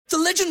The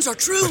legends are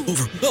true.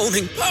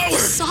 Overwhelming power!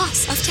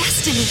 Sauce of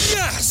destiny.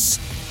 Yes!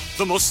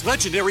 The most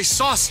legendary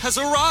sauce has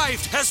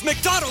arrived as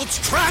McDonald's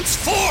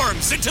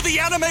transforms into the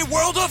anime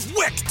world of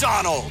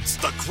WickDonald's.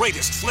 The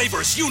greatest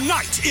flavors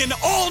unite in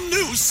all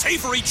new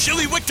savory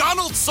chili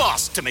McDonald's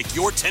sauce to make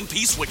your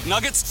 10-piece Wick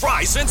Nuggets,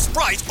 fries, and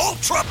Sprite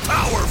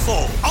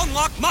ultra-powerful.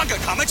 Unlock manga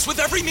comics with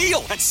every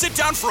meal and sit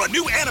down for a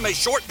new anime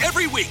short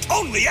every week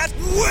only at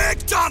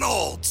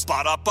WickDonald's.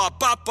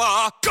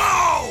 Ba-da-ba-ba-ba,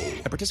 go!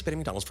 At participating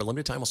McDonald's for a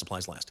limited time while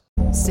supplies last.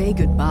 Say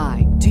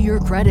goodbye to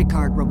your credit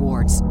card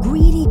rewards.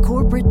 Greedy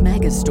corporate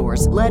mega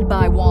stores, led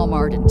by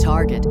Walmart and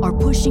Target, are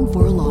pushing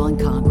for a law in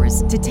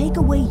Congress to take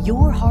away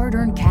your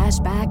hard-earned cash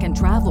back and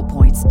travel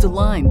points to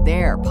line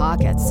their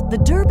pockets. The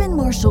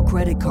Durbin-Marshall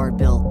credit card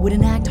bill would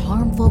enact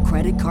harmful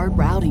credit card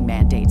routing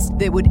mandates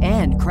that would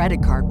end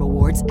credit card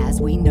rewards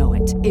as we know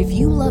it. If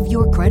you love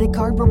your credit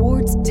card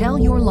rewards, tell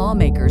your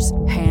lawmakers,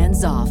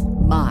 hands off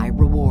my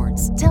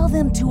rewards. Tell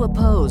them to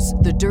oppose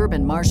the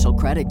Durbin-Marshall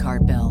credit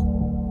card bill.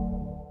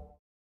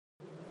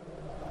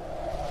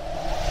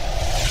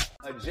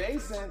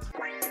 Adjacent.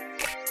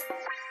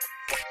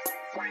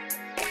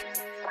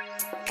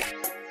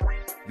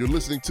 You're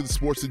listening to the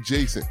Sports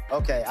Adjacent.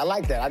 Okay, I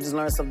like that. I just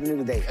learned something new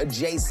today.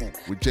 Adjacent.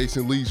 With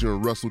Jason Leisure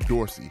and Russell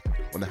Dorsey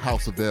on the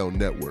House of L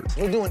Network.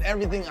 We're doing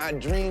everything I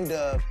dreamed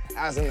of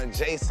as an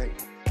adjacent.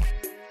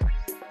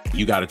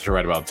 You got it to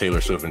write about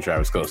Taylor Swift and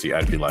Travis Kelce.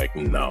 I'd be like,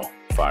 no,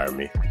 fire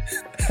me.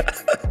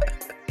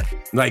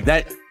 Like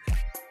that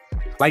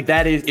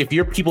is, if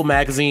you're People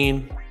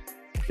Magazine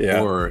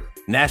or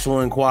National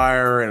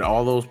Enquirer and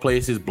all those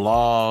places,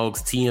 blogs,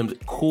 TMs,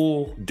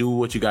 cool, do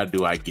what you got to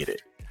do. I get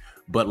it.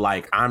 But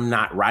like, I'm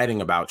not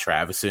writing about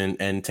Travis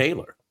and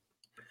Taylor.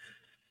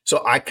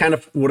 So I kind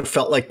of would have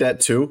felt like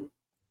that too.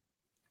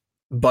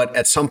 But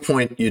at some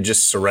point you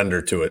just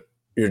surrender to it.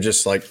 You're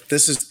just like,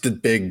 this is the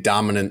big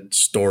dominant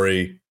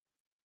story.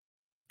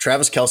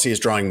 Travis Kelce is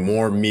drawing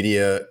more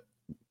media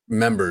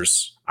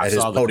members at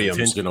his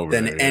podiums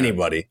than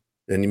anybody,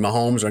 than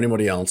Mahomes or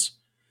anybody else.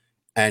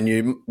 And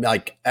you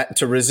like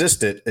to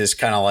resist it is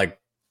kind of like,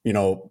 you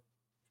know,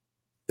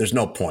 there's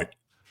no point.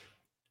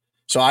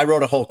 So I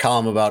wrote a whole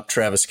column about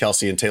Travis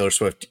Kelce and Taylor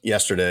Swift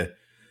yesterday,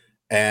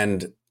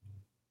 and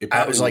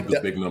I was like,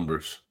 the big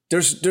numbers.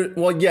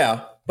 Well,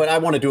 yeah, but I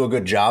want to do a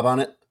good job on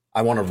it.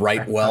 I want to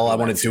write well. I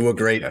want to do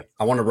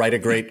I want to write a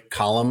great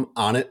column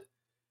on it.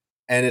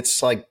 And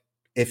it's like,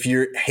 if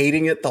you're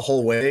hating it the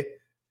whole way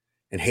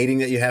and hating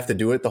that you have to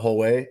do it the whole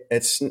way,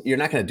 you're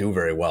not going to do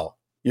very well.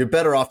 You're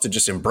better off to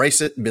just embrace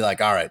it and be like,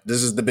 all right,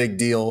 this is the big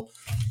deal.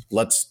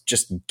 Let's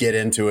just get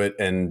into it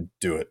and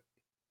do it.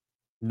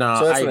 No,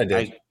 so that's what I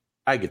did.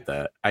 I get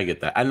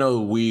that. I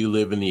know we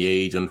live in the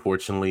age,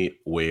 unfortunately,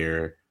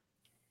 where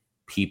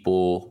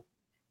people,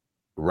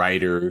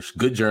 writers,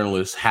 good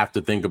journalists have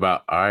to think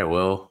about, all right,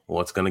 well,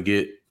 what's going to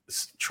get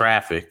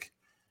traffic?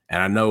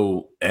 And I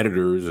know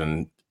editors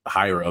and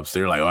higher ups,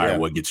 they're like, all right,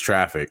 what gets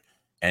traffic?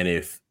 And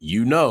if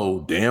you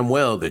know damn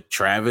well that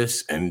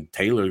Travis and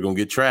Taylor are going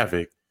to get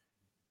traffic,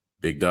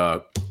 big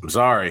dog, I'm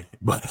sorry,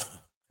 but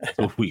that's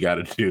what we got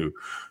to do.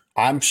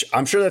 I'm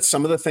sure that's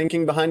some of the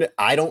thinking behind it.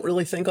 I don't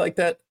really think like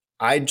that.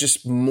 I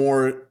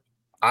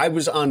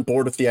was on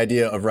board with the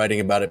idea of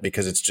writing about it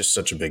because it's just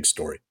such a big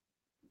story.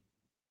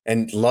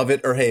 And love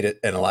it or hate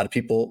it, and a lot of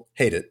people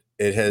hate it.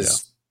 It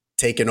has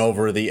taken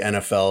over the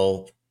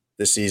NFL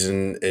this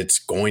season. It's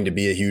going to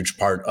be a huge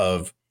part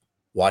of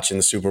watching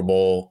the Super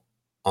Bowl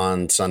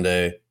on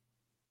Sunday.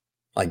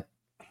 Like,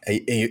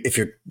 if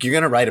you're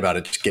going to write about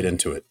it, just get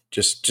into it.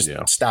 Just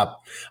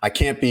stop. I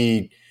can't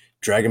be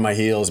dragging my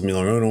heels and be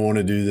like, I don't want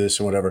to do this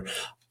and whatever.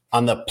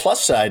 On the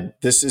plus side,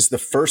 this is the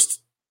first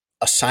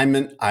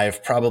assignment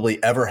I've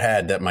probably ever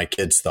had that my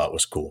kids thought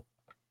was cool.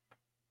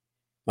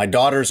 My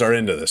daughters are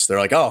into this. They're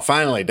like, oh,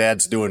 finally,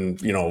 Dad's doing,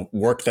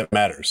 work that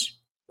matters,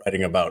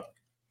 writing about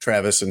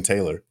Travis and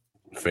Taylor.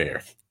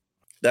 Fair.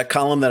 That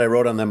column that I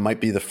wrote on them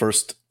might be the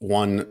first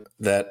one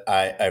that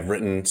I've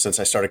written since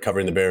I started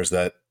covering the Bears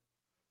that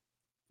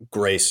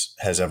Grace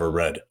has ever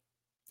read.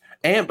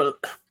 But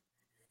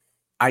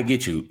I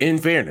get you. In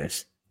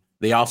fairness,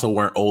 they also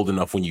weren't old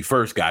enough when you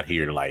first got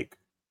here to like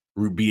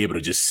be able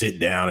to just sit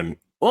down and,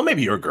 well,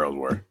 maybe your girls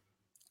were,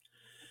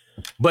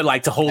 but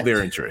like to hold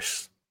their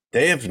interest.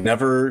 They have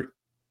never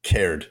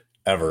cared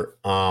ever.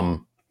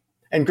 And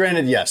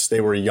granted, yes,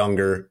 they were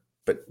younger,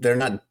 but they're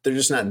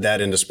just not that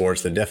into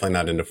sports. They're definitely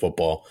not into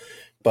football.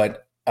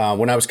 But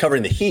when I was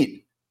covering the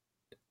Heat,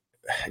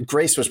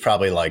 Grace was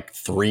probably like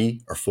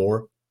 3 or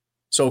 4.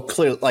 So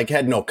clearly, like,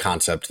 had no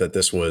concept that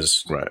this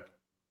was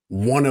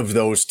one of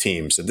those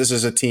teams. That this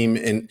is a team,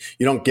 and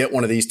you don't get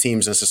one of these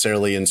teams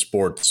necessarily in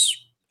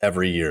sports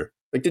every year.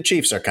 Like the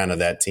Chiefs are kind of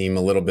that team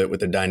a little bit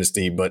with their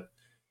dynasty, but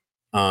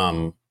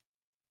to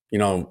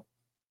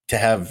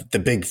have the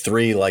big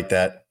three like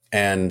that,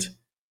 and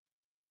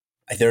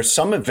there's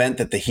some event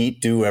that the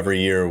Heat do every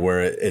year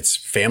where it's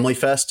Family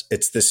Fest.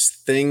 It's this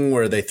thing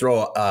where they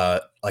throw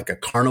like a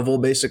carnival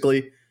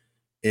basically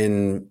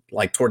in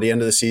like toward the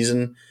end of the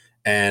season.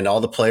 And all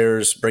the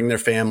players bring their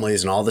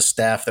families, and all the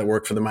staff that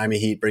work for the Miami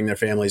Heat bring their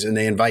families, and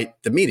they invite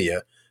the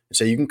media.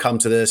 say you can come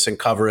to this and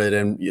cover it,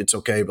 and it's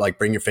okay. Like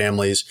bring your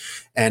families,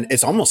 and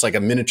it's almost like a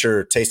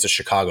miniature Taste of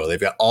Chicago. They've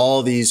got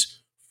all these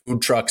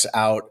food trucks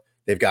out.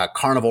 They've got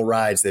carnival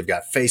rides. They've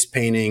got face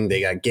painting.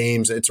 They got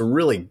games. It's a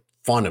really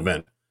fun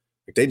event.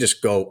 Like, they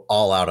just go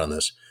all out on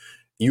this.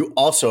 You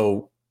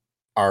also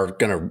are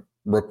going to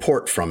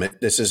report from it.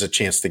 This is a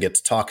chance to get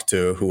to talk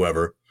to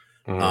whoever,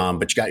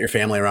 but you got your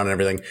family around and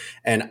everything.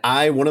 And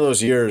one of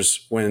those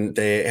years when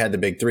they had the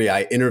big three,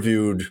 I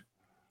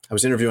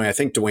was interviewing, I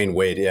think Dwayne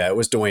Wade. Yeah, it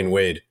was Dwayne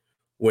Wade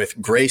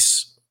with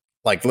Grace,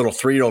 like little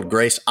 3-year-old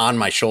Grace on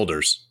my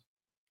shoulders,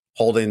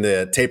 holding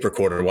the tape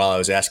recorder while I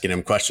was asking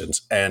him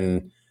questions.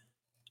 And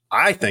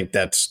I think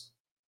that's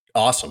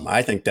awesome.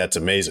 I think that's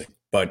amazing.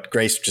 But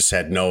Grace just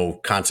had no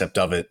concept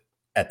of it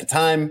at the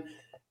time.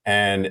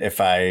 And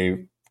if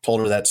I told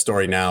her that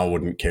story now, I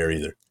wouldn't care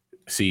either.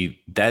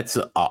 See, that's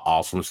an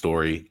awesome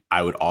story.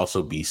 I would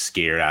also be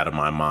scared out of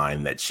my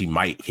mind that she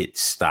might hit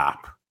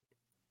stop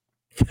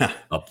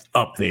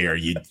up there.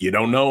 You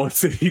don't know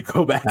until you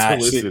go back to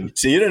listen.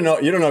 See, you don't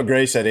know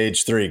Grace at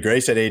age 3.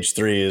 Grace at age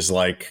 3 is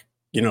like,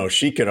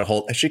 she could have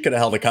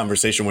held a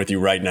conversation with you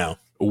right now.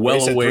 Well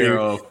Grace aware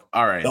of.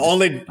 All right.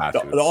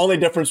 The only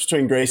difference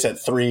between Grace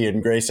at 3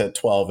 and Grace at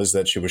 12 is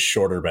that she was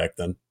shorter back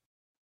then.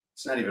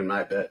 It's not even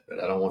my bet,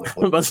 but I don't want to.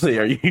 I'm about to say,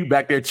 are you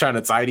back there trying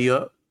to tidy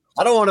up?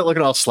 I don't want it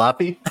looking all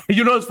sloppy.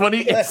 You know what's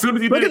funny? As soon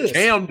as you did it,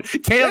 Cam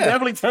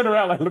definitely turned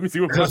around like, let me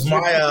see what. Because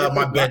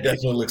my bed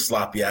definitely looks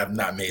sloppy. I have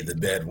not made the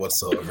bed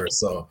whatsoever,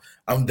 so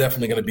I'm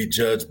definitely going to be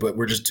judged. But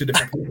we're just two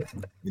different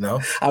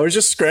people, I was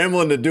just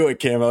scrambling to do it,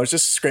 Cam. I was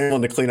just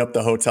scrambling to clean up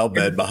the hotel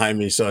bed behind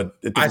me, so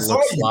it didn't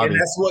look sloppy. And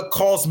that's what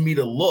caused me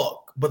to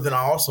look. But then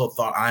I also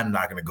thought I'm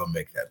not going to go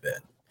make that bed,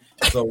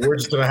 so we're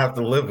just going to have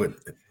to live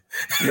with it.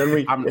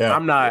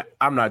 I'm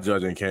not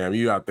judging Cam.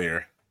 You out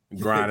there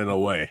grinding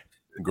away.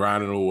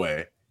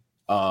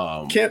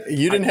 Cam,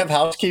 you didn't have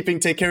housekeeping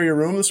take care of your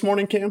room this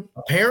morning, Cam?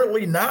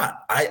 Apparently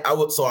not. I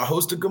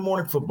hosted Good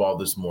Morning Football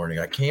this morning.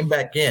 I came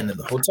back in the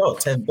hotel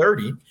at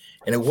 10:30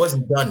 and it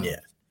wasn't done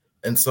yet.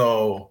 And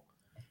so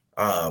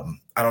I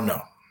don't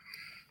know.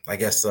 I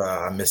guess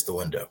I missed the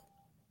window.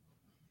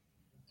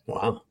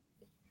 Wow.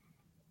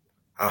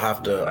 I'll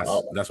have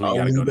to. That's when you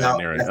got to go down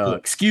there. And,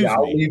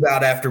 I'll leave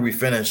out after we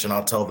finish, and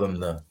I'll tell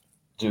them to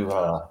do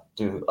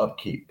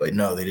upkeep. But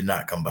no, they did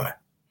not come by.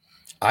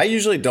 I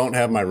usually don't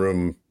have my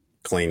room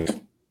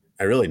cleaned.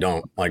 I really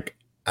don't. Like,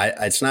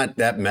 it's not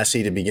that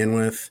messy to begin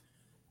with,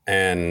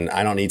 and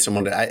I don't need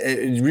someone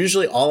to.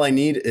 Usually, all I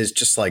need is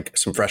just like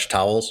some fresh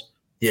towels.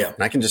 Yeah,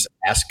 and I can just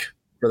ask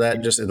for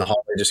that just in the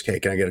hallway. Just, hey,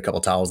 can I get a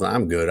couple towels? And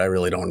I'm good. I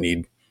really don't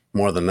need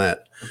more than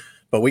that.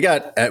 But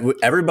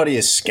everybody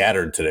is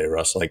scattered today,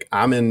 Russ. Like,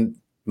 I'm in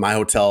my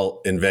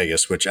hotel in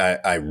Vegas, which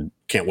I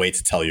can't wait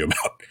to tell you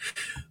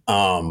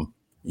about.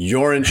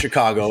 You're in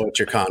Chicago at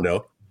your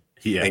condo.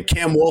 Yeah. And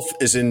Cam Wolfe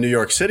is in New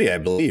York City, I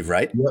believe,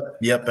 right?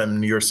 Yep. I'm in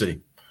New York City.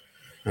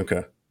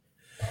 Okay.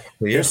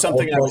 Well, here's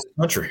something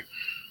country.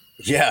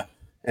 Yeah.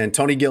 And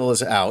Tony Gill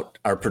is out,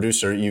 our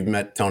producer. You've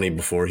met Tony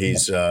before.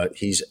 He's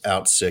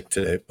out sick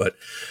today. But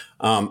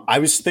I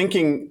was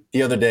thinking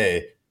the other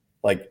day,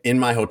 like in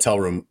my hotel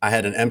room, I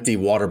had an empty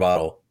water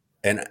bottle,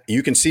 and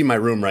you can see my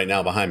room right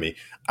now behind me.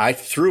 I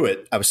threw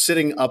it. I was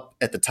sitting up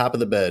at the top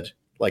of the bed,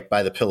 like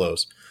by the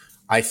pillows.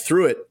 I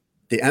threw it,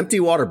 the empty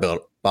water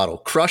bottle,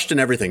 crushed and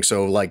everything.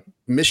 So like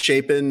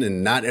misshapen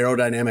and not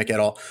aerodynamic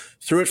at all.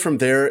 Threw it from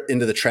there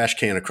into the trash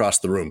can across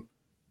the room.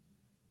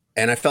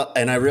 And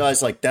I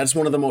realized like that's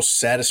one of the most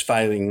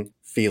satisfying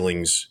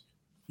feelings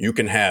you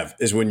can have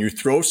is when you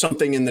throw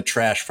something in the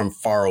trash from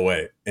far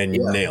away and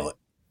you nail it.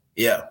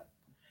 Yeah.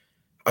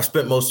 I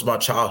spent most of my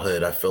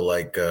childhood, I feel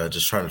like,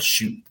 just trying to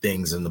shoot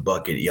things in the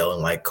bucket,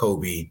 yelling like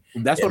Kobe.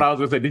 That's what I was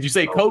going to say. Did you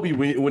say Kobe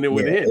when it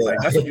went in? Like,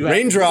 that's what you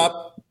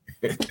Raindrop.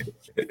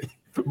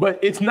 But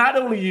it's not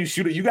only you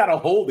shoot it, you got to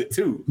hold it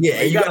too.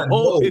 Yeah, you got to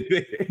hold it.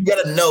 You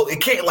got to know. It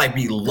can't like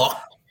be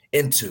locked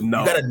into. No.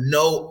 You got to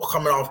know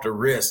coming off the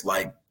wrist,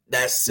 like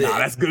that's it. Nah,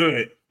 that's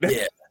good.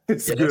 Yeah.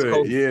 It's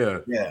good.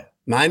 Yeah.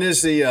 Mine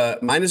is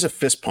a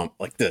fist pump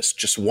like this.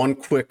 Just one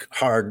quick,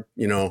 hard,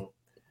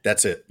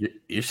 that's it.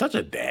 You're such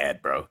a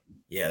dad, bro.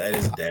 Yeah, that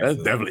is a dad.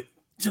 That's definitely.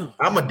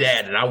 I'm a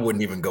dad, and I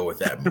wouldn't even go with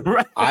that.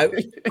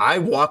 Right. I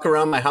walk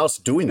around my house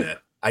doing that.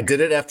 I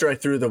did it after I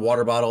threw the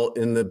water bottle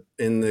in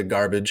the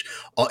garbage.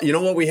 You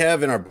know what we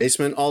have in our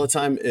basement all the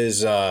time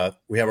is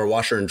we have our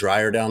washer and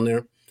dryer down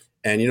there,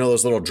 and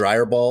those little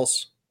dryer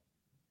balls.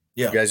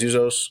 Yeah, you guys use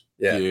those.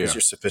 Yeah, because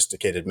you're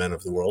sophisticated men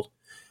of the world.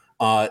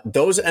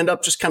 Those end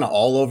up just kind of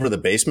all over the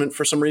basement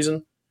for some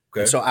reason.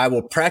 Okay. So I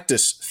will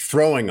practice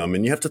throwing them,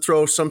 and you have to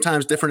throw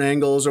sometimes different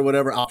angles or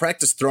whatever. I'll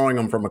practice throwing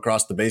them from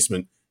across the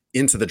basement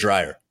into the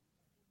dryer.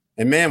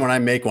 And man, when I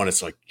make one,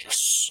 it's like,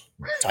 yes,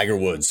 Tiger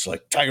Woods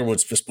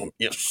fist bump.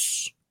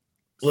 Yes.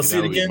 Let's see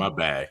it again. My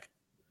bag.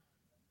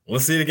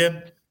 Let's see it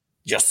again.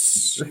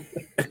 Yes.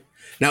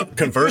 Now,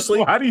 conversely,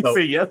 why do you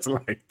say yes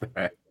like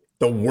that?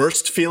 The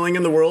worst feeling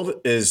in the world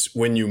is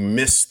when you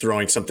miss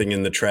throwing something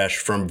in the trash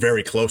from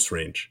very close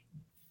range.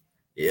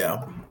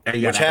 Yeah. And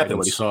you got to happen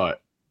when you saw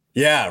it.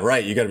 Yeah,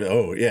 right. You got to be.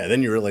 Oh, yeah.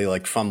 Then you're really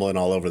like fumbling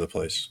all over the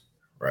place.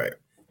 Right.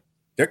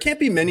 There can't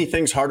be many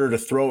things harder to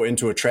throw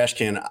into a trash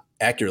can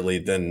accurately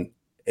than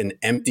an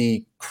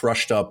empty,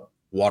 crushed up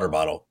water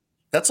bottle.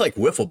 That's like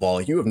wiffle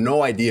ball. You have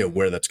no idea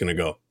where that's going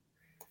to go.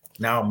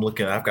 Now I'm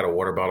looking. I've got a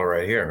water bottle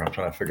right here. I'm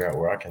trying to figure out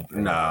where I can.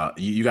 Nah,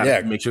 you got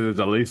to make sure there's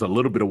at least a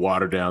little bit of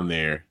water down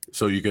there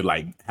so you could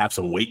like have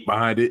some weight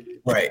behind it.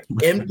 Right.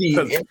 Empty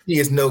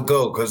is no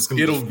go because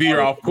it'll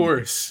veer off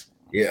course.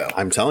 Yeah.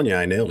 I'm telling you,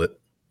 I nailed it.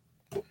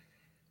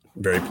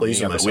 Very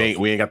pleased with myself.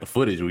 We ain't got the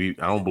footage.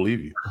 I don't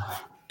believe you.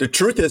 The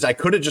truth is, I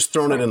could have just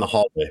thrown it in the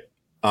hallway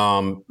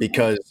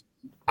because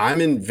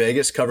I'm in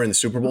Vegas covering the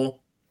Super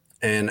Bowl,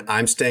 and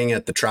I'm staying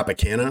at the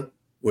Tropicana.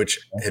 Which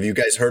have you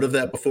guys heard of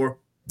that before?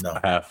 No,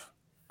 I have.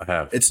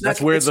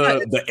 That's where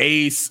the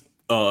A's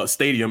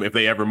stadium, if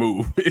they ever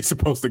move, is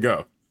supposed to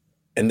go.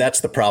 And that's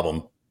the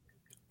problem.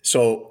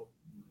 So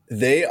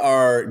they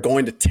are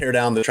going to tear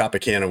down the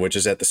Tropicana, which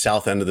is at the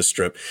south end of the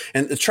strip.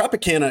 And the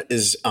Tropicana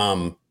is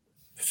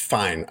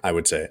fine, I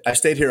would say. I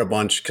stayed here a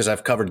bunch because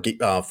I've covered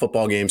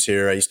football games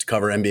here. I used to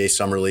cover NBA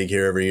Summer League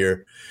here every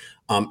year.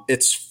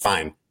 It's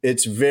fine.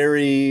 It's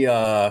very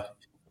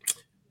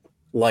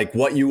like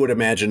what you would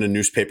imagine a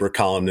newspaper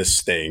columnist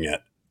staying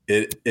at.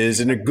 It is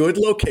in a good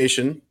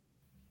location,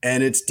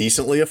 and it's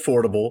decently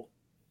affordable,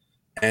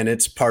 and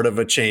it's part of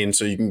a chain,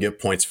 so you can get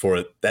points for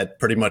it. That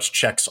pretty much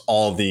checks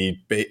all the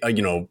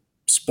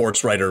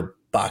sports writer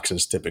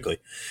boxes typically.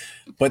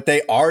 But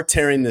they are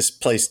tearing this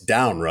place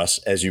down, Russ,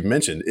 as you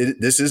mentioned.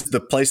 This is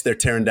the place they're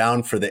tearing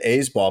down for the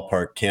A's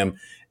ballpark, Kim.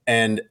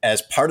 And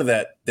as part of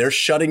that, they're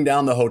shutting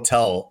down the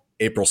hotel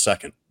April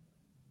 2nd.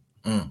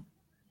 Mm.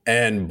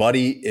 And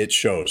buddy, it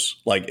shows.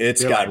 Like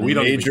it's got we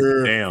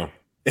major. Damn.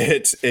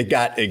 It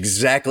got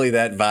exactly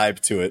that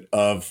vibe to it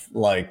of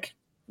like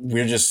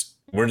we're just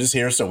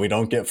here so we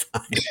don't get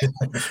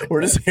fined.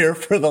 We're just here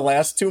for the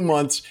last 2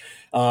 months.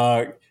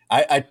 I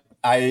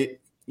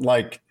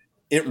like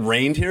it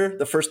rained here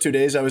the first 2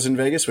 days I was in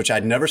Vegas, which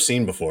I'd never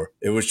seen before.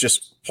 It was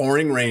just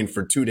pouring rain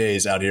for 2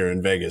 days out here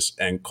in Vegas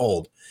and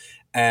cold.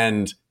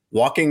 And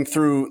walking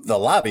through the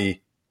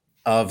lobby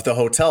of the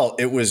hotel,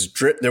 it was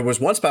there was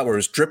one spot where it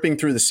was dripping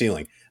through the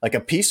ceiling. Like a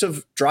piece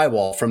of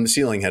drywall from the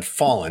ceiling had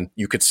fallen.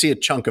 You could see a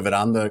chunk of it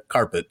on the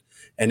carpet,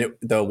 and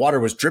the water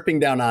was dripping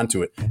down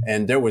onto it,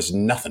 and there was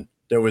nothing.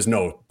 There was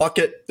no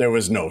bucket. There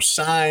was no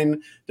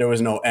sign. There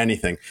was no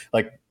anything.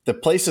 Like the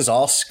place is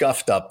all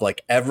scuffed up.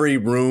 Like every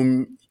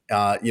room,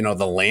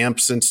 the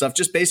lamps and stuff,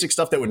 just basic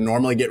stuff that would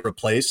normally get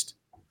replaced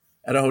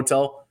at a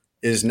hotel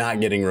is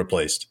not getting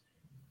replaced.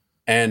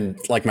 And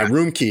like my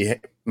room key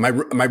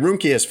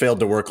has failed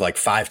to work like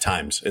 5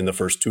 times in the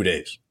first 2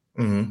 days.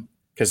 Mm-hmm.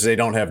 Because they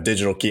don't have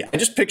digital key. I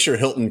just picture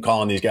Hilton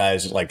calling these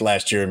guys like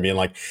last year and being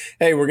like,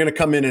 hey, we're going to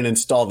come in and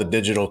install the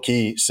digital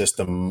key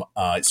system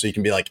so you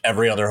can be like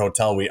every other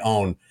hotel we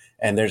own.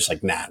 And they're just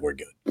like, nah, we're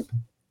good.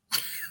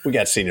 We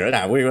got senior.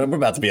 Nah, we're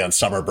about to be on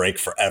summer break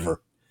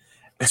forever.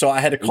 So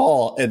I had to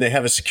call, and they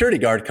have a security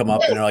guard come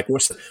up, and they're like,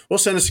 we'll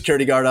send a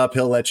security guard up.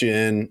 He'll let you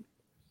in.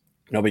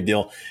 No big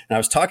deal. And I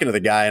was talking to the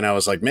guy, and I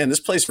was like, man,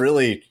 this place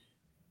really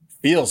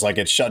feels like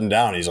it's shutting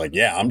down. He's like,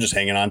 yeah, I'm just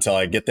hanging on until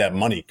I get that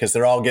money, because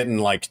they're all getting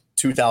like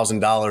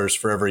 $2,000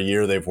 for every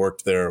year they've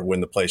worked there when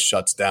the place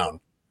shuts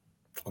down.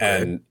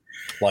 Okay. And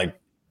like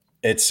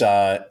it's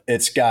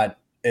got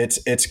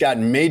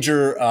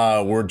major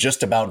we're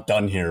just about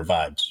done here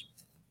vibes.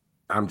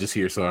 I'm just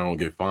here so I don't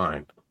get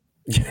fined.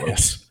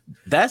 Yes.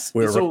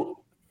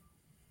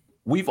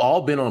 We've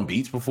all been on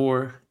beats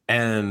before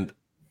and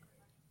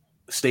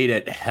stayed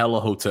at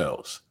hella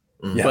hotels.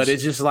 Yes. But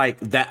it's just like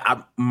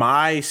that.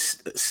 My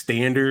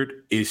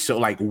standard is so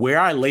like where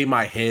I lay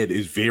my head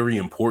is very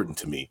important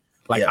to me.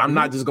 Like I'm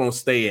not just going to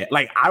stay at,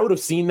 like I would have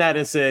seen that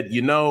and said,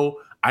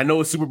 I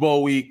know it's Super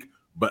Bowl week,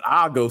 but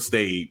I'll go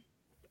stay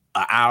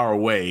an hour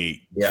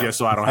away just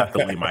so I don't have to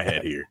lay my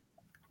head here.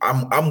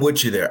 I'm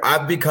with you there.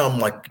 I've become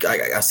like,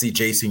 I see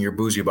Jason, you're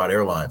bougie about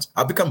airlines.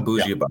 I've become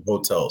bougie about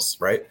hotels,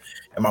 right?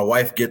 And my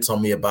wife gets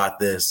on me about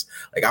this.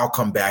 Like I'll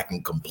come back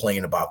and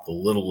complain about the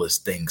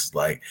littlest things.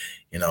 Like,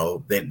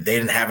 they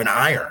didn't have an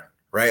iron,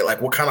 right?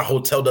 Like what kind of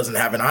hotel doesn't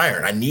have an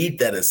iron? I need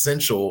that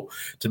essential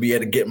to be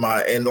able to get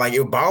and like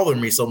it bothered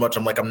me so much.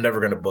 I'm like, I'm never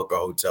going to book a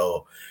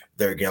hotel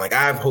there again. Like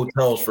I have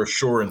hotels for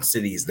sure in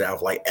cities that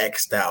I've like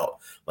X'd out.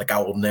 Like I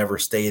will never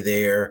stay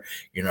there.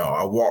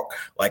 I walk,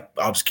 like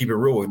I'll just keep it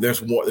real.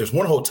 There's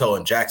one hotel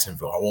in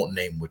Jacksonville. I won't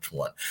name which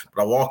one,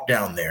 but I walked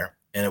down there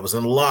and it was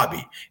in the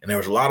lobby and there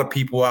was a lot of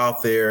people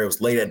out there. It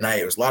was late at night.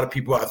 There was a lot of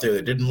people out there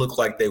that didn't look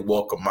like they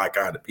welcomed my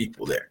kind of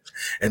people there.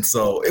 And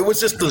so it was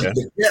just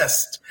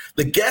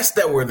the guests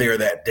that were there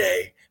that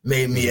day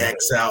made me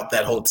X out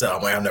that hotel.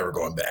 I'm like, I'm never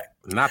going back.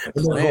 Not the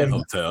Plan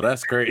Hotel.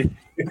 That's great.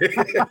 It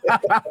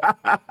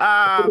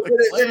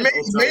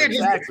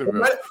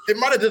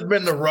might have just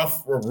been the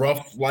rough,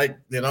 like,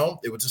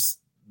 it was just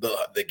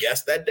the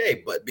guest that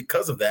day. But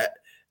because of that,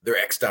 they're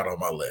X'd out on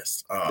my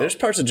list. There's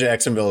parts of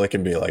Jacksonville that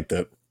can be like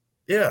that.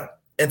 Yeah.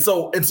 And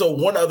so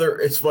one other,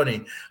 it's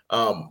funny.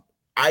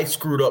 I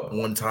screwed up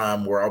one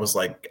time where I was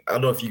like, I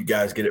don't know if you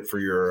guys get it for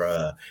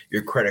your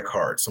credit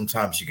card.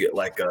 Sometimes you get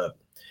like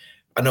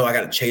I know I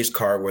got a Chase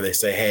card where they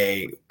say,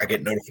 hey, I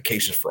get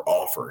notifications for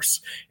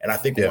offers. And I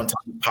think one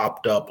time it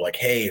popped up like,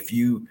 hey, if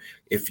you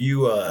go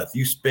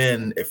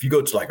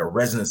to like a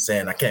Residence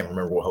Inn, I can't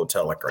remember what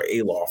hotel, like or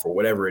Aloft or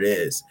whatever it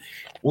is,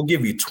 we'll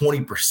give you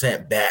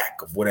 20%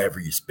 back of whatever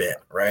you spent,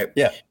 right?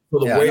 Yeah. So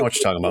the way I know what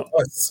you're talking about.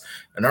 Us,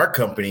 in our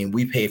company,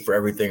 we pay for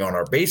everything on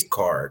our base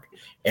card,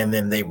 and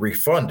then they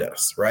refund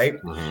us, right?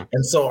 Mm-hmm.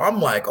 And so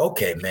I'm like,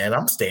 okay, man,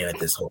 I'm staying at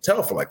this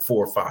hotel for like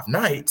 4 or 5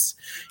 nights.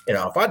 You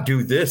know, if I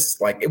do this,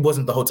 like it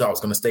wasn't the hotel I was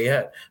going to stay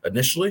at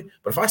initially,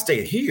 but if I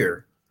stay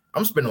here,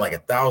 I'm spending like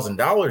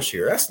 $1,000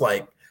 here. That's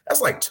like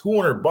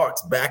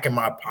 $200 back in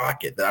my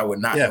pocket that I would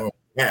not normally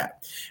have.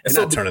 And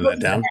so turning that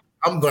down.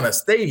 I'm going to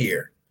stay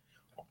here.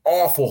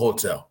 Awful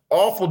hotel,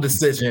 awful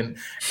decision.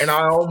 And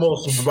I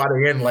almost by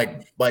the end,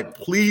 like,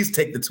 please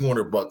take the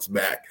 $200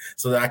 back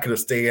so that I could have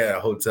stayed at a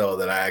hotel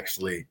that I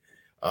actually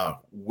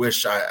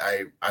wish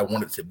I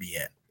wanted to be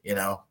in, you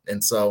know?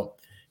 And so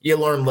you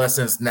learn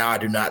lessons. Now I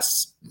do not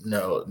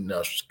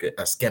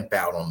skimp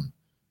out on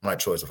my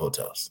choice of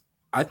hotels.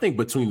 I think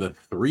between the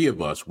three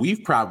of us,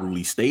 we've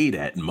probably stayed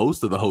at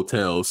most of the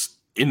hotels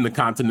in the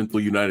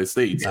continental United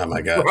States. Oh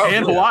my God.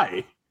 And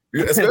Hawaii.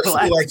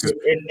 Especially like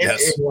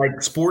in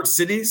like sports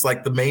cities,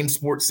 like the main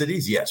sports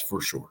cities. Yes, for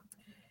sure.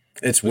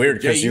 It's weird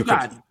because you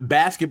got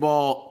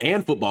basketball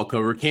and football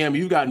covered. Cam,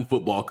 you've gotten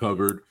football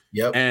covered.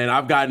 Yep. And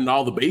I've gotten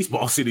all the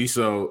baseball cities.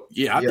 So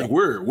I think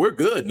we're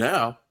good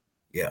now.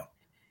 Yeah.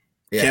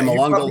 Cam,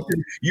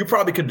 you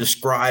probably could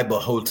describe a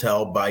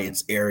hotel by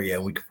its area,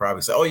 and we could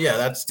probably say, oh yeah,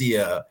 that's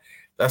the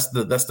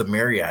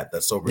Marriott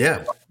that's over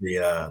there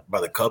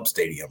by the Cubs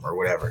Stadium or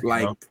whatever.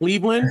 Like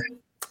Cleveland.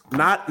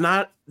 Not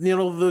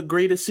the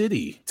greatest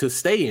city to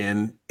stay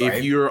in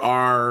if you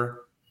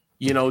are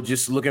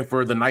just looking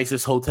for the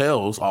nicest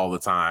hotels all the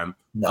time.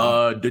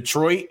 No.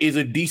 Detroit is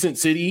a decent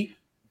city.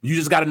 You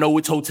just got to know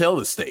which hotel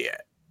to stay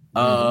at.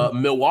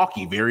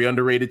 Milwaukee, very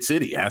underrated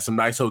city, has some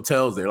nice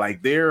hotels there.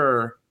 Like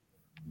they're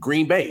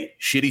Green Bay,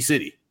 shitty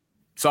city.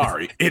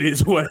 Sorry, it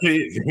is what it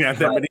is. You got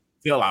that many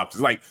hotel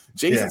options. Like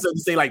Jason said, to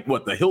stay like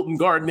the Hilton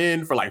Garden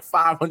Inn for like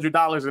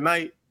 $500 a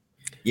night.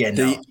 Yeah,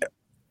 no.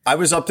 I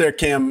was up there,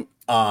 Cam.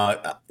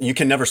 You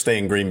can never stay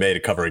in Green Bay to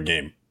cover a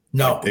game.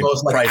 No, the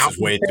price is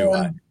way too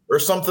high. Or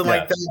something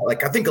like that.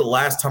 Like I think the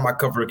last time I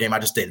covered a game, I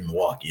just stayed in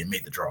Milwaukee and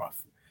made the draw.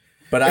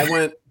 But I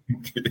went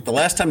the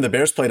last time the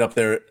Bears played up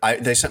there.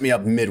 They sent me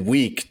up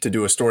midweek to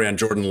do a story on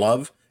Jordan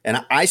Love,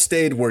 and I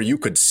stayed where you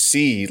could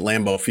see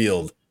Lambeau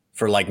Field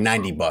for like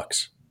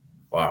 $90.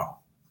 Wow.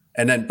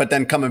 And then,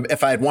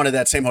 if I had wanted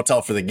that same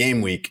hotel for the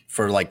game week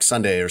for like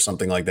Sunday or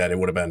something like that, it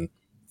would have been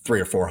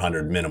 $300 or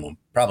 $400 minimum,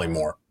 probably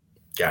more.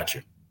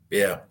 Gotcha.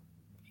 Yeah.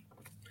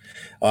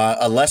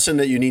 A lesson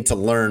that you need to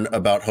learn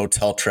about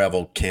hotel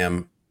travel,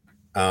 Kim.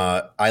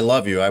 I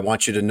love you. I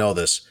want you to know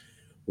this.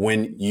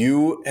 When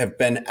you have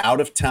been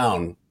out of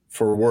town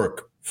for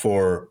work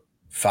for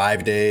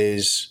 5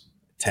 days,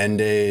 10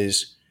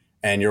 days,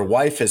 and your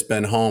wife has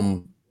been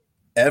home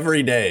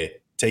every day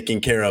taking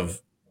care of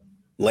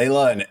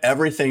Layla and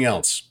everything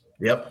else.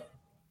 Yep.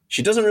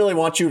 She doesn't really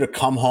want you to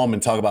come home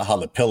and talk about how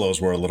the pillows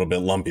were a little bit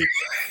lumpy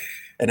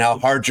and how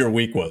hard your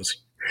week was.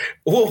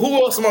 Well,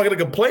 who else am I going to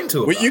complain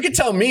to? Well, you can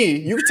tell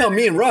me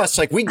and Russ,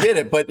 like we get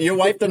it, but your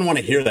wife doesn't want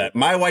to hear that.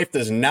 My wife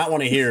does not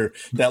want to hear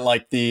that.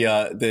 Like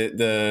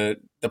the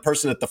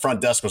person at the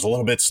front desk was a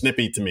little bit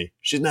snippy to me.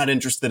 She's not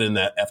interested in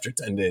that after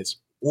 10 days.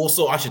 Well,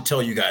 so I should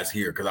tell you guys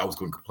here because I was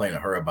going to complain to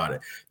her about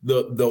it.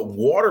 The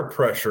water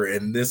pressure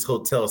in this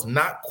hotel is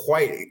not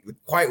quite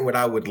what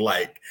I would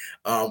like.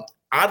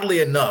 Oddly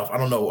enough, I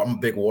don't know. I'm a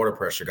big water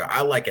pressure guy.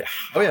 I like it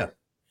hot. Oh yeah,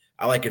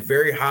 I like it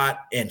very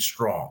hot and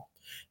strong.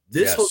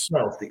 This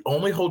hotel is the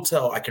only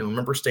hotel I can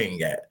remember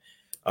staying at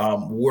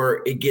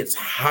where it gets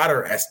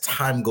hotter as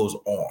time goes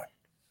on.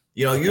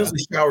 You know, usually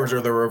showers are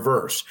the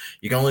reverse.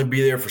 You can only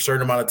be there for a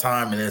certain amount of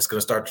time and then it's going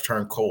to start to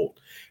turn cold.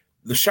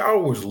 The shower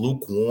was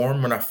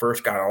lukewarm when I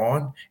first got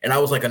on, and I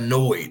was like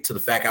annoyed to the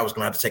fact I was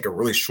going to have to take a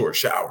really short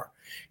shower.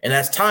 And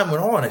as time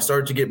went on, it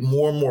started to get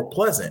more and more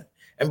pleasant.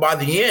 And by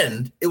the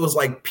end, it was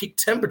like peak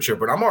temperature,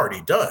 but I'm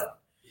already done.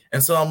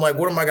 And so I'm like,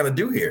 what am I going to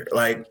do here?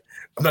 Like,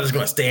 I'm not just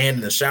going to stand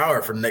in the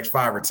shower for the next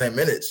 5 or 10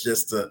 minutes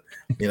just to,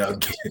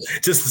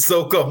 just to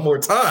soak up more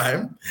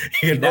time.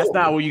 That's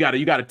not what you got to.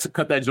 You got to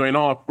cut that joint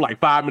off like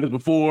 5 minutes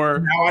before.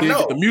 Now I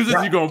know the music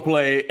you're going to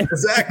play.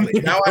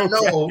 Exactly. Now I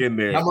know I'm going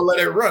to let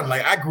it run.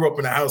 Like I grew up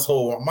in a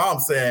household where mom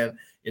saying,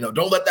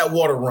 don't let that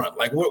water run.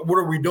 Like what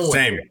are we doing?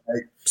 Same.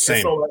 Like,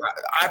 Same. So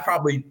I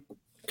probably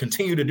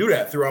continue to do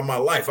that throughout my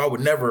life. I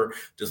would never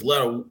just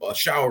let a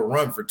shower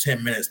run for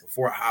 10 minutes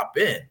before I hop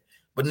in.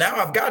 But now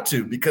I've got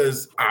to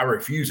because I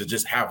refuse to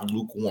just have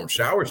lukewarm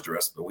showers the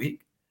rest of the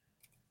week.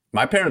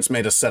 My parents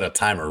made us set a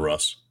timer,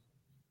 Russ.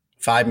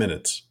 5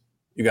 minutes.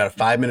 You got a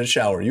 5-minute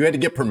shower. You had to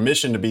get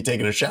permission to be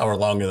taking a shower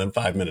longer than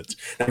 5 minutes.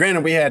 Now,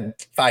 granted, we had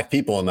 5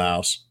 people in the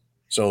house.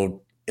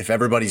 So if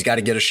everybody's got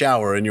to get a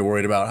shower and you're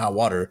worried about hot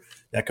water,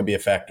 that could be a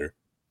factor.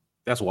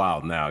 That's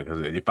wild now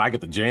because if I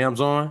get the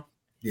jams on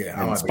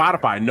Yeah, And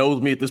Spotify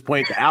knows me at this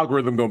point. The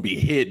algorithm going to be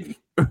hidden,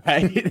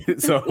 right?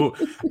 So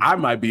I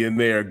might be in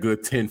there a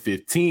good 10,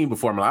 15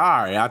 before I'm like,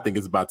 all right, I think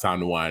it's about time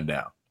to wind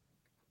down.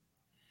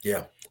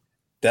 Yeah.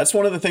 That's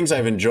one of the things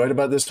I've enjoyed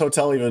about this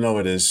hotel, even though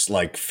it is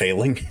like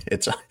failing.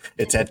 It's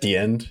at the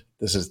end.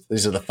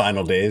 These are the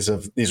final days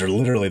these are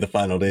literally the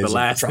final days. The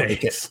last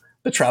days.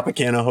 The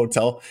Tropicana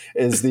Hotel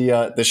is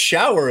the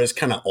shower is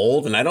kind of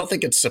old, and I don't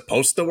think it's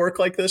supposed to work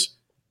like this,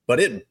 but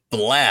it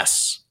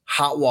blasts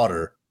hot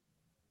water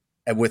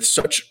and with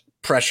such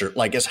pressure,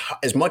 like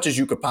as much as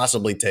you could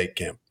possibly take,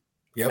 Cam.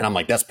 Yep. And I'm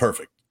like, that's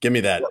perfect. Give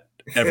me that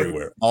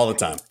everywhere, all the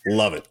time.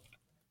 Love it.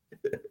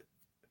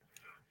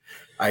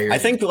 I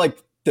think like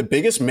the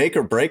biggest make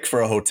or break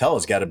for a hotel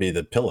has got to be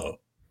the pillow.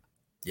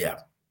 Yeah.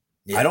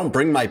 I don't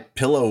bring my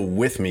pillow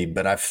with me,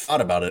 but I've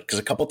thought about it because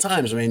a couple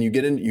times, man, you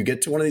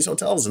get to one of these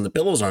hotels and the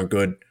pillows aren't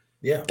good.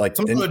 Yeah. Like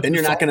then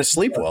you're not going to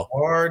sleep well.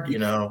 Hard, you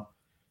know.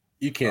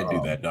 You can't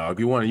do that, dog.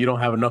 You don't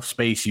have enough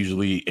space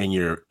usually in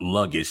your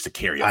luggage to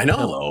carry a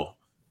pillow.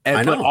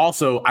 And but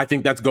also, I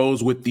think that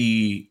goes with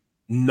the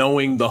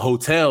knowing the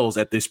hotels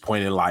at this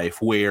point in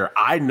life, where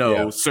I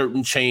know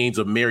certain chains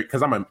of Marriott,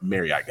 because I'm a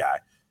Marriott guy.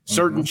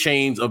 Certain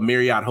chains of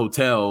Marriott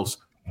hotels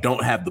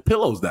don't have the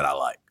pillows that I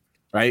like,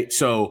 right?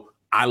 So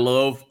I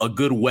love a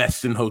good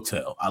Westin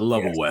hotel. I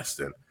love a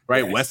Westin,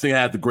 right? Westin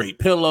has the great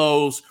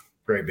pillows,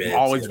 great beds,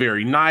 always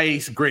very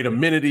nice, great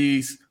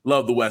amenities.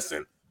 Love the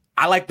Westin.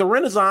 I like the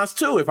Renaissance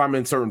too if I'm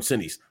in certain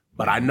cities,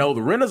 but I know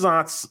the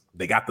Renaissance,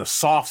 they got the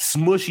soft,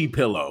 smushy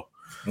pillow.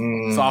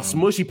 Soft,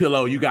 smushy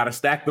pillow, you got to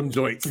stack them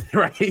joints,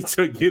 right,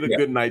 to get a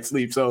good night's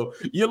sleep. So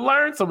you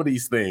learn some of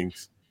these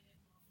things.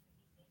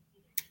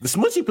 The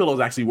smushy pillow is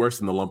actually worse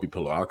than the lumpy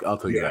pillow. I'll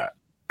tell you that.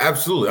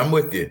 Absolutely. I'm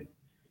with you.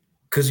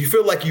 Because you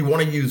feel like you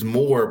want to use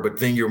more, but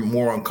then you're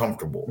more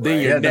uncomfortable.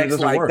 Then your neck's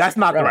like, that's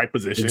not the right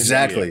position.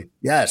 Exactly.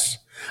 Yeah. Yes.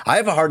 I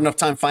have a hard enough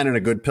time finding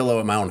a good pillow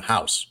at my own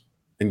house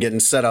and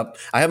getting set up.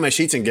 I have my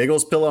Sheets and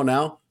Giggles pillow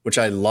now, which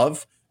I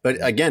love. But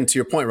again, to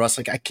your point, Russ,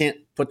 like I can't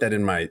put that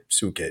in my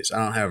suitcase.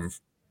 I don't have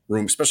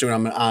room, especially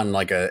when I'm on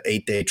like a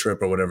 8-day trip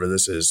or whatever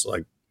this is.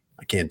 Like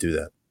I can't do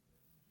that.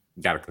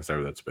 Got to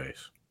conserve that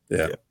space.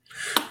 Yeah.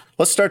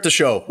 Let's start the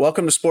show.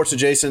 Welcome to Sports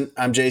Adjacent.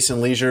 I'm Jason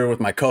Leisure with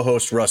my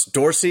co-host Russ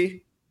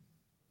Dorsey.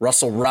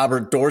 Russell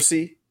Robert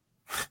Dorsey.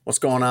 What's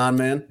going on,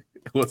 man?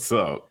 What's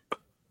up?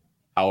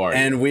 How are you?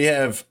 And we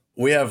have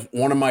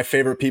one of my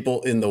favorite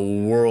people in the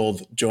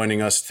world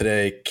joining us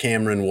today,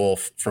 Cameron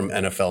Wolfe from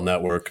NFL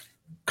Network,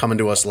 coming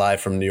to us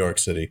live from New York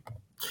City.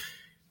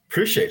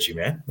 Appreciate you,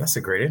 man. That's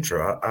a great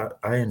intro.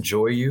 I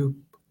enjoy you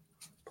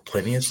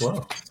plenty as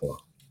well. So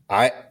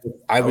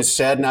I was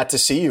sad not to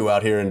see you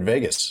out here in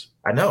Vegas.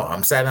 I know.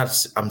 I'm sad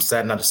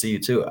not to see you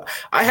too.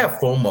 I have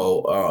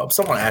FOMO.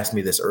 Someone asked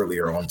me this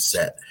earlier on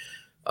set.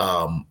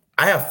 I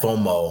have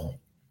FOMO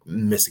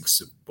missing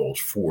Super Bowls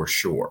for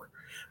sure.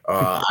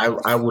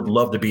 I would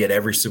love to be at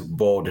every Super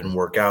Bowl. It didn't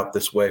work out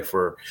this way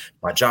for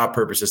my job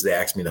purposes. They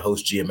asked me to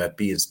host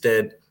GMFB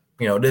instead.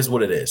 You know, it is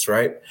what it is,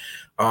 right?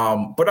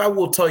 But I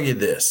will tell you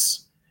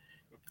this.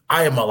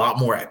 I am a lot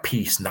more at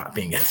peace not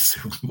being at the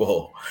Super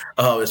Bowl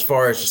as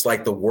far as just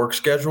like the work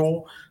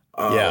schedule.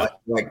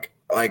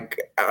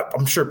 Like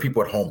I'm sure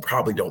people at home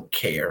probably don't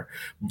care.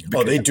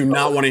 Oh, they do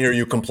not want to hear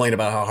you complain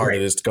about how hard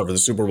it is to cover the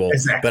Super Bowl.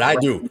 Exactly. But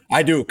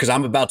I do because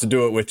I'm about to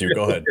do it with you.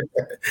 Go ahead.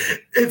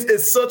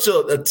 It's such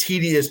a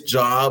tedious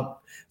job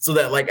so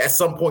that like at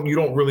some point you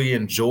don't really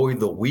enjoy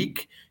the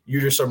week. You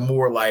just are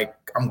more like,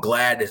 I'm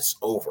glad it's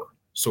over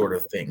sort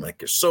of thing. Like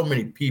there's so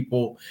many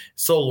people,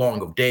 so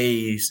long of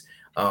days.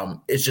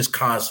 It's just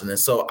constant. And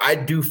so I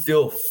do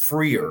feel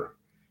freer.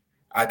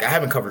 I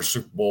haven't covered a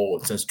Super Bowl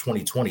since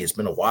 2020. It's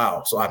been a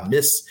while. So I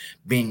miss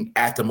being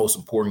at the most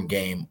important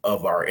game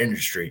of our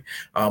industry.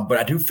 But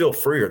I do feel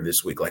freer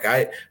this week. Like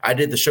I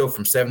did the show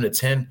from 7 to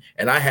 10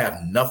 and I have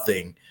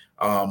nothing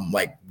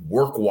like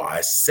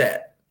work-wise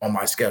set on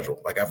my schedule.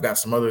 Like I've got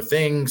some other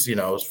things, you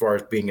know, as far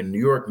as being in New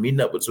York, meeting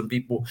up with some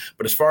people.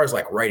 But as far as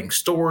like writing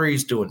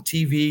stories, doing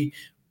TV,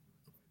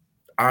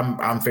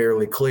 I'm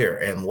fairly clear.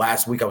 And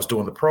last week I was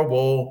doing the Pro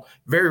Bowl,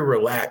 very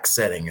relaxed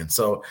setting. And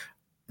so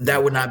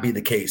that would not be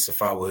the case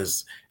if I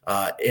was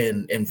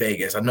in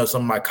Vegas. I know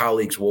some of my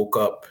colleagues woke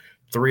up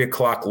 3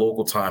 o'clock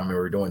local time and we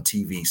were doing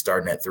TV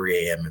starting at 3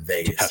 a.m. in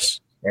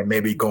Vegas and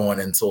maybe going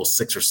until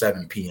 6 or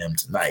 7 p.m.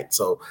 tonight.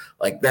 So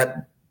like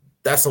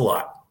that's a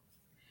lot.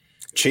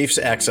 Chiefs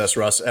access,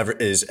 Russ,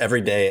 is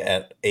every day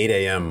at 8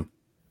 a.m.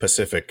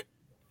 Pacific,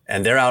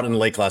 and they're out in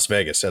Lake Las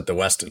Vegas at the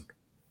Westin.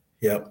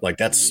 Yep. Like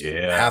that's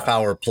half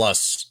hour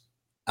plus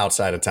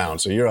outside of town.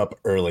 So you're up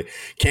early.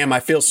 Cam, I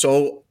feel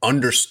so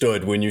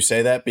understood when you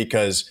say that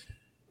because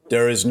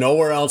there is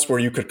nowhere else where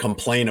you could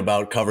complain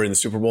about covering the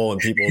Super Bowl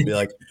and people would be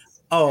like,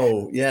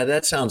 oh, yeah,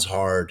 that sounds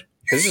hard.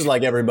 This is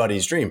like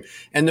everybody's dream.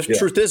 And the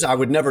truth is I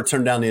would never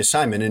turn down the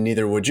assignment and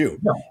neither would you.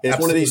 No, it's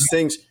one of these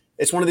things.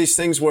 It's one of these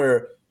things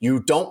where you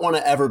don't want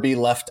to ever be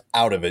left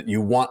out of it.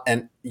 You want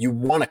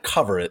to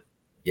cover it.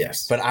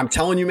 Yes. But I'm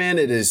telling you, man,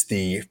 it is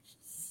the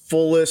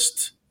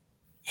fullest,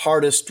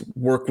 hardest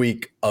work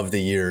week of the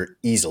year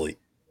easily.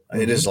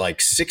 Mm-hmm. It is like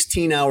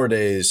 16-hour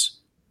days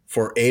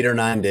for 8 or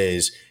 9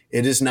 days.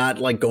 It is not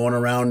like going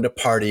around to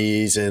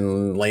parties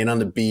and laying on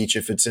the beach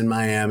if it's in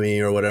Miami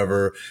or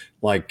whatever.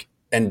 Like,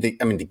 and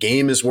the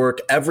game is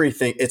work,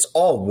 everything. It's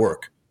all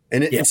work,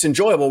 and it's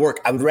enjoyable work.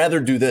 I would rather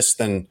do this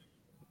than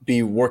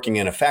be working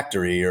in a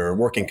factory or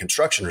working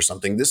construction or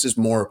something. This is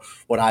more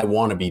what I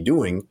want to be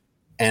doing,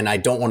 and I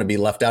don't want to be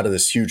left out of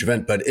this huge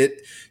event. But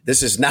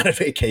this is not a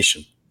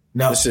vacation.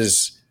 No, this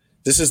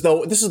is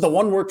the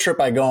one work trip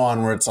I go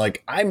on where it's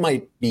like I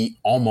might be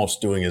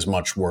almost doing as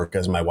much work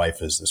as my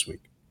wife is this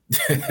week.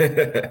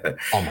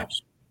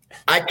 Almost.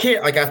 I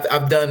can't, like,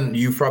 I've done,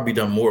 you've probably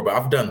done more, but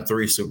I've done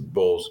 3 Super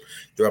Bowls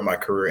throughout my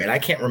career, and I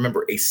can't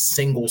remember a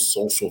single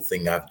social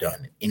thing I've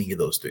done in any of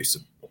those 3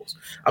 Super Bowls.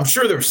 I'm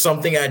sure there's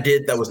something I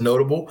did that was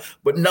notable,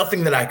 but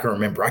nothing that I can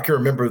remember. I can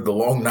remember the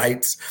long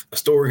nights, the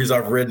stories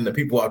I've written, the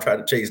people I've tried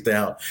to chase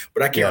down,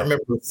 but I can't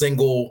remember a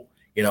single,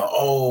 I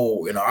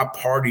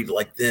partied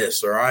like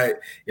this, or I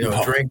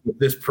drank with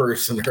this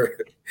person, or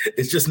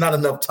it's just not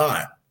enough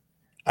time.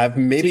 I've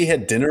maybe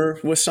had dinner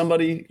with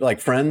somebody,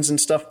 like friends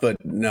and stuff, but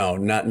no,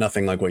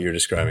 nothing like what you're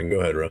describing. Go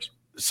ahead, Russ.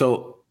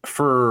 So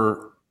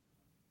for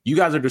you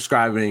guys are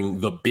describing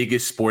the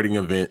biggest sporting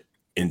event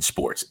in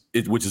sports,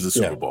 which is the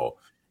Super Bowl.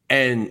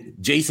 And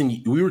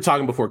Jason, we were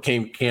talking before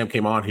Cam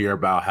came on here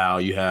about how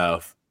you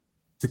have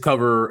to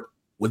cover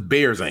with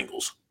Bears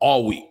angles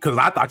all week. Because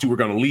I thought you were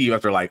going to leave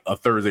after like a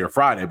Thursday or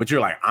Friday, but you're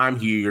like, I'm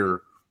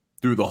here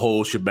through the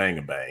whole shebang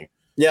and bang.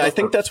 Yeah, I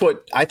think that's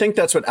what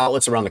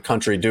outlets around the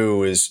country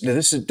do. Is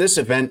this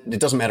event? It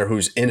doesn't matter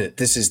who's in it.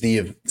 This is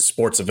the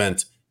sports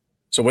event.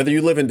 So whether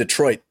you live in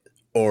Detroit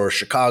or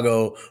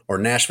Chicago or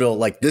Nashville,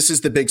 like this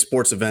is the big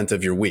sports event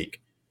of your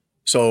week.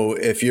 So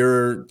if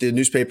you're the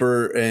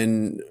newspaper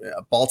in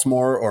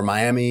Baltimore or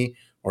Miami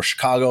or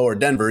Chicago or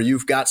Denver,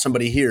 you've got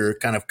somebody here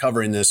kind of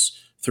covering this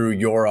through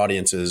your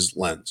audience's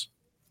lens.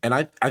 And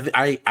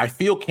I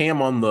feel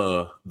Cam on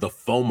the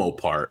FOMO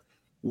part.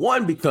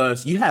 One,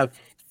 because you have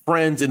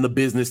friends in the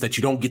business that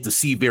you don't get to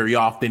see very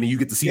often, and you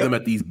get to see them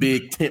at these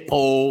big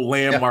tentpole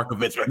landmark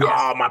events. Like,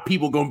 my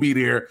people gonna be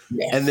there,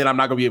 and then I'm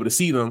not gonna be able to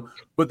see them.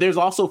 But there's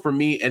also for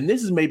me, and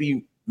this is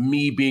maybe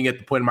me being at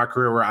the point in my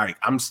career where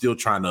I'm still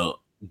trying to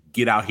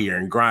get out here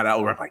and grind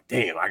out. Where I'm like,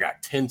 damn, I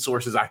got 10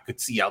 sources I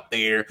could see out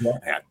there.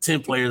 I got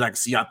 10 players I can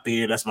see out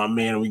there. That's my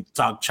man. We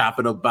chop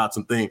it up about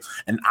some things,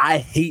 and I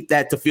hate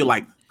that to feel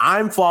like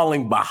I'm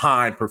falling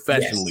behind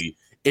professionally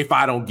if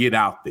I don't get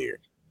out there.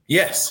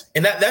 Yes.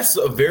 And that's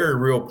a very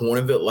real point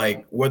of it.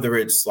 Like whether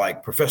it's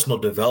like professional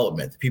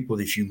development, the people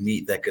that you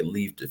meet that could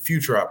lead to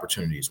future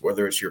opportunities,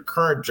 whether it's your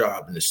current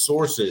job and the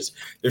sources,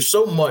 there's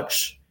so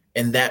much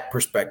in that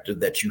perspective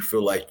that you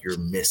feel like you're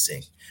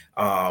missing.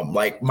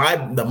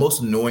 The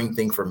most annoying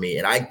thing for me,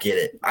 and I get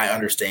it, I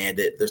understand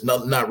it. There's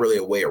not really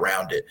a way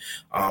around it.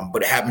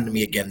 But it happened to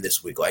me again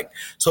this week.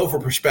 So for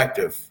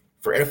perspective,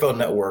 for NFL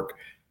Network,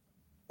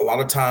 a lot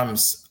of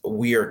times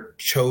we are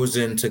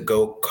chosen to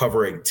go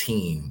cover a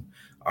team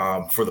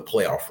for the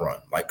playoff run.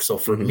 So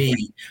for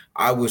me,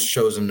 I was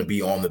chosen to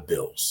be on the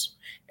Bills.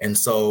 And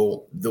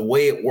so the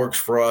way it works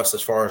for us,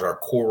 as far as our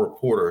core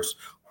reporters,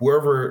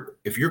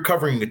 if you're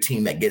covering a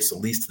team that gets at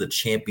least to the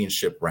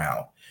championship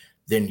round,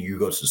 then you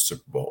go to the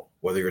Super Bowl.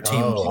 Whether your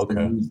team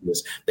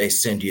loses, they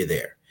send you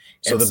there.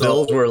 So the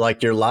Bills were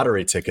like your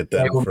lottery ticket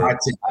then. Right.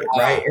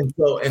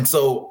 And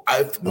so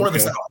one of the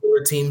South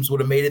Florida teams would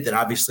have made it, then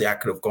obviously I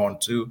could have gone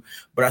too.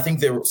 But I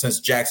think since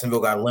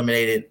Jacksonville got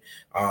eliminated,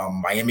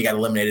 Miami got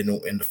eliminated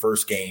in the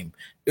first game,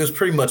 it was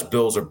pretty much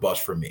Bills or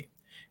bust for me.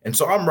 And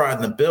so I'm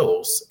riding the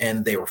Bills,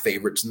 and they were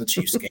favorites in the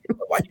Chiefs game.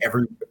 But like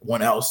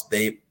everyone else,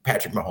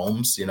 Patrick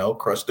Mahomes,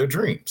 crushed their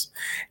dreams.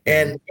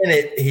 And in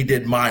it, he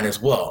did mine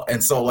as well.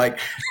 And so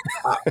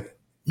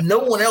no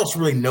one else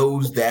really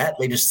knows that.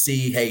 They just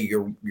see, hey,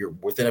 you're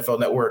with NFL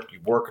Network, you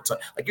work a ton.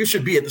 Like you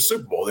should be at the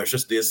Super Bowl. There's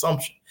just the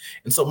assumption.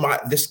 And so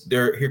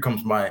here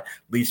comes my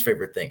least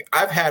favorite thing.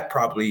 I've had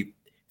probably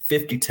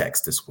 50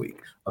 texts this week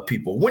of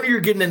people. When are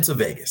you getting into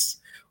Vegas?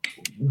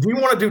 Do you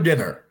want to do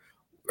dinner?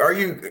 Are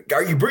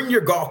you bringing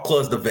your golf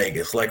clubs to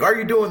Vegas? Like, are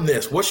you doing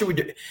this? What should we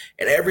do?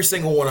 And every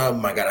single one of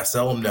them, I got to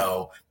tell them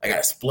no. I got to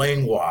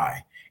explain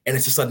why. And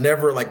it's just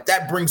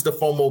that brings the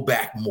FOMO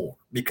back more,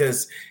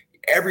 because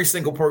every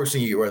single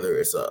person, whether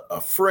it's a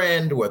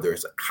friend, whether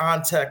it's a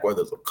contact,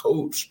 whether it's a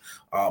coach,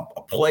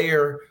 a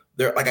player,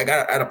 I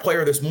had a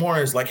player this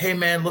morning is like, hey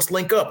man, let's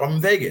link up. I'm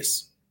in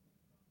Vegas.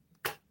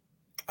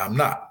 I'm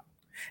not.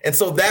 And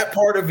so that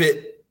part of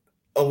it,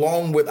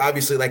 along with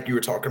obviously, like you were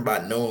talking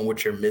about, knowing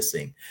what you're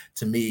missing,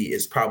 to me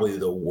is probably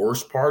the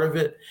worst part of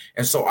it.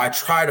 And so I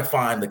try to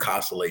find the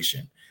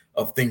consolation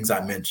of things I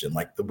mentioned.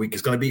 Like the week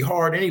is going to be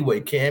hard anyway,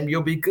 Cam,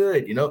 you'll be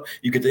good.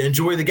 You get to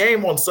enjoy the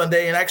game on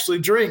Sunday and actually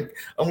drink.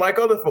 Unlike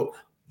other folks,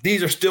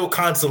 these are still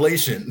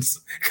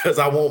consolations because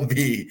I won't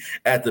be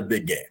at the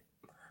big game.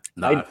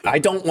 I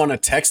don't want to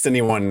text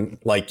anyone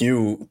like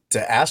you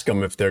to ask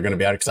them if they're going to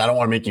be out, because I don't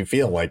want to make you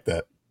feel like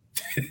that.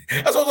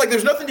 That's why I was like,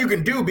 there's nothing you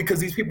can do because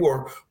these people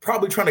are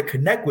probably trying to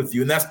connect with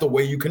you. And that's the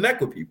way you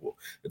connect with people.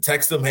 To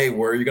text them, hey,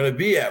 where are you going to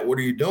be at? What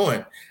are you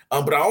doing?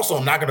 But I also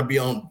am not going to be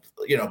on,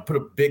 put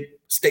a big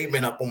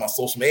statement up on my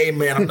social media. Hey,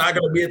 man, I'm not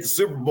going to be at the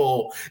Super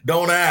Bowl.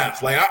 Don't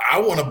ask. Like, I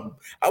want to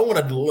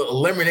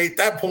eliminate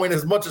that point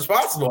as much as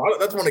possible. I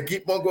just want to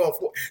keep on going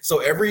forward. So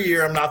every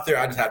year I'm not there.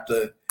 I just have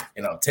to,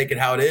 take it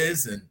how it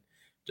is and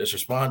just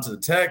respond to the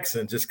text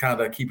and just kind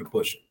of keep it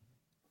pushing.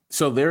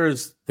 So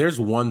there's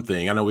one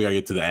thing. I know we got to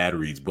get to the ad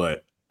reads,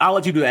 but I'll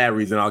let you do the ad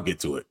reads and I'll get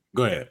to it.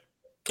 Go ahead.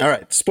 All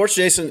right. Sports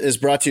Jason is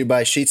brought to you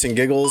by Sheets and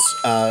Giggles.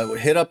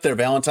 Hit up their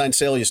Valentine's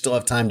sale. You still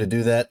have time to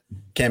do that.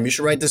 Cam, you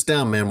should write this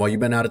down, man, while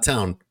you've been out of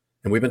town.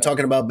 And we've been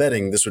talking about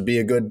betting. This would be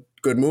a good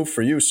move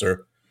for you,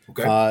 sir.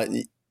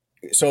 Okay.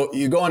 So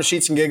you go on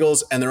Sheets and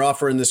Giggles, and they're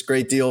offering this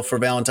great deal for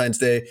Valentine's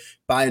Day.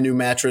 Buy a new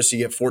mattress, you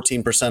get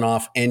 14%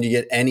 off, and you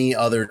get any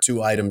other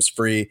 2 items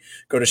free.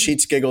 Go to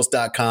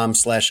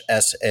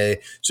sheetsgiggles.com/SA.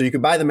 So you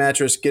can buy the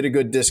mattress, get a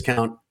good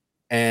discount,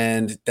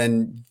 and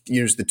then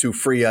use the 2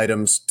 free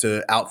items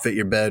to outfit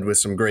your bed with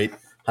some great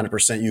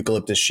 100%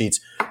 eucalyptus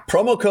sheets.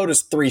 Promo code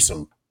is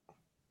threesome.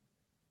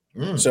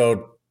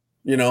 So,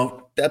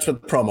 that's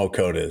what the promo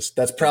code is.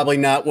 That's probably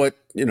not what,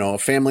 a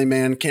family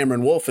man,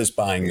 Cameron Wolfe, is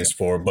buying this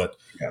for, but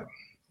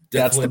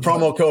that's the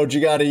promo code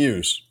you got to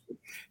use.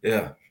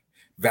 Yeah.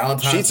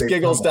 Valentine's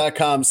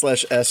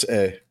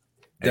Sheetsgiggles.com/SA.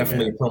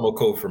 Definitely a promo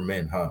code for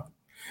men, huh?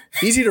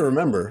 Easy to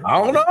remember.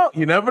 I don't know.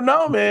 You never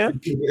know, man.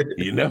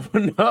 You never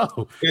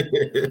know.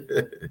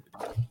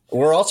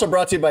 We're also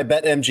brought to you by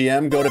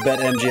BetMGM. Go to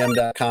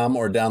BetMGM.com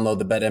or download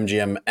the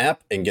BetMGM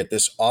app and get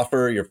this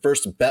offer. Your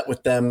first bet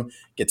with them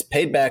gets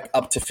paid back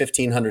up to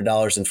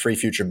 $1,500 in free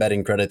future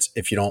betting credits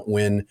if you don't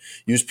win.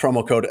 Use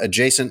promo code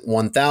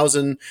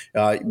adjacent1000.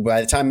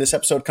 By the time this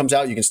episode comes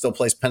out, you can still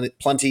place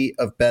plenty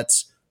of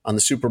bets on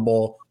the Super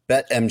Bowl.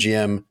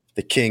 BetMGM,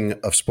 the king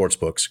of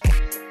sportsbooks.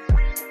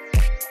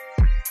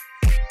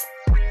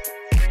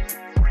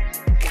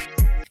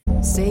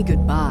 Say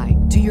goodbye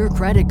to your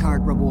credit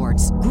card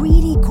rewards.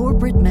 Greedy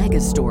corporate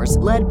mega stores,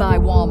 led by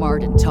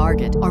Walmart and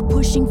Target, are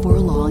pushing for a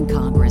law in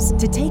Congress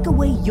to take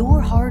away your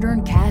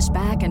hard-earned cash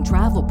back and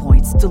travel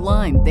points to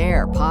line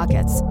their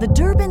pockets. The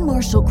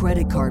Durbin-Marshall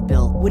credit card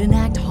bill would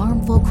enact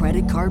harmful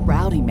credit card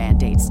routing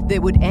mandates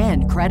that would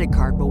end credit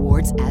card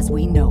rewards as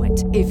we know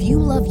it. If you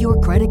love your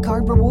credit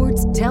card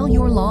rewards, tell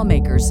your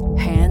lawmakers,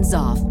 hands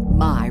off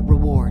my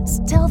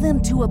rewards. Tell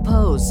them to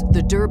oppose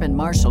the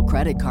Durbin-Marshall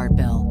credit card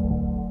bill.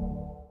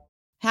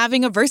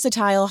 Having a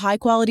versatile,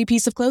 high-quality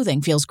piece of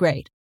clothing feels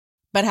great.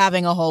 But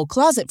having a whole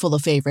closet full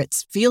of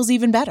favorites feels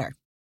even better.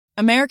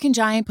 American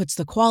Giant puts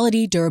the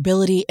quality,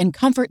 durability, and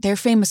comfort they're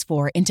famous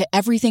for into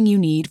everything you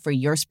need for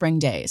your spring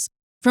days.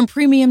 From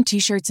premium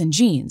t-shirts and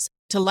jeans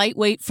to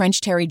lightweight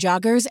French terry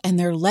joggers and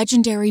their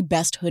legendary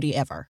best hoodie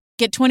ever.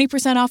 Get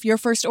 20% off your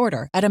first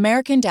order at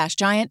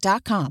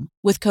american-giant.com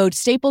with code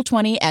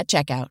STAPLE20 at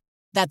checkout.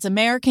 That's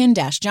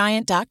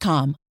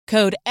american-giant.com,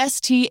 code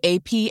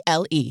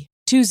STAPLE.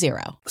 20.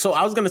 So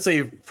I was going to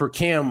say for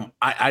Cam,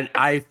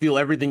 I feel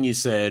everything you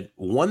said.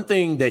 One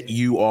thing that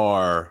you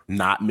are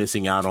not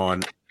missing out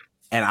on,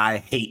 and I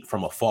hate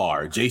from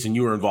afar, Jason,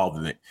 you were involved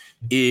in it,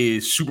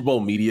 is Super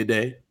Bowl Media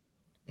Day.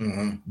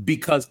 Mm-hmm.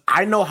 Because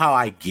I know how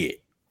I get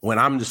when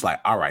I'm just like,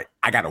 all right,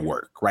 I got to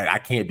work, right? I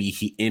can't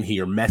be in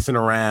here messing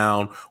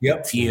around with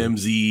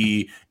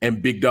TMZ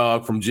and Big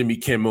Dog from Jimmy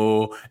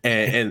Kimmel.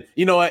 And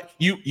you know what?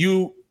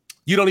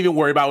 You don't even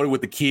worry about it with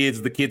the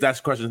kids. The kids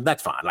ask questions.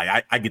 That's fine.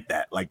 Like, I get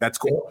that. Like, that's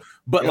cool.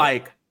 But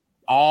like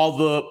all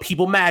the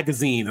People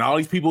magazine and all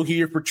these people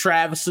here for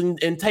Travis and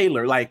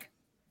Taylor, like,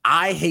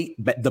 I hate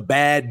the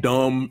bad,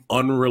 dumb,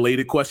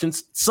 unrelated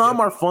questions.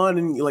 Some are fun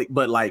and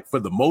but like for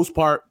the most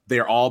part,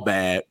 they're all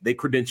bad. They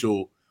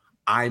credential,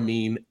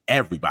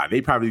 everybody.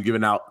 They probably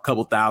given out a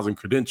couple thousand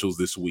credentials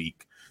this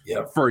week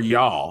for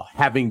y'all,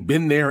 having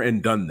been there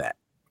and done that.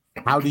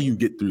 How do you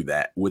get through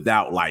that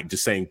without like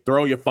just saying,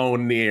 throw your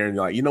phone in the air and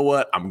you're like, you know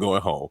what? I'm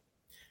going home.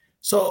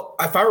 So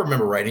if I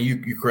remember right, and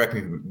you correct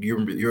me,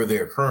 you're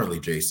there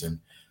currently,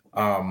 Jason.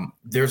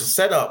 There's a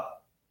setup.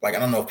 Like, I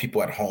don't know if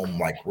people at home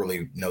like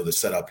really know the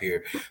setup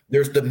here.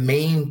 There's the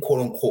main quote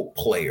unquote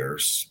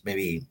players,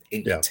 maybe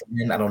 8 to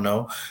 10, I don't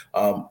know,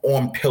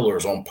 on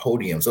pillars, on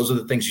podiums. Those are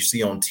the things you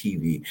see on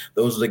TV.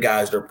 Those are the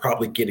guys that are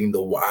probably getting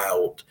the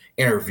wild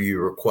interview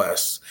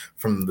requests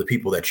from the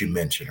people that you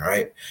mentioned,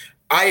 right?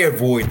 I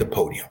avoid the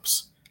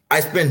podiums. I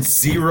spend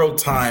zero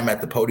time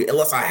at the podium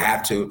unless I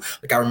have to.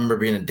 Like, I remember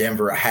being in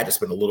Denver, I had to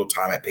spend a little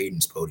time at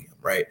Peyton's podium,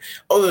 right?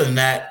 Other than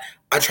that,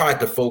 I tried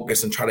to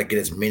focus and try to get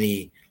as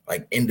many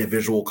like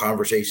individual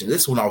conversations.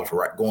 This is when I was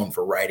going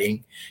for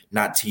writing,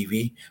 not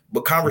TV,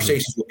 but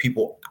conversations with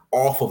people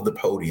off of the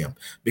podium,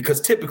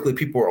 because typically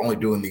people are only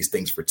doing these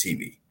things for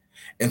TV.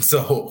 And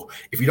so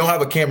if you don't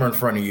have a camera in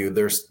front of you,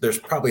 there's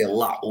probably a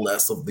lot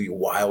less of the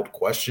wild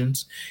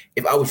questions.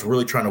 If I was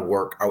really trying to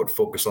work, I would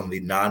focus on the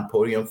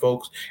non-podium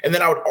folks. And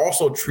then I would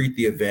also treat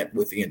the event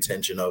with the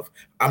intention of,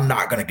 I'm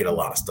not going to get a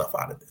lot of stuff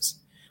out of this.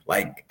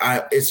 Like,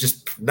 it's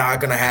just not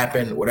going to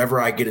happen.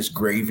 Whatever I get is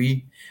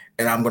gravy.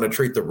 and I'm going to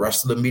treat the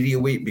rest of the media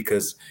week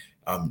because,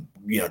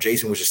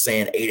 Jason was just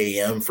saying 8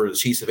 a.m. for the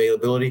Chiefs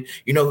availability.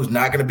 You know who's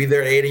not going to be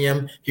there at 8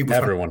 a.m.?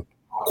 Everyone.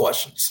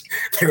 Questions.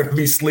 They're going to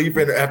be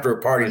sleeping after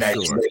a party night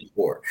the day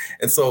before.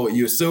 And so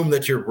you assume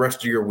that your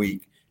rest of your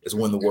week is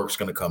when the work's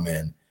going to come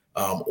in,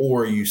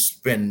 or you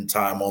spend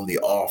time on the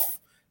off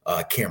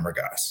camera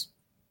guys.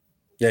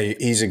 Yeah,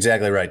 he's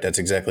exactly right. That's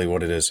exactly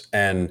what it is.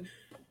 And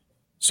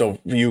so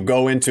you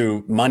go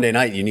into Monday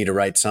night, you need to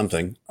write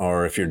something,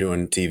 or if you're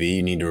doing TV,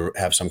 you need to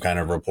have some kind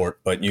of report,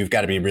 but you've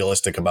got to be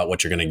realistic about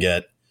what you're going to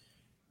get.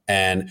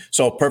 And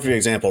so a perfect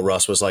example,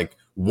 Russ, was like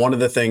one of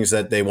the things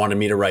that they wanted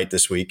me to write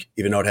this week,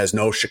 even though it has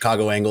no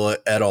Chicago angle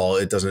at all.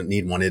 It doesn't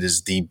need one. It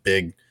is the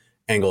big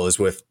angle is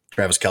with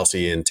Travis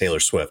Kelce and Taylor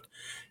Swift.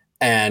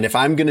 And if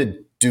I'm going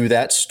to do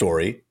that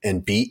story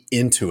and be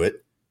into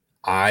it,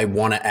 I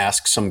want to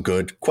ask some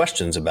good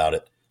questions about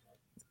it.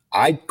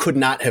 I could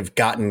not have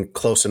gotten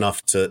close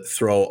enough to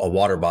throw a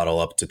water bottle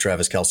up to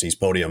Travis Kelce's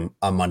podium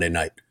on Monday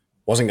night.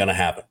 Wasn't going to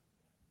happen.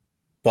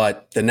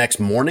 But the next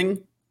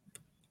morning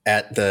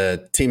at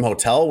the team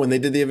hotel, when they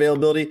did the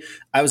availability,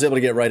 I was able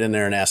to get right in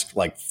there and ask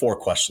like 4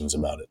 questions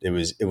about it.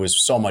 It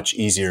was so much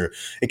easier.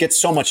 It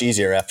gets so much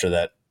easier after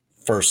that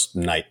first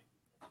night.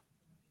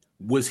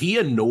 Was he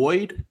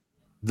annoyed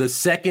the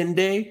second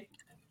day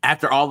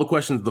after all the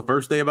questions the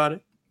first day about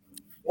it?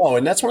 Oh,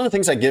 and that's one of the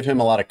things I give him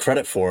a lot of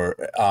credit for.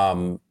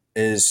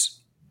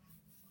 Is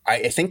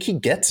I think he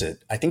gets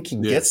it. I think he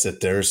gets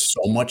that there's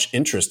so much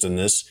interest in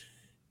this,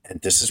 and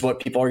this is what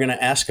people are going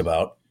to ask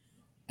about.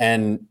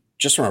 And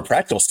just from a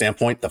practical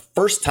standpoint, the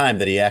first time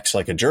that he acts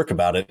like a jerk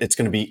about it, it's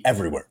going to be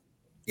everywhere.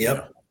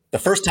 Yep. The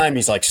first time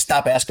he's like,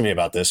 "Stop asking me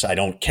about this. I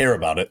don't care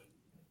about it."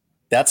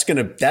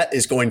 That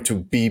is going to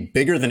be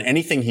bigger than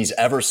anything he's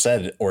ever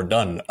said or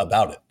done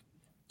about it.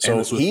 So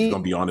he's going to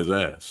be on his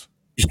ass.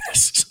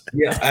 Yes.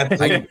 Yeah.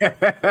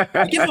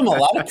 I give him a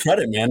lot of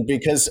credit, man,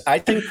 because I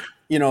think,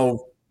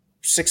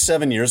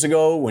 6-7 years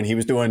ago when he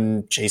was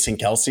doing Chasing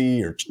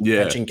Kelce or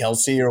Catching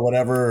Kelce or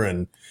whatever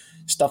and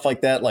stuff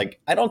like that,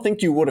 like, I don't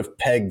think you would have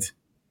pegged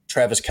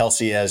Travis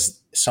Kelce as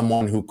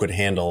someone who could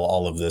handle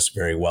all of this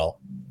very well.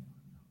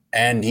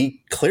 And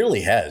he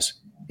clearly has.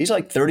 He's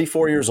like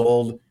 34 years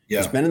old. Yeah.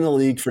 He's been in the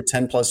league for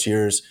 10 plus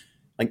years.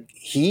 Like,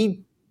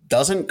 he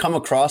doesn't come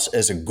across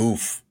as a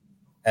goof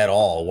at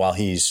all while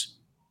he's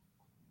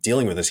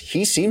dealing with this.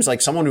 He seems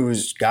like someone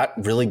who's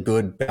got really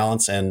good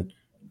balance and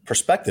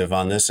perspective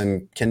on this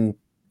and can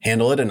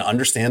handle it and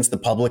understands the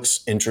public's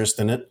interest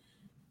in it.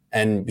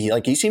 And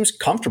he seems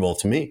comfortable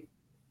to me.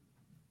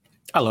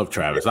 I love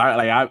Travis.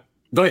 I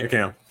go ahead,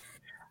 Cam.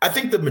 I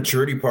think the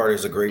maturity part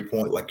is a great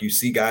point. Like, you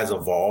see guys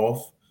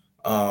evolve,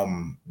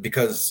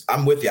 because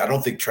I'm with you. I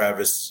don't think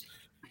Travis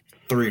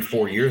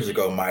 3-4 years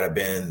ago might have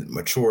been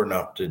mature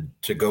enough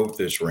to go with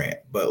this rant,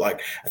 but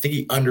like, I think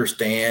he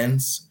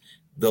understands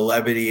the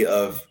levity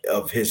of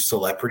his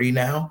celebrity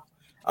now.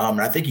 And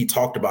I think he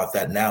talked about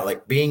that now.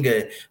 Like, being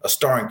a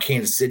star in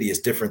Kansas City is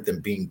different than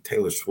being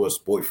Taylor Swift's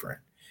boyfriend.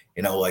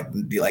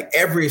 Like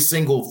every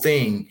single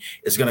thing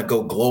is going to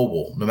go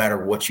global no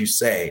matter what you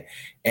say.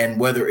 And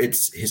whether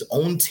it's his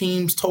own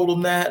teams told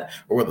him that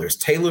or whether it's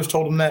Taylor's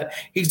told him that,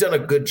 he's done a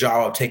good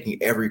job of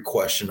taking every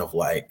question of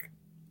like,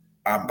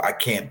 I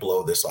can't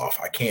blow this off.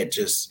 I can't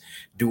just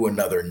do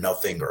another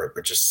nothing or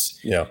just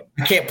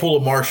I can't pull a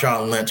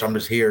Marshawn Lynch. I'm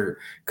just here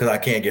because I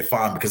can't get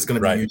fined because it's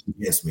going to be used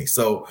against me.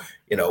 So,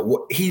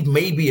 he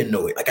may be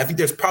annoyed. Like, I think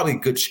there's probably a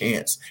good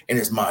chance in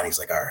his mind. He's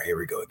like, all right, here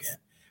we go again.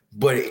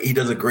 But he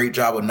does a great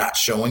job of not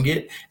showing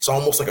it. It's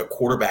almost like a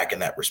quarterback in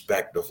that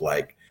respect of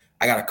like,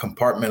 I got to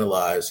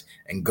compartmentalize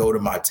and go to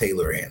my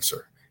Taylor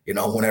answer,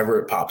 whenever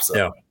it pops up.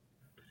 Yeah.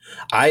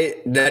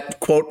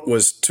 That quote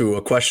was to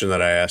a question that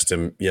I asked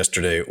him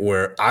yesterday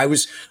where I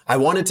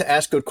wanted to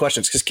ask good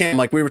questions because Cam,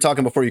 like we were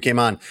talking before you came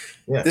on,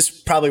 this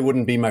probably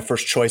wouldn't be my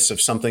first choice of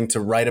something to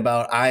write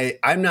about. I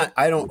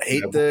don't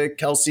hate the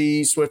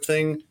Kelce Swift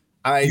thing.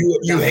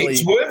 You hate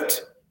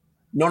Swift?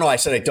 No, I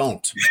said I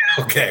don't.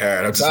 Okay, all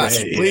right. I'm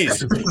just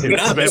please.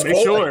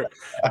 Make sure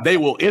they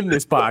will end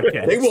this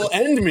podcast. They will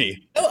end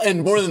me. They'll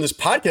end more than this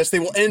podcast. They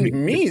will end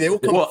me. They will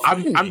come. Well,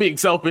 I'm being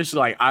selfish.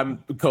 Like,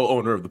 I'm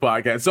co-owner of the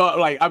podcast, so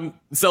like I'm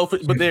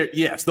selfish. But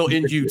they'll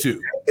end you too.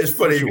 It's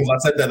funny because I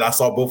said that and I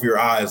saw both of your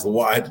eyes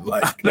wide.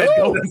 Like,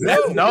 no.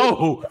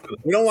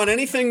 We don't want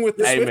anything with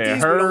the Swifties. Man,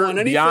 her, we don't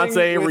want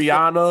Beyonce,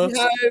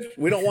 Rihanna.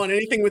 We don't want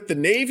anything with the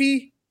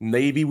Navy.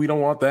 We don't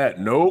want that.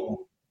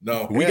 Nope.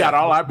 No, we got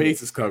all our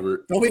bases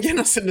covered. Don't we get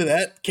us into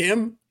that,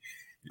 Kim?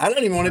 I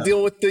don't even want to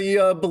deal with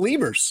the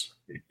Believers.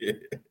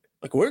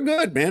 Like, we're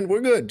good, man.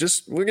 We're good.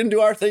 We're gonna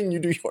do our thing. You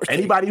do your thing.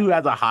 Anybody who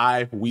has a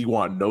hive, we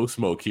want no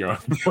smoke here on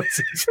the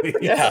voice.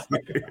 Yeah,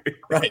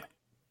 right.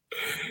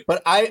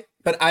 But I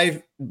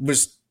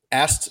was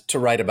asked to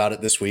write about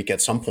it this week at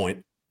some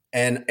point,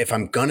 and if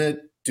I'm gonna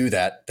do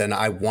that, then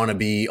I want to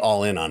be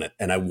all in on it,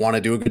 and I want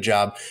to do a good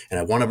job, and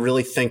I want to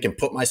really think and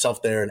put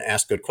myself there and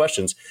ask good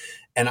questions,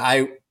 and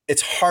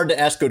It's hard to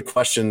ask good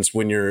questions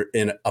when you're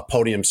in a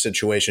podium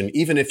situation,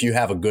 even if you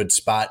have a good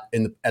spot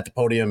at the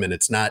podium and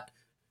it's not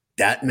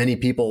that many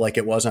people like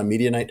it was on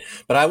media night.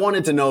 But I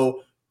wanted to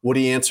know would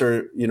he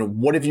answer,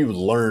 what have you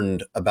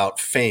learned about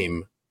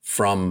fame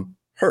from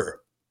her?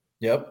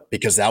 Yep.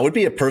 Because that would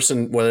be a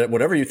person,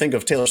 whatever you think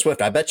of Taylor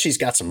Swift, I bet she's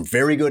got some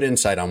very good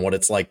insight on what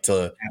it's like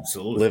to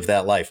live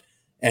that life.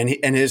 And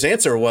his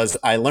answer was,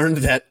 I learned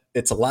that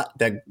it's a lot,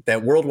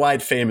 that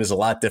worldwide fame is a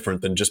lot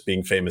different than just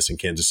being famous in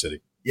Kansas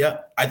City. Yeah,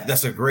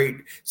 that's a great.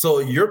 So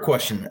your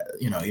question,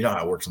 you know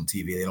how it works on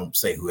TV. They don't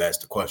say who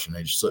asked the question;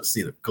 they just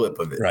see the clip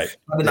of it. Right.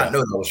 I did not know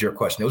that was your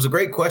question. It was a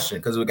great question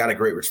because we got a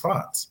great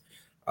response.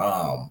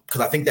 Because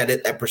I think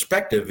that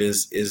perspective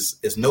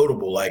is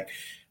notable. Like,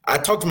 I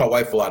talk to my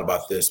wife a lot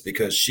about this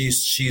because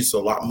she's a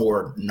lot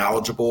more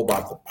knowledgeable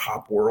about the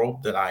pop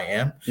world than I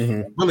am.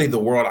 Mm-hmm. Really, the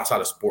world outside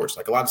of sports.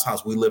 Like, a lot of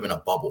times we live in a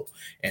bubble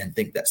and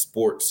think that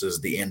sports is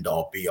the end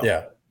all be all.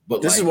 Yeah.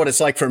 But this is what it's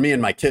like for me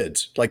and my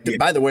kids. Like,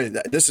 by the way,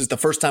 this is the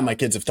first time my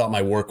kids have thought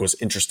my work was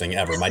interesting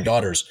ever. My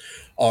daughters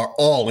are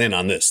all in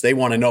on this. They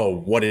want to know,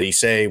 what did he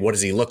say? What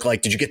does he look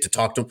like? Did you get to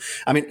talk to him?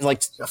 I mean,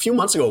 like a few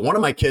months ago, one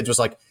of my kids was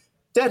like,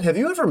 Dad, have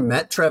you ever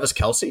met Travis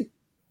Kelce?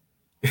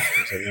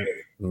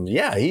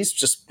 Yeah, he's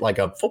just like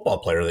a football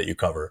player that you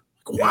cover.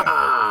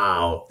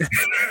 Wow.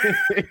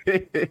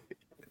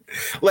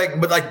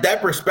 But that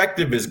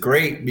perspective is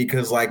great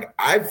because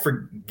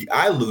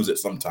I lose it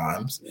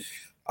sometimes.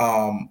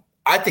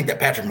 I think that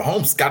Patrick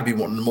Mahomes has got to be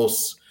one of the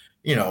most,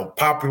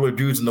 popular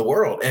dudes in the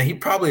world, and he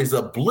probably is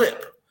a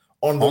blip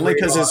on the only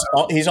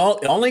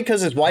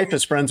because his wife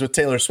is friends with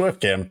Taylor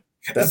Swift, Cam.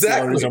 That's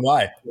the reason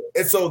why.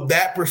 And so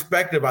that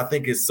perspective, I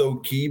think, is so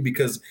key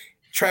because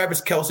Travis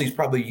Kelce is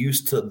probably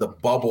used to the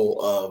bubble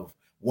of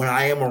when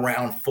I am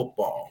around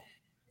football,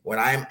 when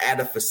I'm at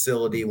a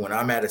facility, when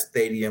I'm at a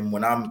stadium,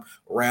 when I'm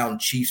around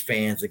Chiefs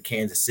fans in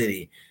Kansas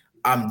City,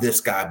 I'm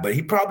this guy. But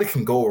he probably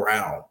can go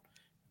around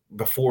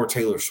before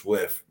Taylor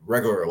Swift,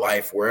 regular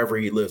life, wherever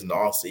he lives in the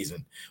off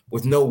season,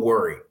 with no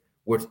worry,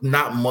 with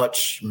not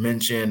much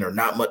mention or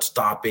not much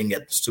stopping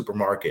at the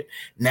supermarket.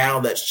 Now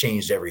that's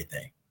changed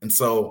everything. And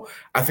so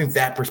I think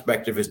that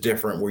perspective is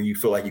different, where you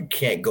feel like you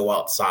can't go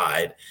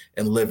outside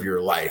and live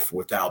your life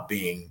without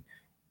being,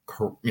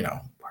 I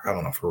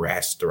don't know if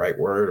harassed is the right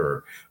word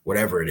or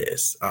whatever it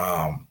is.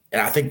 And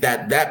I think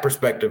that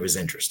perspective is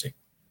interesting.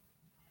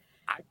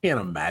 I can't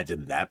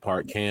imagine that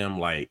part, Cam.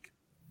 Like,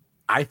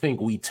 I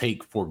think we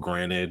take for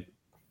granted,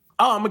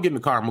 I'm going to get in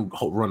the car, I'm going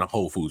to run to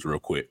Whole Foods real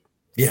quick.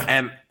 Yeah.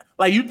 And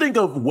like, you think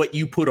of what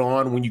you put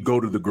on when you go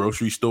to the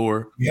grocery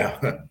store. Yeah.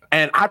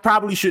 And I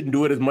probably shouldn't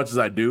do it as much as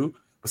I do.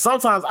 But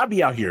sometimes I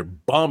be out here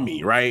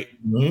bummy, right?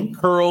 Mm-hmm.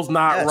 Curls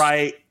not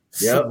right,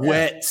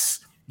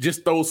 sweats,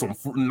 just throw some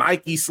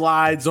Nike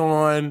slides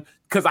on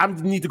because I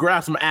need to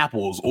grab some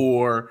apples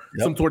or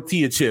some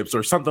tortilla chips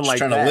or something just like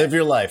that. Trying to live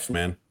your life,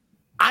 man.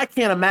 I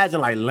can't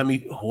imagine,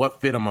 what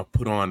fit I'm going to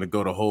put on to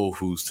go to Whole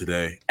Foods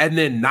today and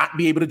then not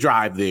be able to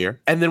drive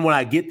there. And then when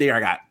I get there, I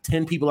got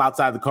 10 people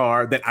outside the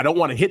car that I don't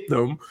want to hit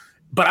them.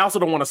 But I also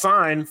don't want to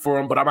sign for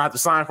them, but I'm going to have to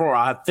sign for them.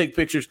 I'll have to take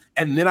pictures,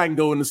 and then I can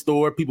go in the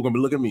store. People are going to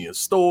be looking at me in the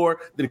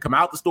store. Then come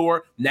out the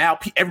store. Now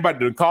everybody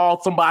done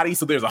called somebody,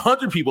 so there's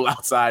 100 people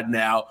outside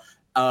now,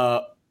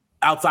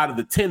 outside of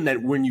the 10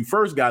 that when you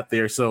first got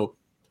there. So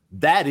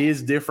that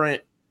is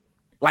different.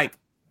 Like,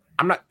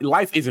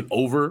 life isn't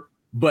over,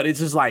 but it's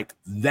just like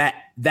that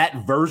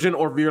version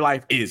of your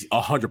life is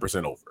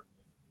 100% over.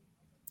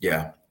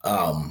 Yeah.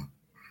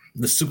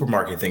 The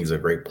supermarket thing is a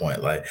great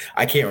point. Like,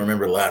 I can't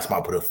remember the last time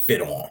I put a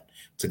fit on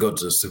to go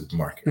to the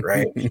supermarket,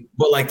 right?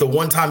 But like the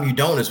one time you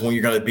don't is when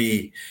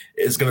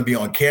it's going to be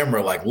on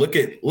camera. Like, look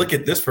at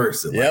this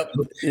person. Yep.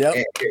 Like,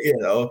 and,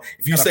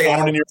 if you say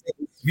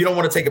if you don't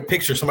want to take a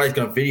picture, somebody's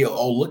going to video.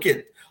 Oh, look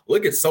at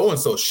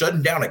so-and-so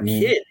shutting down a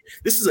kid.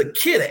 This is a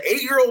kid, an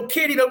 8-year-old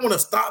kid. He doesn't want to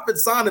stop and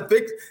sign a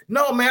picture.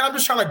 No, man, I'm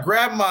just trying to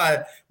grab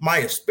my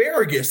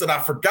asparagus that I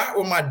forgot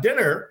with my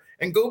dinner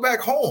and go back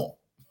home.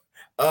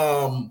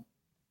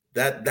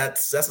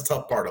 That's a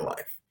tough part of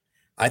life.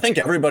 I think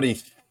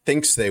everybody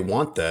thinks they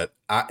want that.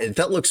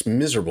 That looks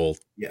miserable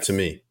to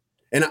me.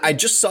 And I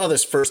just saw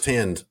this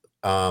firsthand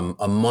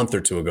a month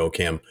or two ago,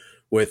 Cam,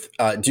 with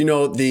do you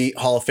know the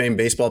Hall of Fame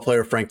baseball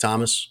player Frank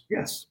Thomas?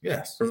 Yes.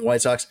 From the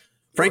White Sox.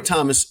 Frank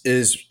Thomas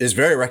is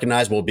very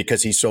recognizable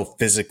because he's so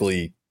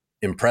physically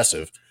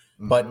impressive.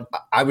 Mm-hmm. But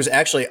I was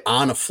actually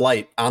on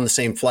the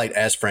same flight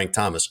as Frank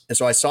Thomas. And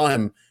so I saw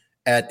him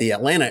at the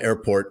Atlanta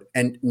airport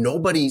and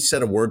nobody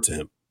said a word to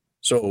him.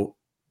 So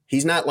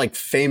he's not like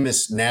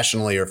famous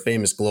nationally or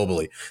famous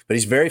globally, but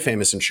he's very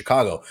famous in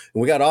Chicago.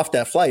 And we got off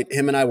that flight.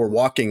 Him and I were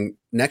walking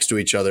next to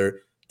each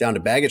other down to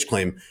baggage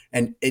claim.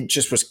 And it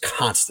just was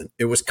constant.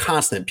 It was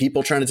constant.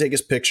 People trying to take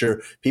his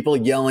picture, people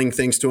yelling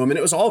things to him. And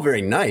it was all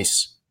very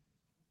nice.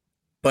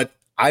 But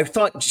I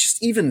thought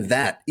just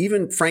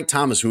even Frank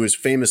Thomas, who is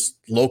famous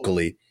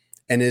locally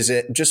and is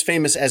just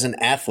famous as an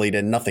athlete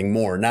and nothing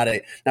more, not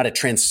a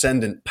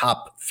transcendent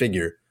pop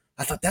figure.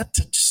 I thought that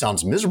just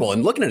sounds miserable.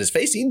 And looking at his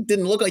face, he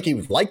didn't look like he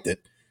liked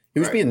it. He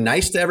was being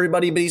nice to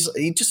everybody, but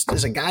he just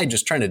is a guy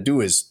just trying to do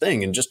his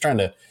thing and just trying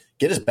to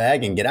get his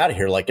bag and get out of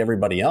here like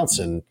everybody else.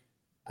 And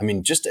I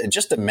mean, just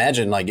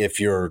imagine like if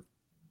you're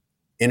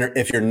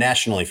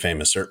nationally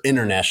famous or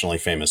internationally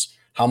famous,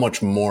 how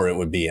much more it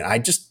would be.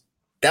 And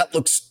that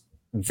looks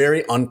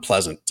very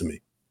unpleasant to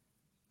me.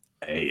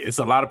 Hey, it's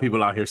a lot of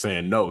people out here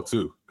saying no,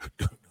 too.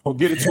 Don't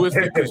get it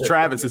twisted because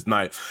Travis is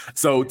nice.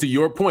 So to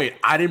your point,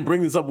 I didn't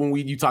bring this up when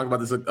you talked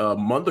about this a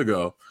month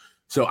ago.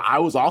 So I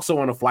was also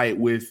on a flight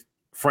with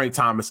Frank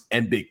Thomas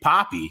and Big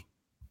Papi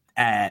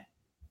at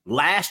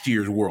last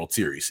year's World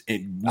Series.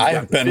 And I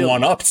have been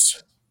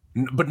one-ups.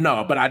 But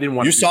I didn't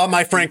want You saw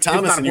my Frank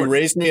Thomas and you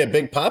raised me a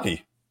Big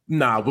Papi.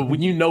 Nah, but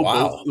when you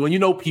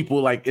know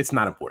people, like, it's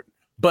not important.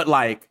 But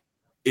like,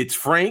 it's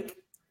Frank,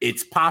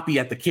 it's Papi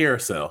at the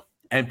carousel,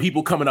 and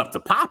people coming up to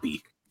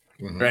Papi,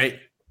 right?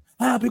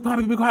 Big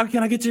Papi,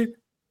 can I get you?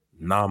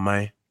 No,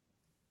 man,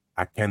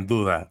 I can't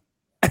do that.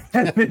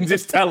 And then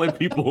just telling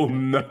people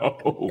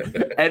no.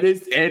 And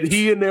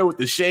he in there with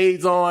the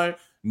shades on,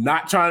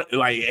 not trying to,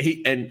 like,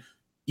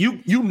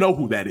 you know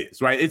who that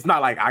is, right? It's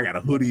not like I got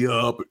a hoodie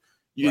up,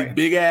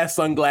 big ass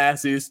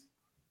sunglasses,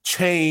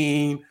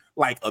 chain,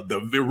 like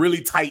the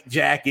really tight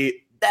jacket.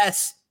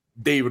 That's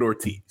David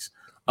Ortiz.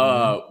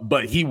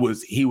 But he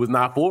was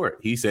not for it.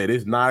 He said,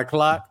 it's 9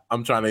 o'clock.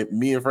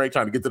 Me and Frank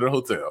trying to get to the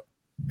hotel.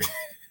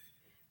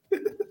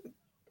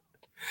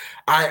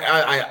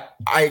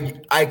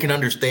 I can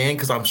understand,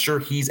 because I'm sure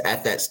he's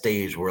at that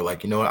stage where,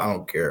 like, you know what, I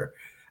don't care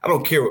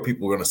what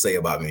people are going to say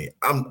about me.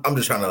 I'm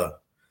just trying to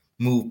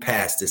move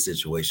past this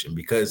situation,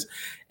 because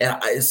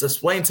it's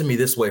explained to me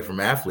this way from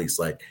athletes.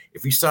 Like,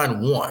 if you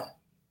sign one,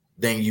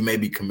 then you may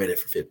be committed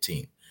for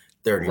 15,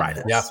 30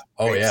 minutes. Yeah.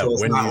 Oh, right? Yeah. So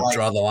when you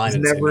draw the line,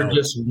 it's never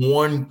just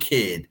one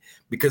kid,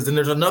 because then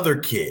there's another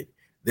kid.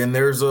 Then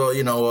there's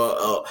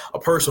a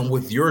person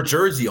with your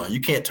jersey on. You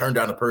can't turn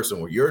down a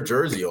person with your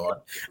jersey on.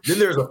 Then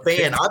there's a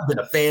fan. I've been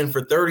a fan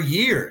for 30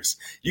 years.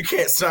 You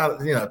can't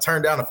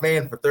turn down a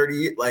fan for 30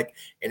 years. Like,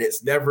 and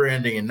it's never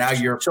ending. And now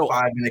your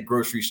 5-minute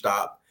grocery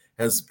stop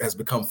has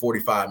become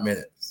 45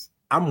 minutes.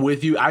 I'm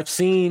with you. I've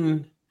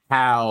seen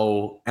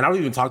how, and I don't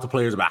even talk to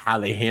players about how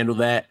they handle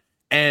that.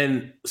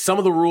 And some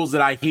of the rules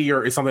that I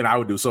hear is something I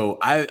would do. So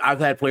I've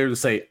had players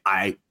say,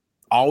 I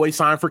always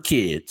sign for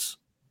kids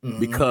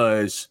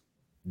because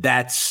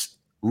that's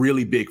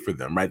really big for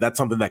them, right? That's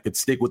something that could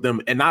stick with them.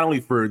 And not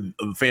only for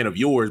a fan of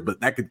yours, but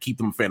that could keep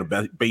them a fan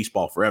of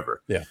baseball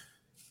forever. Yeah.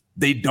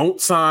 They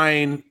don't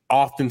sign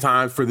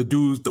oftentimes for the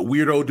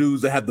weirdo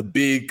dudes that have the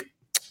big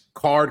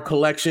card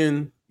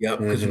collection. Yep,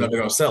 because you're never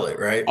going to sell it,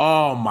 right?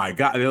 Oh, my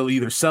God. They'll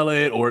either sell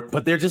it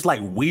but they're just like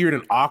weird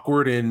and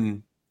awkward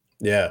and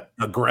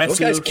aggressive.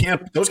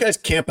 Those guys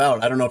camp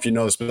out. I don't know if you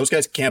know this, but those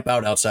guys camp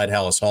out outside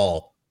Hallis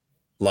Hall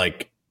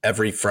like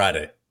every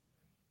Friday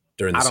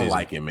during the season. I don't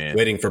like it, man.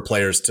 Waiting for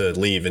players to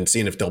leave and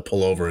seeing if they'll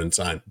pull over and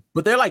sign.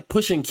 But they're like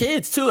pushing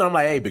kids too. And I'm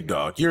like, hey, big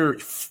dog, you're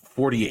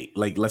 48.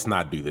 Like, let's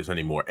not do this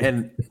anymore.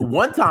 And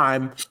one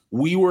time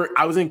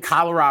I was in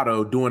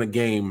Colorado doing a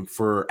game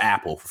for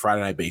Apple for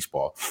Friday Night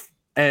Baseball.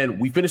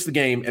 And we finished the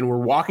game and we're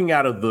walking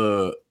out of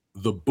the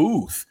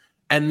booth,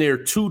 and there are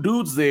two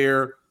dudes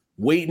there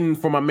waiting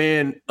for my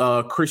man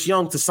Chris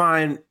Young to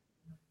sign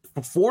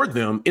for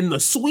them in the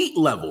suite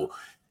level.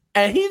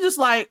 And he's just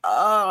like,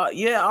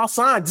 yeah, I'll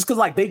sign, just because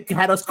like they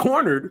had us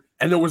cornered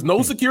and there was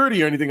no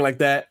security or anything like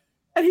that.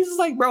 And he's just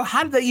like, bro,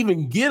 how did they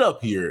even get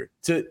up here?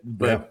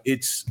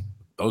 It's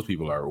those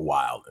people are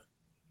wild.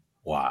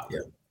 Wow. Yeah.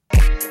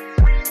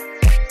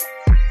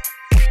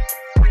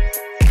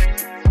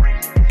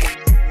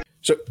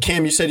 So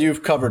Cam, you said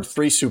you've covered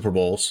 3 Super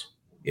Bowls.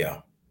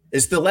 Yeah.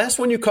 Is the last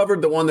one you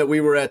covered the one that we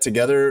were at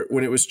together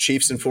when it was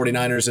Chiefs and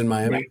 49ers in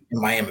Miami?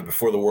 In Miami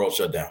before the world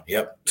shut down.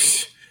 Yep.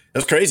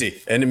 That's crazy.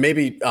 And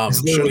maybe I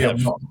was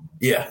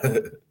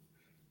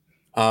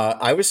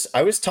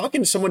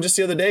talking to someone just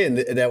the other day, and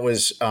that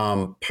was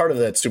part of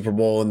that Super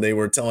Bowl, and they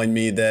were telling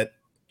me that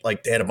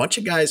like they had a bunch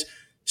of guys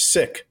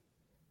sick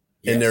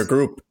in their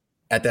group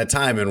at that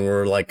time, and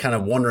we're like kind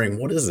of wondering,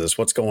 what is this?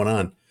 What's going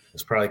on?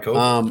 It's probably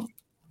COVID.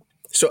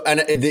 So, and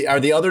are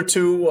the other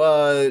two?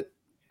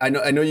 I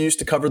know you used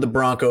to cover the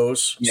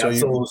Broncos. Yeah, so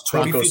it was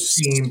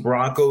 2015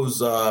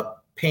 Broncos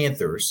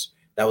Panthers.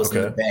 That was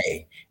in the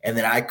Bay. And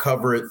then I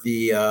covered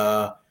the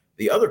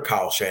other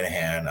Kyle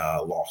Shanahan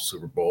lost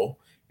Super Bowl,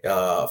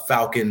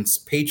 Falcons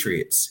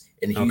Patriots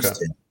in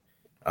Houston,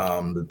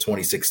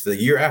 the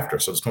year after.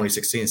 So it's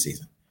 2016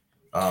 season.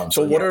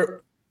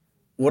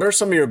 What are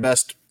some of your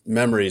best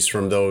memories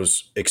from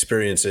those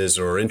experiences,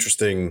 or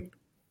interesting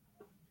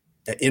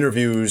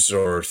interviews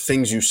or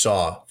things you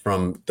saw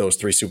from those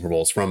 3 Super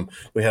Bowls?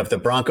 We have the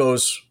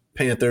Broncos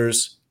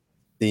Panthers,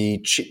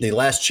 the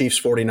last Chiefs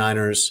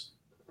 49ers.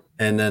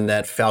 And then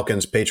that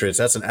Falcons Patriots,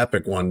 that's an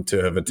epic one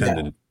to have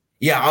attended.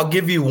 Yeah, I'll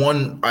give you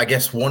one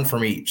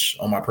from each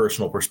on my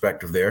personal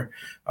perspective there.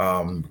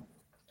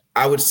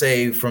 I would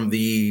say from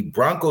the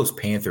Broncos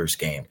Panthers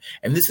game,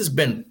 and this has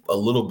been a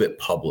little bit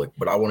public,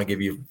 but I want to give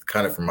you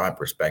kind of from my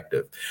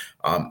perspective.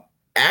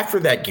 After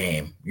that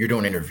game, you're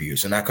doing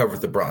interviews, and I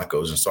covered the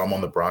Broncos, and so I'm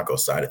on the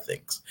Broncos side of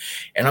things.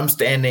 And I'm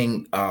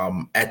standing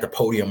at the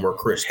podium where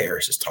Chris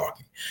Harris is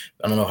talking.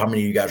 I don't know how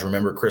many of you guys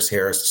remember Chris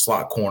Harris,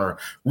 slot corner,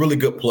 really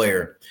good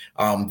player,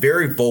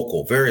 very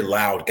vocal, very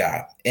loud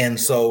guy. And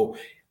so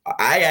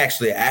I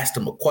actually asked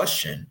him a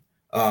question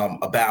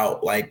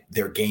about like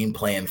their game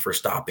plan for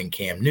stopping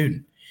Cam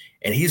Newton.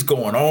 And he's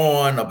going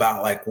on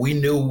about like, we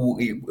knew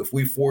if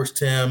we forced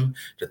him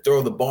to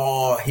throw the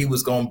ball, he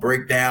was going to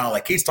break down.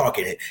 Like he's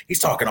talking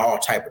all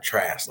type of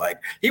trash. Like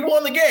he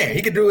won the game.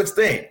 He could do his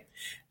thing.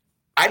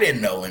 I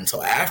didn't know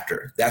until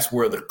after. That's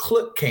where the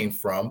clip came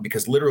from,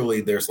 because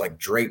literally there's like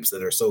drapes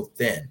that are so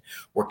thin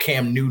where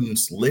Cam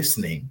Newton's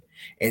listening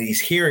and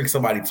he's hearing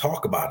somebody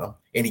talk about him,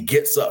 and he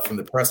gets up from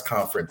the press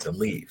conference and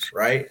leaves,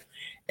 right?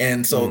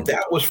 And so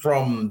that was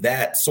from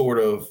that sort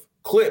of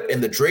clip,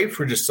 and the drapes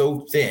were just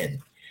so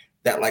thin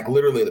that like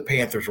literally the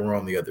Panthers were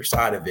on the other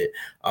side of it.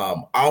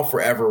 I'll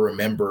forever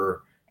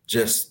remember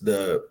just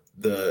the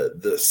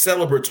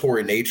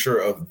celebratory nature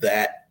of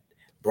that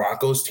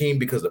Broncos team,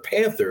 because the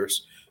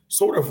Panthers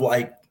sort of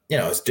like,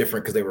 it's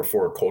different because they were a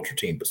forward culture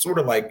team, but sort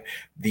of like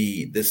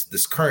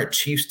this current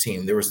Chiefs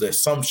team, there was the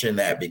assumption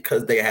that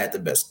because they had the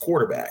best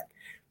quarterback,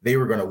 they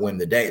were going to win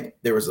the day.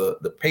 There was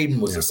the Peyton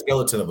was a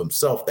skeleton of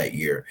himself that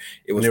year.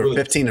 It was they were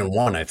really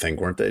 15-1, I think,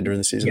 weren't they, during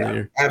the season that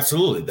year?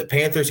 Absolutely. The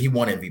Panthers, he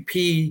won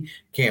MVP.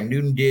 Cam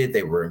Newton did.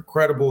 They were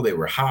incredible. They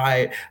were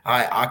high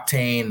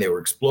octane. They were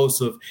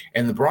explosive.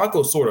 And the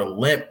Broncos sort of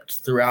limped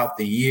throughout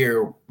the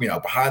year,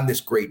 behind this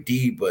great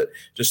D, but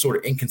just sort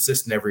of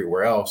inconsistent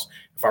everywhere else.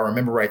 If I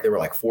remember right, they were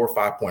like 4 or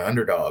 5 point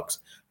underdogs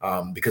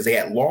because they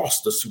had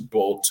lost the Super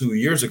Bowl 2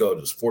 years ago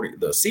to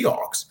the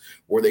Seahawks,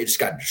 where they just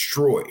got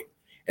destroyed.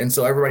 And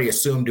so everybody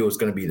assumed it was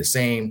going to be the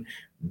same.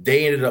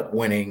 They ended up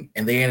winning,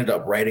 and they ended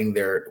up writing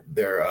their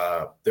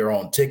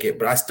own ticket.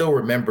 But I still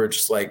remember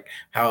just like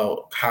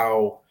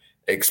how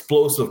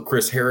explosive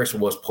Chris Harris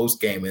was post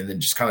game, and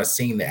then just kind of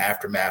seeing the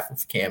aftermath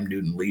of Cam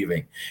Newton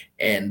leaving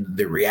and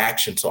the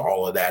reaction to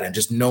all of that, and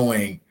just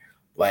knowing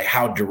like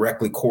how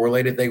directly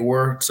correlated they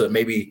were to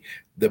maybe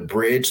the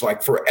bridge.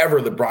 Like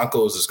forever, the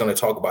Broncos is going to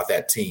talk about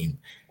that team.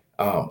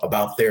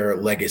 About their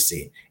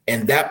legacy.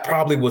 And that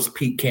probably was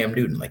peak Cam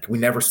Newton. Like we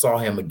never saw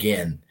him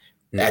again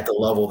at the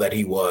level that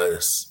he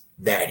was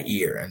that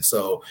year. And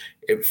so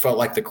it felt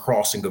like the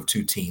crossing of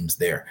two teams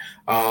there.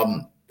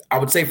 I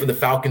would say for the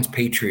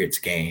Falcons-Patriots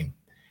game,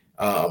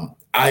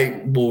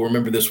 I will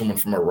remember this one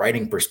from a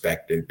writing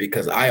perspective,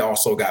 because I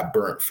also got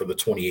burnt for the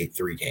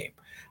 28-3 game.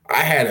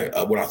 I had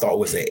what I thought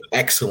was an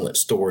excellent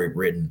story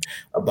written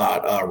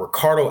about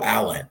Ricardo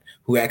Allen,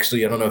 who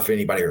actually, I don't know if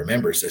anybody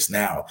remembers this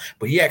now,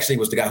 but he actually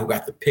was the guy who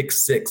got the pick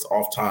 6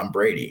 off Tom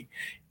Brady.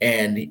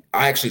 And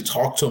I actually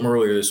talked to him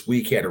earlier this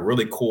week. He had a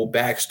really cool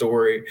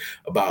backstory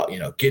about,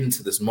 getting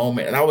to this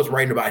moment. And I was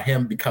writing about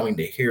him becoming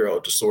the hero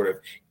to sort of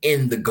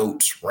end the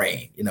GOAT's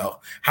reign.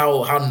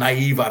 How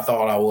naive I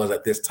thought I was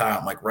at this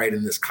time, like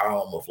writing this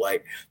column of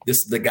like, this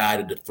is the guy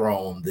to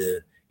dethrone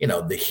the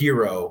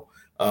hero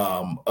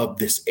of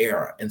this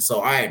era. And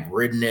so I had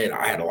written it.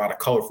 I had a lot of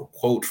colorful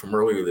quotes from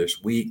earlier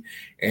this week,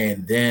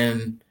 and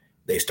then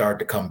they started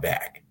to come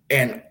back.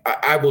 And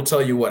I will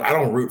tell you what, I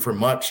don't root for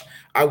much.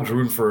 I was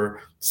rooting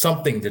for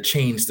something to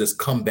change this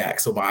comeback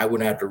so I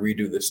wouldn't have to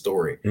redo this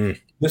story.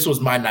 This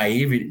was my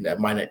naivety,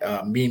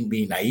 me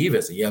being naive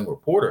as a young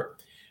reporter.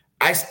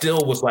 I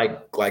still was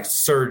like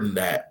certain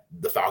that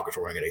the Falcons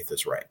were going to get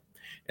this right.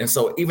 And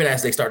so even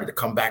as they started to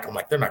come back, I'm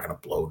like, they're not going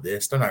to blow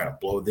this. They're not going to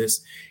blow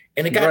this.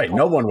 And it got right.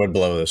 No one would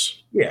blow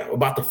this. Yeah,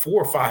 about the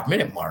 4 or 5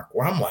 minute mark,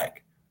 where I'm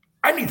like,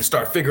 I need to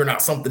start figuring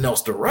out something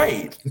else to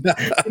write.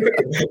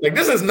 Like,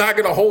 this is not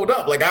going to hold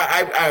up. Like,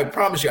 I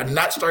promise you, I did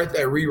not start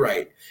that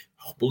rewrite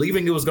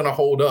believing it was going to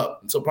hold up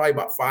until probably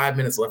about 5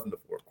 minutes left in the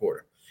fourth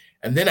quarter.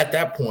 And then at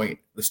that point,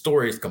 the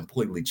story has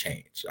completely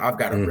changed. I've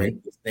got to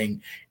write this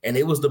thing. And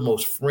it was the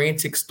most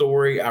frantic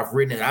story I've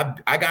written.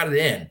 And I got it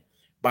in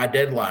by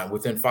deadline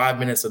within 5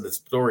 minutes of the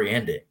story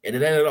ended. And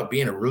it ended up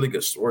being a really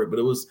good story, but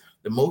it was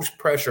the most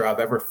pressure I've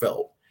ever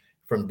felt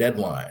from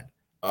deadline.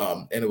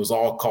 And it was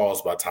all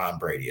caused by Tom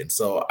Brady. And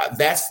so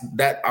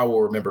that I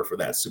will remember for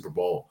that Super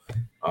Bowl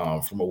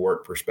from a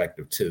work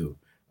perspective too.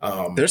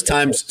 There's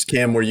times,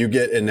 Cam, where you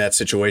get in that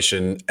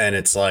situation and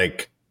it's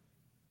like,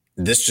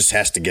 this just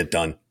has to get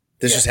done.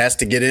 This just has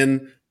to get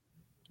in.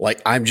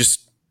 Like, I'm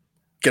just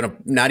going to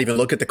not even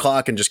look at the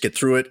clock and just get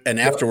through it. And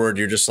afterward,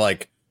 you're just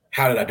like,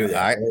 how did I do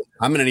that?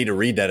 I'm going to need to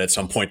read that at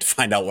some point to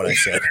find out what I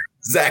said.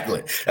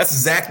 Exactly. That's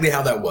exactly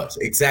how that was.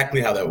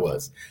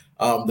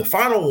 The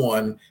final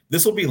one,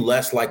 this will be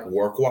less like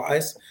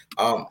work-wise.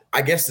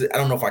 I guess, I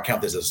don't know if I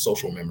count this as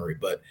social memory,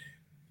 but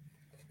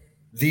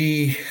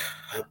the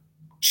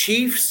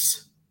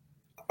Chiefs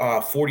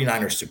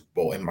 49ers Super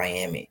Bowl in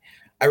Miami.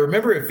 I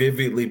remember it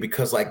vividly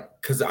because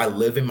I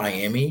live in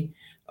Miami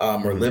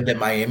or lived in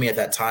Miami at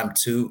that time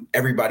too.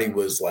 Everybody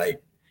was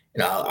like,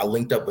 I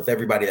linked up with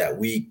everybody that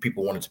week.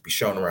 People wanted to be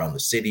shown around the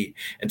city.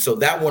 And so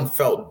that one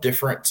felt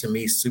different to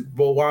me Super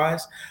Bowl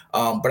wise.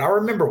 But I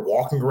remember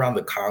walking around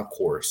the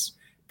concourse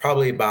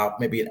probably about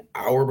maybe an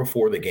hour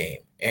before the game.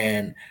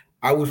 And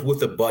I was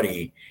with a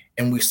buddy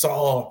and we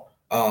saw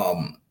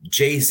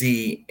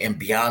Jay-Z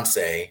and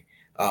Beyonce,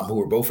 who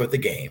were both at the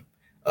game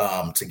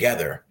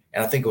together.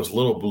 And I think it was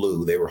Little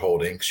Blue they were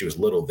holding. She was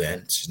little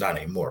then. She's not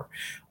anymore.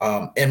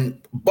 And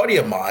a buddy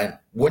of mine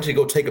went to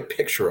go take a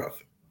picture of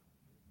it.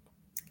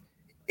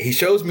 He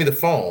shows me the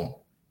phone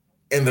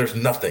and there's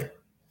nothing.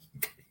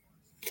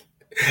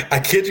 I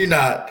kid you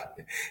not.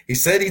 He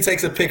said he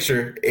takes a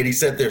picture, and he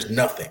said there's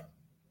nothing.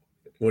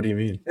 What do you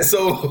mean? And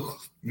so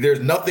there's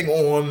nothing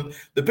on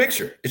the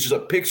picture. It's just a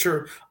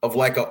picture of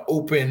like an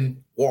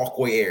open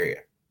walkway area.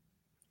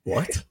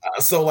 What?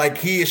 So like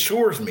he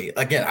assures me,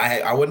 again,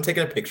 I wasn't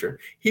taking a picture.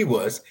 He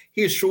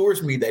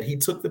assures me that he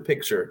took the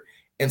picture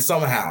and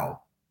somehow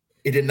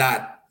they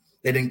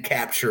didn't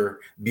capture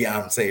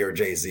Beyonce or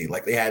Jay-Z.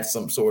 Like they had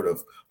some sort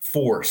of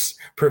force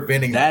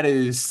preventing that.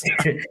 Is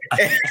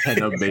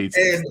an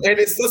amazing. And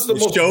it's just the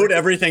most showed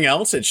everything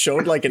else. It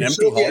showed like an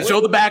empty hall. It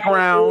showed the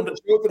background. It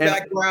showed the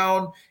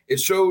background.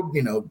 It showed,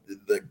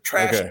 the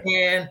trash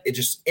can. It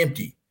just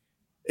empty.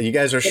 And you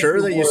guys are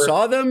sure that you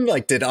saw them?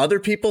 Like, did other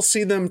people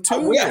see them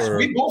too? Yes,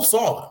 we both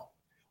saw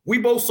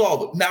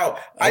them. Now,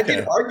 I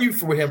did argue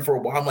with him for a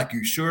while. I'm like,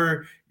 you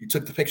sure you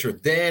took the picture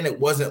then? It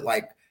wasn't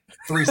like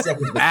 3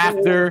 seconds before,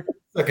 after.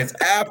 Seconds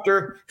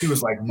after. He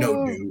was like,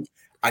 no, dude.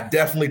 I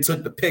definitely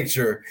took the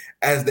picture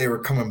as they were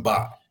coming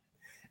by.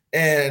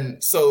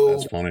 And so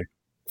that's funny.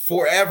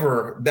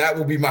 Forever, that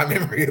will be my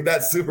memory of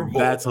that Super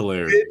Bowl. That's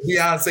hilarious. Did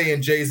Beyonce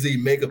and Jay-Z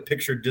make a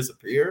picture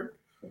disappear?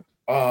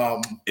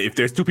 If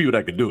there's two people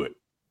that could do it.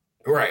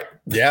 Right.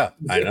 Yeah,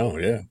 I know.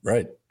 Yeah,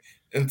 right.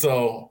 And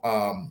so,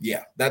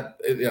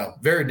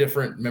 very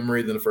different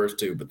memory than the first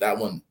two, but that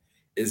one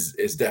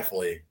is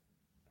definitely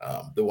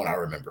the one I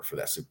remember for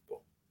that Super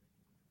Bowl.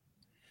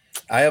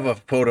 I have a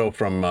photo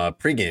from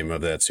pregame of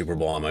that Super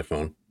Bowl on my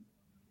phone.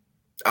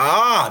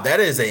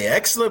 That is an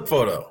excellent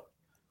photo.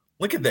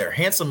 Look at there,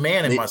 handsome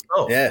man and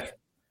myself.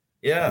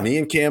 Yeah. Me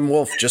and Cam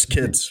Wolfe, just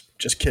kids.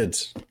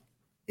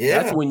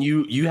 Yeah, that's when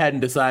you hadn't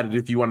decided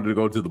if you wanted to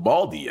go to the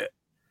Baldy yet.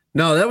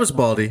 No, that was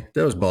Baldy.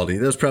 That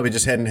was probably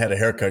just hadn't had a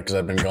haircut because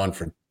I've been gone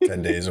for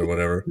 10 days or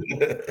whatever.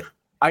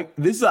 I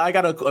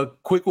got a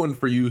quick one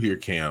for you here,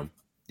 Cam.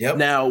 Yep.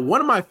 Now,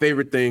 one of my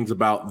favorite things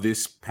about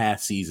this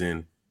past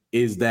season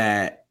is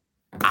that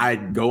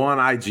I'd go on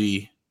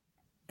IG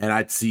and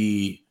I'd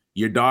see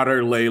your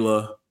daughter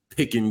Layla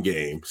picking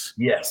games.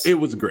 Yes. It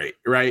was great,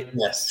 right?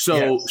 Yes. So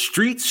yes.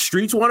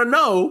 Streets want to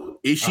know,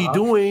 is she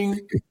doing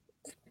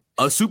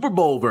a Super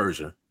Bowl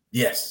version?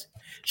 Yes.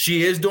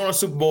 She is doing a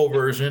Super Bowl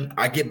version.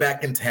 I get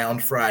back in town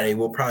Friday.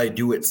 We'll probably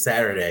do it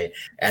Saturday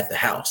at the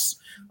house.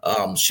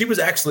 She was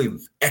actually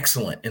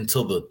excellent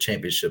until the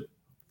championship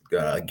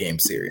game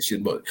series.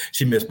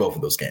 She missed both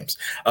of those games.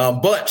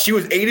 But she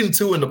was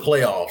 8-2 in the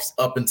playoffs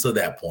up until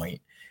that point.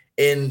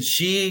 And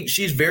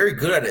she's very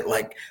good at it.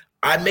 Like,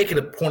 I make it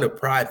a point of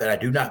pride that I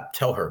do not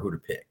tell her who to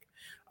pick.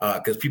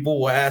 Because people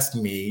will ask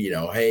me,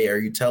 hey, are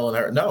you telling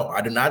her? No, I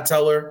do not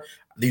tell her.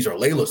 These are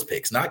Layla's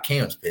picks, not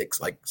Cam's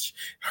picks. Like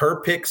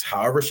her picks,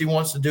 however she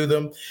wants to do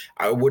them.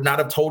 I would not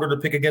have told her to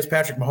pick against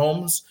Patrick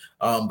Mahomes,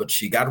 but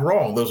she got it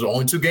wrong. Those are the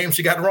only two games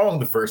she got wrong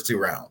the first two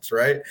rounds,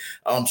 right?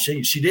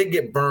 She did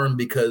get burned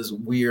because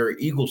we're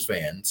Eagles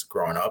fans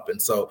growing up, and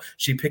so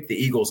she picked the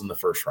Eagles in the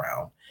first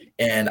round.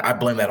 And I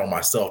blame that on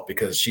myself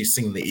because she's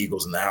seen the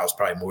Eagles in the house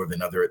probably more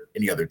than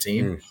any other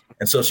team.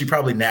 And so she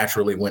probably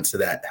naturally went to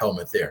that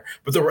helmet there.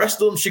 But the rest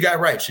of them, she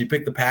got right. She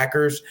picked the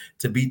Packers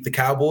to beat the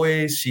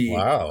Cowboys. She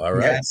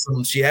had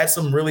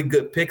some really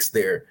good picks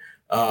there.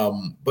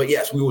 But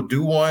yes, we will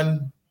do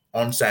one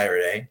on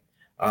Saturday.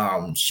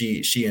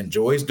 She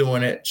enjoys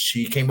doing it.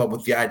 She came up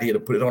with the idea to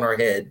put it on her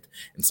head.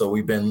 And so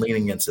we've been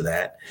leaning into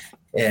that.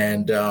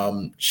 And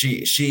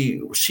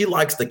she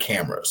likes the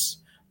cameras.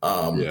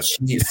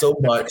 She needs so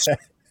much.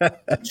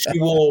 She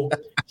will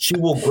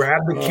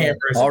grab the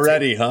cameras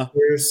already,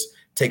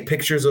 take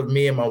pictures of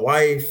me and my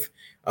wife,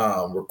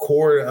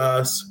 record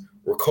us,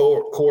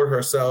 record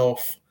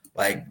herself.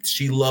 Like,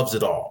 she loves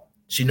it all.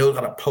 She knows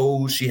how to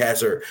pose. She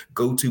has her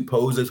go-to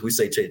poses. We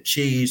say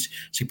cheese.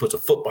 She puts a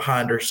foot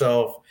behind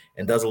herself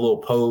and does a little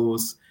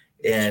pose.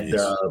 And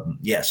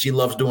she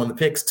loves doing the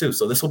picks too.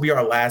 So this will be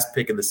our last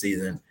pick of the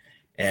season.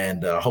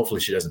 And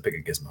hopefully she doesn't pick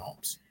against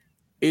Mahomes.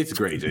 It's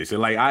great, Jason.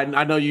 Like,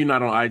 I know you're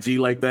not on IG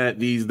like that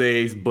these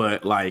days,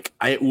 but like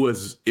it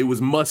was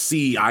must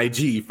see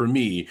IG for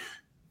me.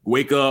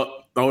 Wake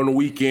up on the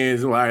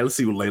weekends, all right, let's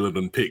see what Layla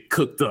done pick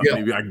cooked up. Yeah.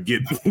 Maybe I can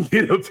get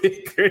a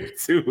pick or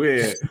two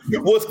in.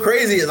 What's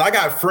crazy is I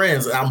got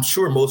friends, and I'm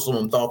sure most of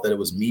them thought that it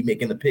was me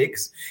making the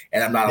picks,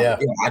 and I'm not.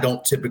 I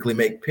don't typically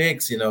make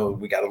picks. We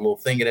got a little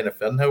thing at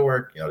NFL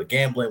Network. The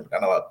gambling, we're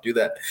not allowed to do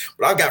that.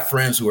 But I've got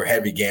friends who are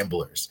heavy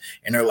gamblers,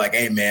 and they're like,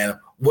 "Hey, man,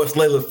 what's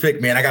Layla's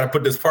pick, man? I got to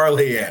put this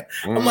parlay in."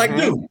 Mm-hmm. I'm like,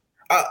 dude,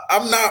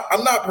 I'm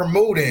not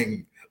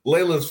promoting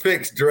Layla's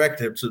picks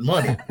directed to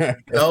money.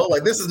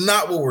 Like, this is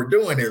not what we're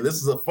doing here. This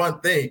is a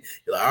fun thing.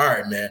 You're like, all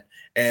right, man.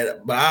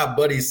 But our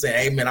buddies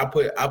saying, hey, man, I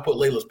put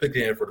Layla's pick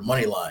in for the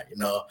money line.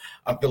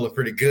 I'm feeling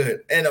pretty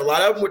good. And a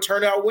lot of them would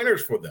turn out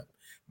winners for them.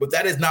 But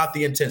that is not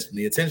the intention.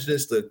 The intention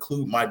is to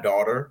include my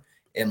daughter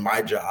in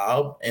my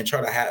job and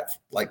try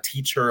to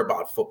teach her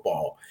about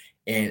football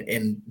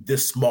in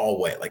this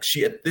small way. Like,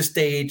 she, at this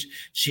stage,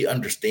 she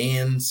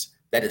understands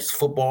that it's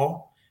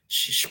football.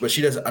 but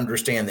she doesn't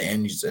understand the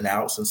ins and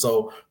outs. And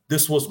so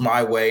this was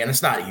my way, and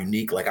it's not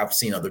unique. Like I've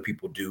seen other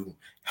people do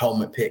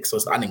helmet picks, so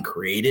I didn't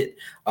create it.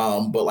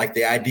 But like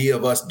the idea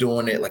of us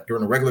doing it, like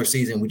during the regular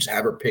season, we just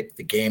have her pick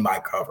the game I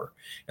cover.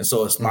 And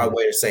so it's my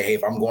way to say, hey,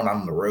 if I'm going out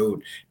on the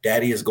road,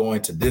 Daddy is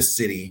going to this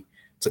city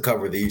to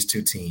cover these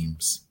two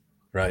teams.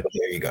 Right.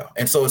 There you go.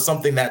 And so it's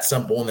something that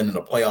simple. And then in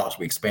the playoffs,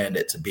 we expanded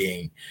it to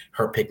being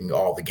her picking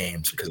all the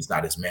games because it's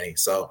not as many.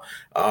 So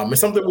it's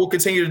something we'll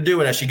continue to do.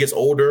 And as she gets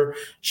older,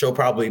 she'll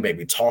probably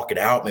maybe talk it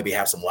out, maybe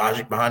have some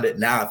logic behind it.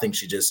 Now I think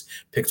she just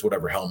picks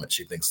whatever helmet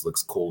she thinks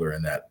looks cooler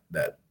in that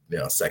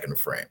second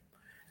frame.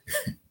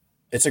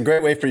 It's a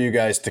great way for you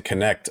guys to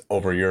connect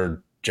over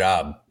your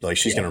job. Like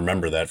she's going to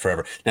remember that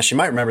forever. Now she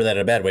might remember that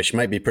in a bad way. She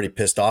might be pretty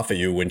pissed off at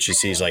you when she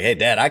sees like, hey,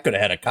 Dad, I could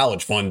have had a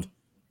college fund.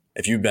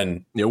 If you've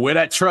been where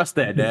that trust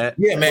at, Dad?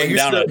 Yeah, man, you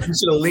should have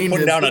leaned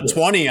putting down a it.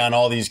 20 on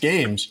all these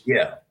games.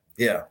 Yeah.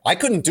 I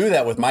couldn't do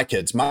that with my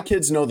kids. My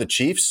kids know the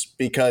Chiefs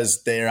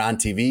because they're on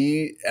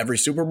TV every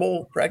Super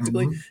Bowl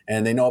practically,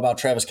 and they know about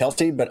Travis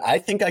Kelce. But I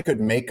think I could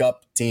make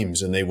up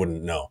teams and they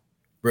wouldn't know.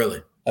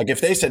 Really? Like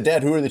if they said,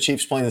 Dad, who are the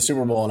Chiefs playing the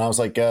Super Bowl? And I was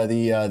like,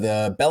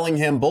 the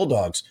Bellingham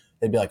Bulldogs.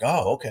 They'd be like,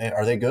 oh, okay.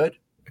 Are they good?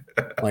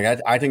 Like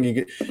I think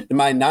you could.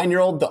 My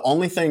 9-year-old, the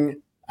only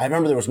thing I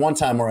remember there was one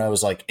time where I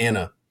was like,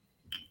 Anna,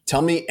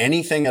 tell me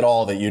anything at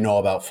all that you know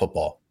about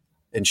football.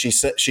 And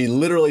she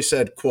literally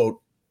said, quote,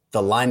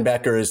 the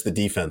linebacker is the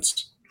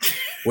defense,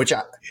 which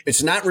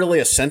it's not really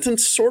a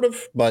sentence sort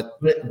of, but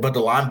the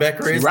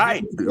linebacker is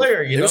right. The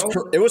player,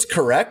 it was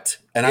correct.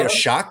 And I was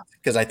shocked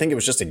because I think it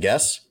was just a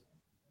guess.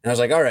 And I was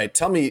like, all right,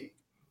 tell me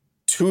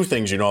 2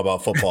 things you know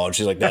about football. And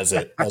she's like, that's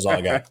it. That's all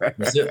I got.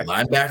 That's it.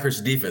 Linebacker's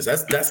defense.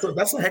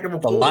 That's a heck of a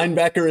pull. The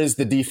linebacker is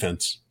the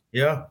defense.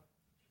 Yeah.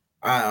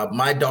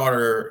 My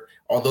daughter,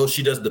 although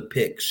she does the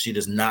picks, she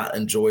does not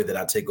enjoy that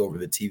I take over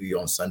the TV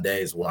on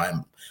Sundays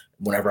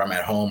whenever I'm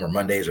at home, or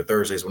Mondays or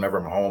Thursdays, whenever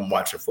I'm home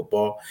watching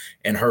football.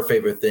 And her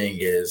favorite thing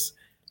is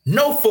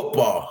no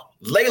football.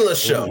 Layla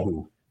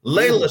show.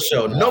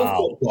 No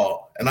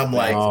football. And I'm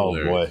like,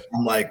 boy.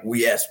 Well,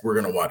 yes, we're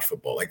gonna watch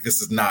football. Like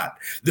this is not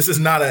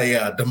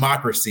a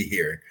democracy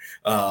here.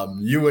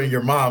 You and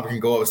your mom can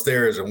go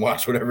upstairs and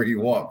watch whatever you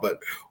want, but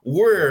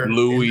we're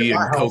Louie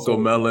and Coco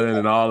Melon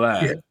and all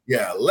that.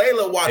 Yeah.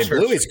 Layla watch her.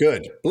 Bluey's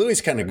good.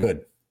 Bluey's kind of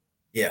good.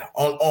 Yeah,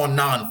 on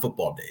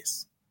non-football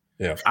days.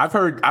 Yeah, I've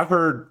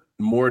heard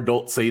more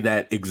adults say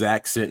that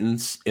exact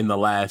sentence in the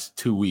last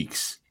 2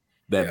 weeks.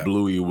 That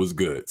Bluey was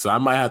good. So I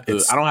might have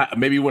to,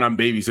 maybe when I'm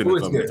babysitting,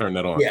 I'm going to turn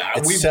that on. Yeah,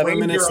 it's 7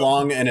 minutes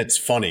long and it's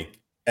funny.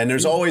 And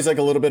there's always like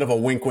a little bit of a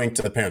wink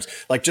to the parents.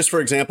 Like just for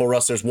example,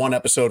 Russ, there's one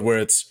episode where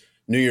it's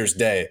New Year's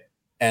Day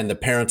and the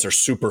parents are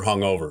super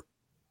hungover.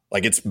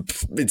 Like it's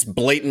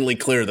blatantly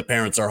clear the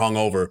parents are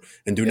hungover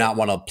and do not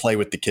want to play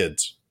with the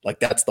kids.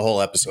 Like that's the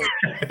whole episode.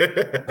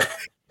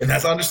 And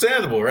that's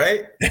understandable,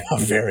 right? Yeah,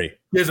 very.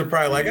 Kids are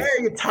probably like, hey,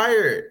 you're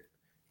tired.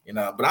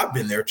 But I've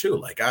been there too.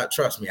 Like,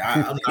 trust me,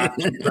 I'm not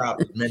too proud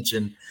to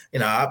mention.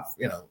 I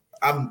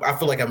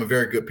feel like I'm a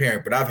very good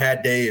parent, but I've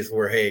had days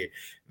where, hey,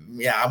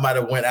 I might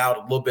have went out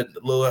a little bit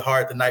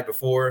hard the night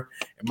before,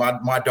 and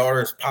my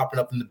daughter is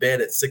popping up in the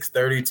bed at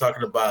 6:30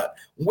 talking about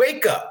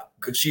wake up.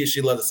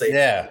 She loves to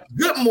say,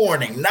 good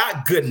morning,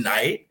 not good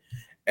night.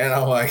 And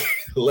I'm like,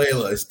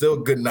 Layla, it's still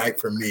good night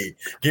for me.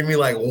 Give me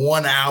like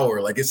 1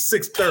 hour. Like it's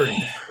 6:30.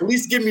 At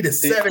least give me to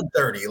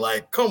 7:30.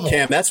 Like, come on.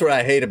 Cam, that's what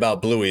I hate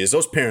about Bluey is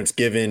those parents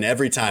give in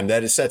every time.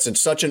 That sets in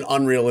such an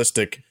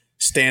unrealistic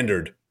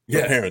standard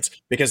for parents.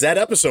 Because that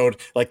episode,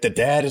 like the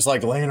dad is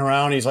like laying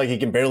around. He's like, he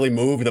can barely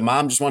move. The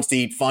mom just wants to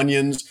eat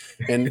Funyuns.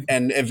 And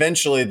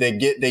eventually they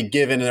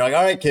give in and they're like,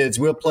 all right, kids,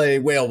 we'll play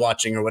whale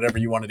watching or whatever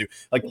you want to do.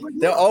 Like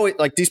they're always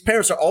like, these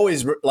parents are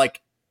always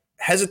like,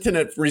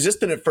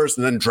 resistant at first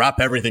and then drop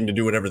everything to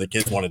do whatever the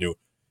kids want to do.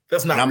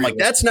 That's not. And I'm like,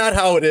 that's not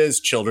how it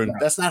is, children. No.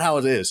 That's not how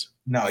it is.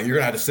 No, you're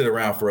gonna have to sit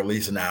around for at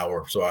least an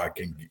hour so I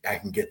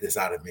can get this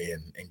out of me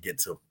and get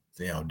to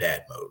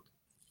dad mode.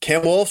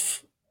 Cam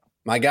Wolfe,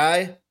 my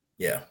guy.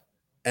 Yeah.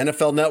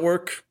 NFL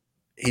Network.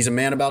 He's a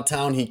man about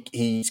town.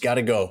 He's got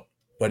to go.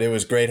 But it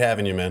was great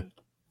having you, man.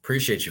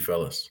 Appreciate you,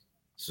 fellas.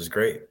 This is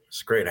great.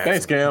 It's great.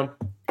 Thanks, Cam.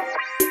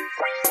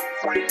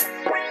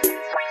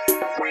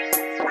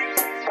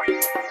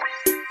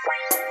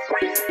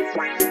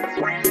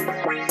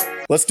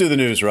 Let's do the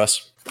news,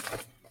 Russ.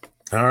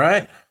 All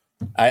right.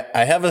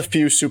 I have a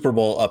few Super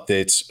Bowl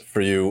updates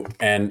for you.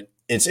 And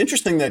it's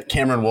interesting that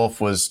Cameron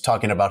Wolfe was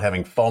talking about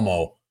having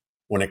FOMO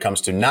when it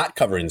comes to not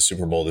covering the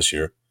Super Bowl this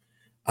year.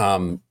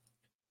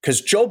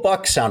 Because Joe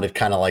Buck sounded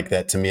kind of like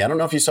that to me. I don't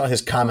know if you saw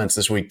his comments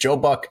this week. Joe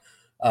Buck,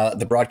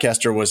 the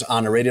broadcaster, was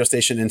on a radio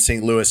station in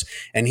St. Louis,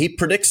 and he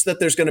predicts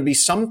that there's going to be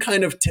some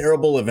kind of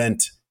terrible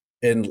event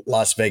in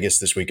Las Vegas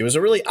this week. It was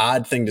a really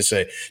odd thing to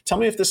say. Tell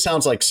me if this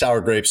sounds like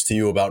sour grapes to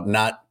you about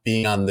not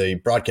being on the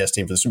broadcast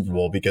team for the Super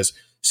Bowl because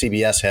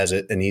CBS has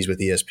it and he's with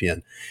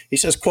ESPN. He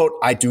says, quote,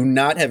 I do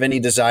not have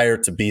any desire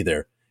to be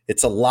there.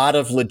 It's a lot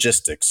of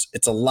logistics.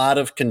 It's a lot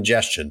of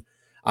congestion.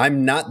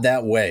 I'm not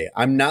that way.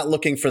 I'm not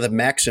looking for the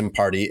Maxim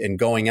party and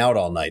going out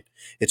all night.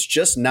 It's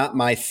just not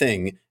my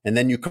thing. And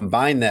then you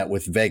combine that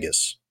with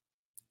Vegas,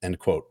 end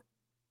quote.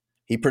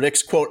 He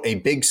predicts, quote, a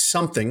big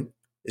something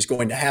is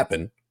going to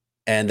happen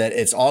and that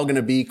it's all going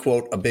to be,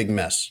 quote, a big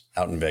mess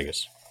out in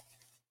Vegas.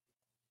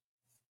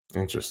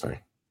 Interesting.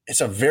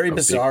 It's a very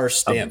bizarre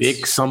stance. A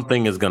big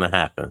something is going to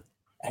happen.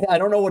 I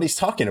don't know what he's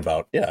talking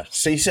about. Yeah.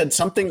 So he said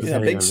something, a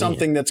big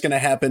something that's going to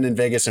happen in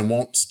Vegas and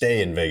won't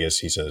stay in Vegas,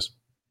 he says.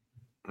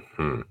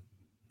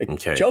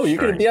 Okay, Joe, you're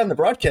going to be on the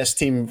broadcast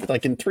team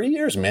like in 3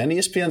 years, man.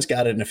 ESPN's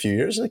got it in a few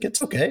years. Like,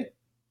 it's okay.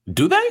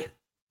 Do they?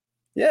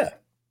 Yeah.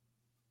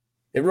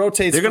 It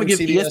rotates. They're going to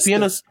give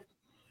ESPN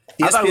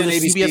I thought it was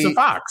ABC, CBS and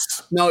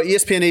Fox. No,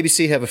 ESPN,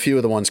 ABC have a few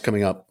of the ones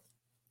coming up.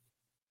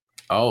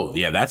 Oh,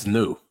 yeah, that's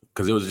new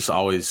because it was just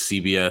always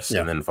CBS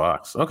and then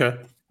Fox. Okay,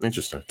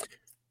 interesting.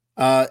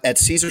 At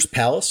Caesar's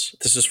Palace,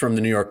 this is from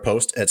the New York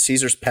Post, at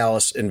Caesar's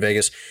Palace in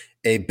Vegas,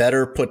 a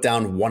bettor put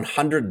down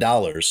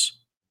 $100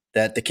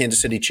 that the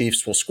Kansas City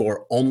Chiefs will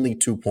score only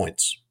 2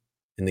 points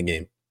in the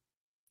game.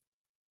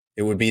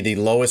 It would be the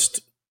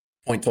lowest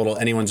point total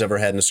anyone's ever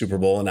had in a Super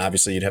Bowl, and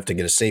obviously you'd have to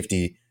get a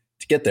safety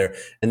to get there.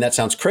 And that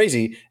sounds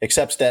crazy,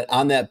 except that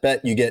on that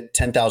bet you get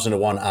 10,000 to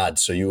 1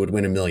 odds, so you would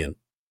win $1 million.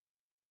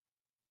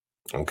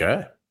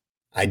 Okay.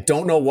 I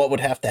don't know what would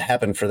have to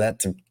happen for that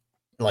to,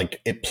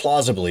 like, it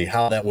plausibly,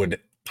 how that would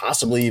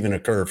possibly even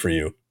occur for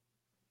you,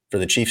 for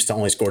the Chiefs to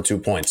only score 2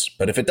 points.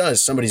 But if it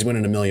does, somebody's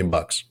winning $1 million.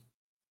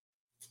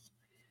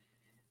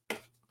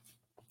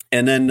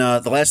 And then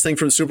the last thing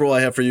from the Super Bowl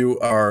I have for you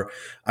are,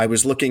 I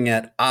was looking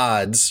at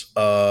odds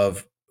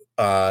of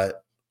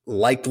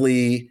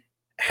likely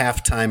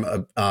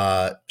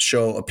halftime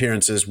show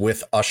appearances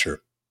with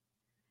Usher.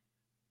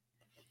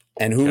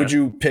 And who would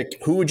you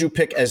pick? Who would you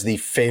pick as the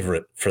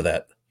favorite for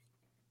that?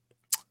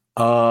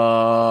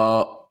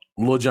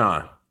 Lil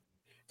Jon.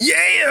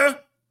 Yeah,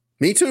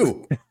 me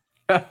too.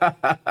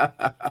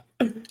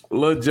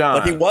 Lil Jon.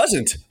 But he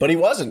wasn't.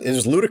 It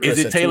was Ludacris. Is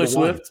it Taylor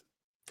Swift?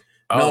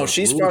 No,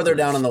 she's farther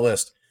down on the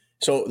list.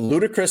 So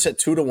Ludacris at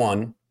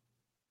 2-1,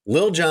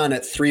 Lil Jon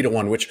at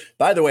 3-1. Which,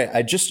 by the way,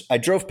 I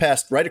drove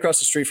past right across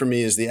the street from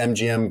me is the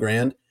MGM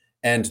Grand,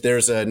 and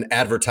there's an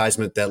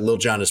advertisement that Lil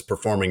Jon is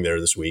performing there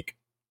this week.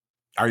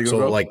 Are you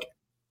gonna go? Like,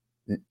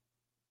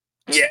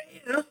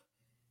 yeah,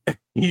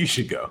 you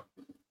should go.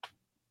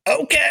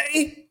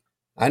 Okay.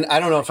 I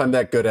don't know if I'm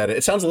that good at it.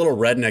 It sounds a little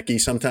rednecky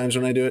sometimes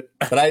when I do it,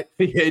 but I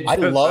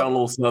sound a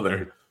little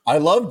southern. I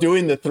love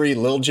doing the 3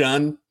 Lil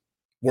Jon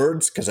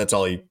words because that's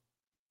all he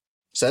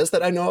says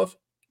that I know of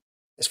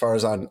as far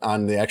as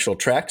on the actual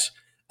tracks.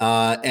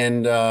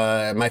 And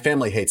my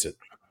family hates it.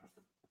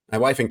 My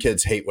wife and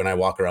kids hate when I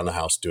walk around the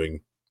house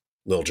doing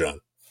Lil Jon.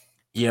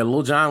 Yeah,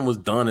 Lil Jon was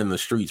done in the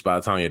streets by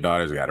the time your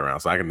daughters got around.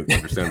 So I can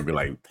understand and be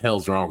like,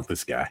 hell's wrong with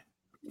this guy?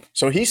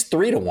 So he's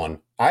 3-1.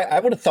 I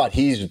would have thought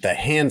he's the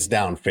hands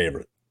down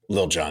favorite,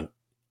 Lil Jon.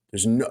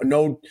 There's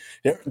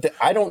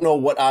I don't know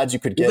what odds you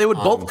could get. Well, they would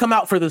both come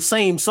out for the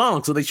same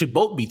song, so they should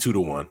both be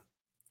 2-1.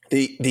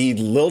 The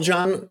Lil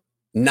Jon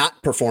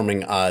not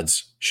performing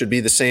odds should be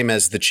the same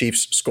as the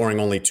Chiefs scoring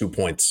only 2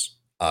 points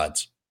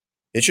odds.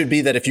 It should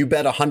be that if you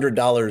bet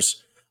 $100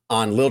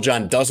 on Lil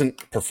Jon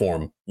doesn't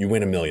perform, you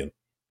win $1 million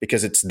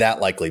because it's that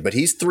likely. But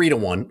he's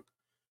 3-1.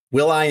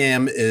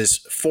 will.i.am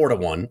is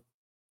 4-1.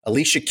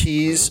 Alicia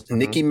Keys,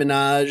 Nicki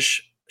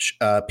Minaj,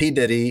 P.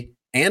 Diddy,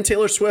 and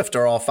Taylor Swift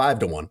are all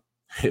 5-1.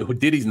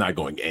 Diddy's not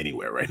going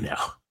anywhere right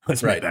now.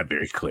 Let's make that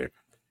very clear.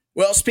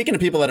 Well, speaking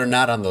of people that are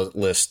not on the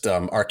list,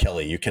 R.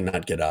 Kelly, you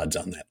cannot get odds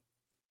on that.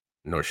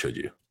 Nor should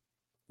you.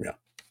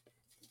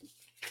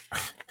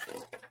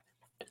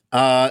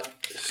 Yeah.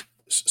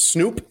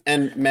 Snoop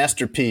and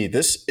Master P.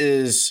 This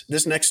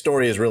next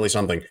story is really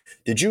something.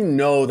 Did you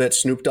know that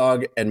Snoop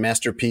Dogg and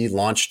Master P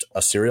launched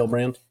a cereal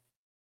brand?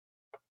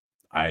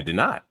 I did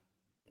not.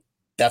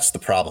 That's the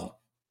problem,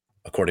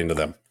 according to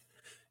them.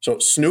 So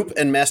Snoop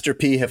and Master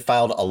P have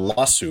filed a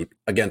lawsuit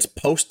against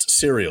Post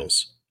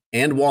Cereals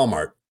and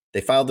Walmart.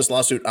 They filed this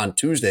lawsuit on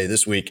Tuesday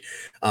this week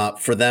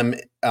for them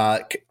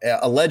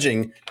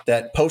alleging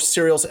that Post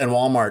Cereals and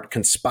Walmart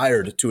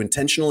conspired to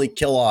intentionally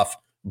kill off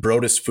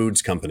Brodus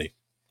Foods Company.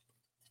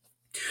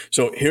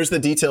 So here's the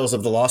details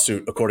of the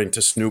lawsuit, according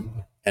to Snoop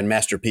and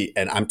Master P.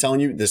 And I'm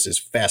telling you, this is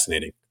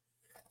fascinating.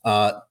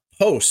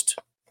 Post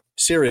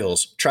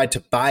Cereals tried to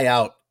buy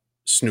out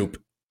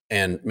Snoop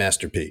and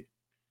Master P.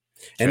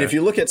 And if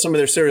you look at some of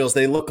their cereals,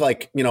 they look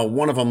like,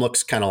 one of them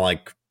looks kind of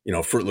like,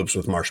 Fruit Loops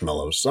with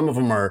marshmallows. Some of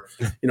them are,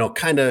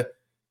 kind of,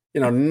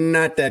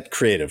 not that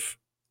creative.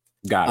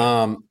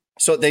 Got it.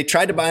 So they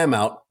tried to buy them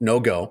out, no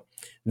go.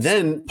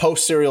 Then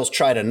Post Cereals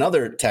tried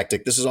another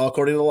tactic. This is all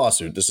according to the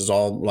lawsuit. This is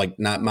all like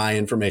not my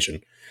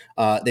information.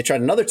 They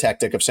tried another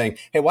tactic of saying,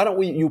 hey, why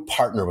don't you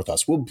partner with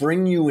us? We'll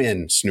bring you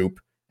in, Snoop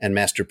and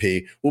Master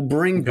P. We'll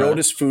bring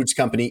Brodus Foods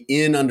Company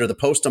in under the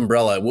Post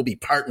umbrella. We'll be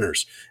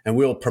partners and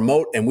we'll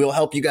promote and we'll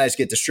help you guys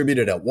get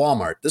distributed at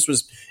Walmart. This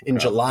was in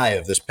July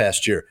of this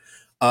past year.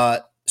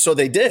 So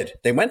they did.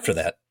 They went for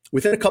that.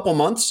 Within a couple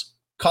months,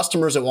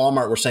 customers at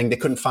Walmart were saying they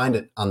couldn't find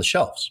it on the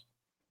shelves.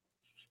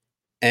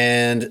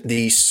 And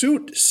the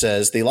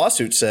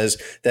lawsuit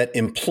says that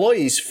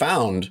employees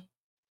found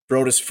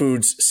Brodus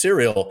Foods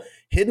cereal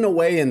hidden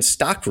away in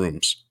stock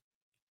rooms,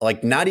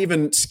 like not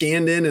even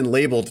scanned in and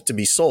labeled to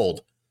be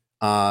sold.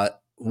 While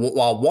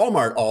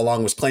Walmart all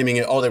along was claiming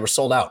it, they were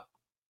sold out.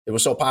 It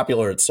was so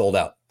popular, it sold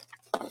out.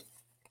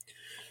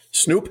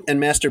 Snoop and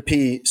Master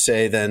P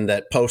say then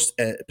that Post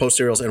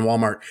Cereals and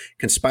Walmart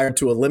conspired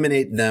to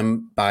eliminate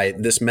them by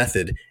this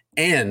method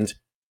and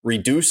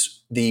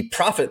reduce the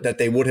profit that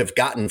they would have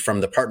gotten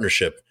from the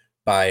partnership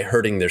by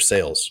hurting their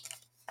sales.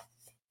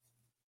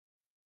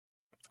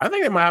 I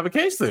think they might have a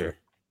case there.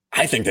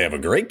 I think they have a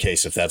great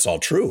case if that's all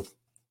true.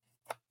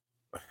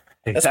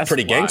 That's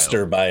pretty wild.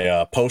 Gangster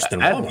by Post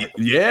and Walmart.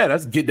 Yeah,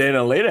 that's get down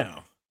and lay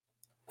down.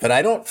 But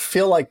I don't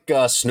feel like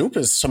Snoop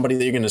is somebody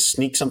that you're going to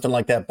sneak something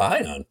like that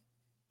by on.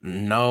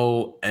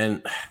 No,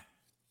 and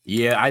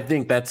yeah, I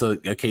think that's a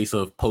case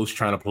of Post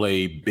trying to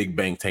play big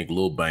bank, take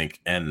little bank.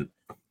 And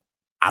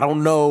I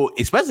don't know,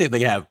 especially if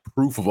they have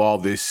proof of all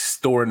this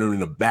storing it in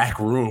the back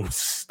rooms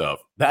stuff.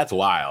 That's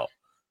wild.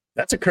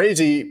 That's a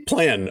crazy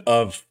plan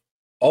of,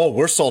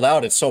 we're sold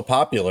out. It's so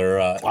popular.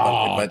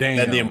 But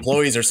then the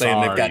employees are saying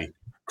they've got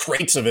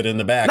crates of it in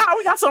the back. No,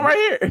 we got some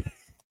right here.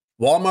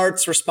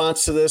 Walmart's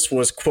response to this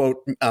was, quote,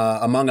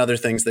 among other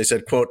things, they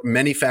said, quote,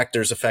 many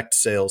factors affect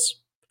sales.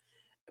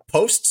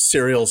 Post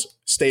Cereal's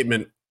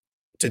statement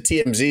to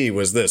TMZ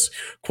was this,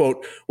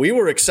 quote, we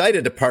were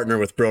excited to partner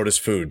with Brodus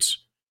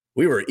Foods.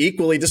 We were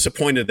equally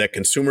disappointed that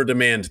consumer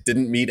demand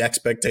didn't meet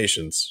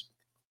expectations.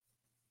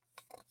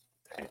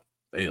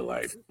 They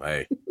like,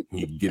 hey,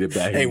 you get it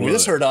back. Hey,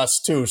 this hurt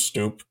us too,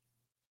 Snoop.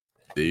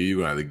 Yeah, you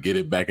got to get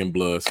it back in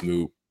blood,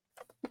 Snoop.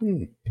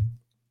 You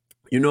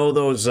know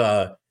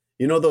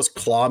those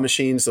claw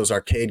machines, those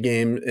arcade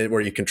games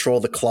where you control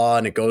the claw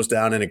and it goes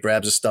down and it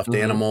grabs a stuffed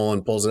animal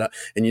and pulls it out,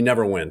 and you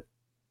never win,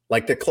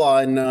 like the claw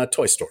in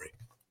Toy Story.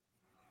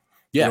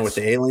 Yeah, with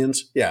the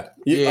aliens. Yeah,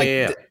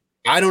 yeah.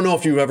 I don't know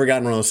if you've ever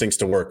gotten one of those things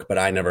to work, but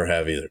I never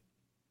have either.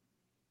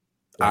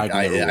 I've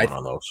never won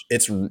on those.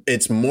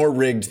 It's more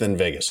rigged than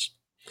Vegas.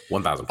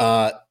 1,000.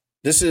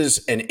 This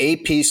is an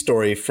AP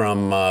story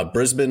from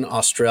Brisbane,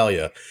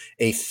 Australia.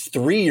 A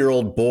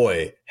 3-year-old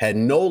boy had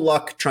no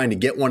luck trying to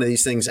get one of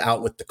these things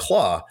out with the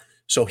claw,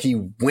 so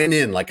he went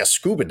in like a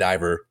scuba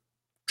diver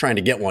trying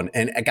to get one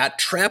and got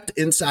trapped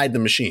inside the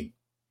machine.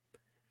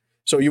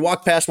 So you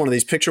walk past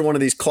picture one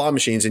of these claw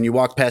machines, and you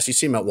walk past, you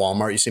see them at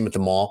Walmart, you see them at the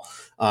mall.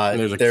 And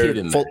there's a kid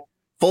in there.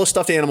 Full of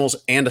stuffed animals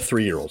and a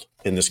 3-year-old,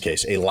 in this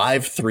case, a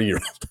live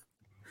 3-year-old.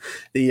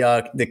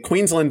 The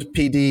Queensland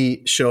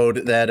PD showed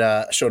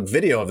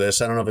video of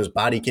this. I don't know if it was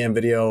body cam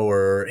video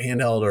or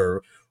handheld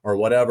or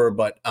whatever,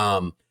 but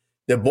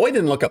the boy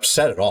didn't look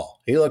upset at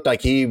all. He looked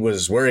like he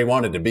was where he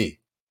wanted to be.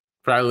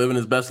 Probably living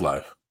his best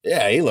life.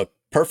 Yeah, he looked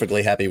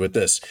perfectly happy with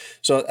this.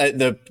 So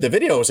the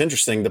video was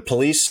interesting. The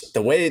police,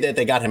 the way that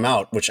they got him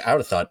out, which I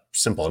would have thought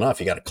simple enough.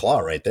 You got a claw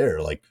right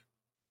there, like,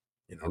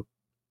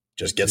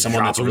 just get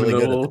someone that's really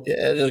good.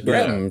 Just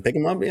grab him and pick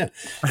him up. Yeah.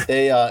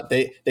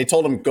 They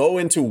told him, go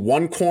into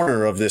one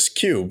corner of this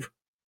cube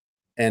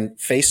and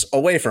face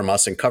away from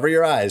us and cover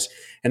your eyes.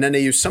 And then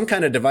they used some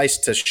kind of device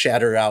to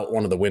shatter out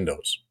one of the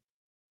windows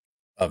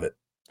of it,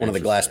 one of the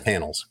glass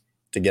panels,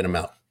 to get him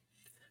out.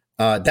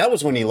 That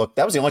was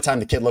the only time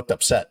the kid looked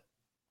upset.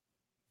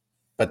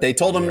 But they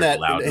told him that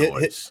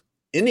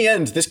in the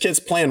end, this kid's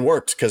plan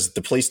worked because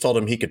the police told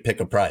him he could pick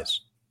a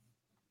prize.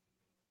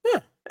 Yeah,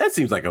 that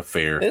seems like a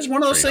fair. It's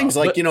one of those things,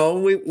 like,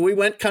 we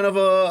went kind of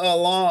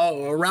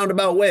a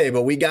roundabout way,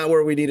 but we got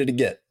where we needed to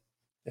get.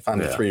 If I'm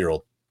the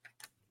 3-year-old.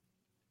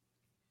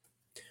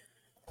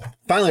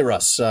 Finally,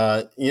 Russ,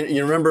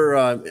 you remember,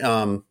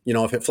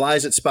 if it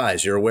flies, it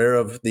spies. You're aware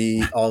of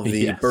all the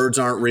yes. Birds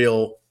aren't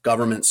real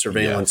government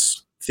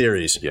surveillance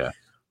theories. Yeah.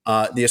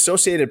 The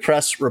Associated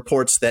Press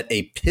reports that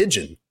a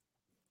pigeon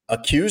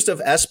accused of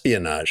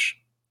espionage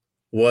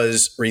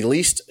was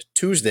released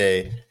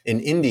Tuesday in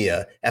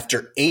India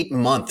after 8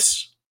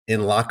 months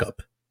in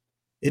lockup.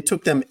 It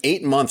took them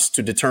 8 months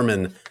to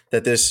determine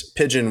that this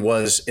pigeon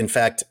was, in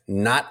fact,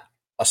 not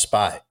a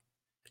spy.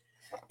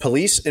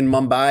 Police in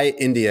Mumbai,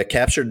 India,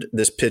 captured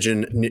this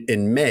pigeon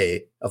in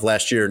May of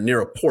last year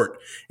near a port,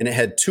 and it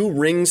had 2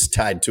 rings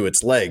tied to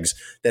its legs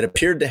that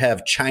appeared to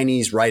have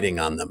Chinese writing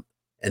on them.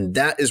 And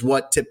that is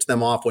what tipped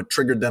them off, what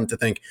triggered them to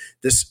think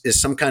this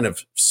is some kind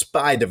of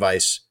spy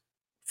device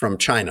from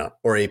China,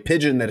 or a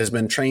pigeon that has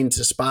been trained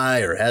to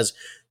spy or has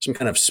some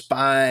kind of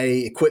spy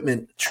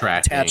equipment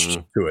attached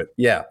to it.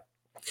 Yeah.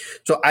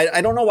 So I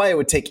don't know why it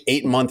would take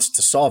 8 months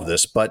to solve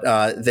this, but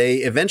they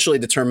eventually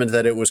determined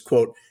that it was,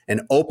 quote,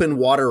 an open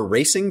water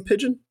racing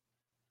pigeon,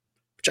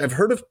 which I've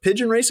heard of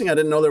pigeon racing. I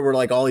didn't know there were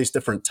like all these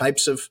different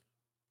types of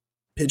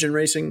pigeon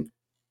racing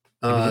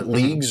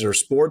leagues or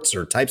sports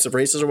or types of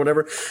races or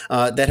whatever,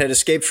 that had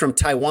escaped from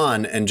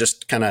Taiwan and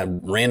just kind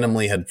of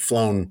randomly had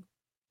flown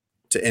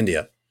to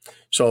India.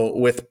 So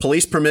with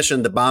police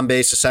permission, the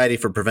Bombay Society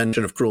for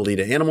Prevention of Cruelty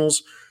to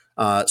Animals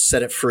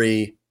set it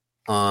free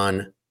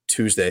on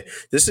Tuesday.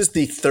 This is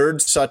the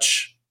third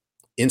such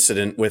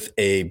incident with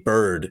a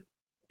bird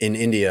in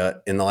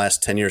India in the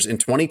last 10 years. In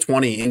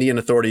 2020, Indian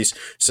authorities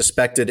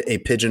suspected a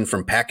pigeon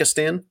from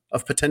Pakistan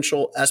of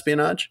potential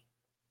espionage.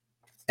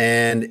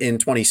 And in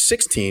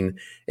 2016,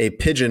 a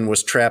pigeon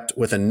was trapped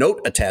with a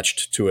note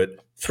attached to it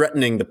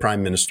threatening the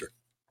prime minister.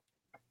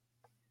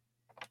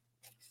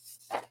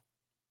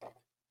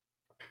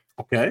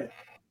 Okay.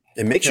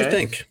 It makes you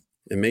think.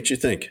 It makes you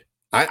think.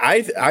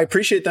 I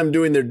appreciate them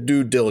doing their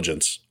due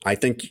diligence. I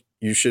think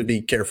you should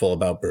be careful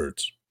about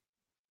birds.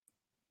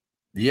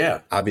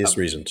 Yeah. Obvious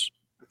reasons.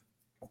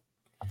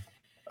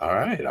 All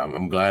right.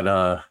 I'm glad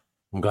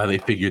they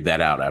figured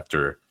that out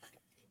after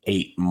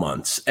 8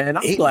 months. And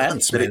I'm glad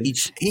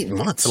that 8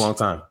 months. It's a long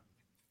time.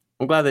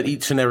 I'm glad that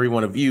each and every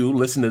one of you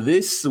listen to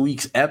this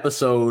week's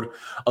episode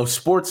of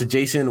Sports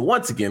Adjacent.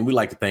 Once again, we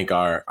like to thank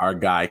our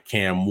guy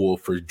Cam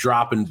Wolfe for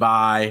dropping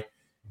by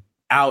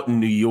out in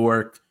New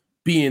York,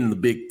 being the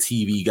big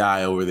TV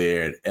guy over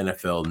there at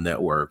NFL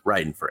Network,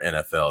 writing for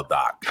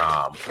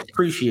NFL.com.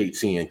 Appreciate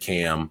seeing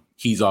Cam.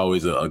 He's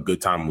always a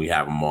good time when we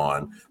have him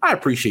on. I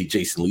appreciate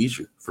Jason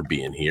Leisure for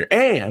being here.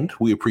 And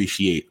we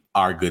appreciate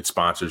our good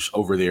sponsors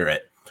over there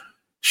at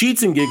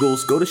Sheets and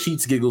Giggles. Go to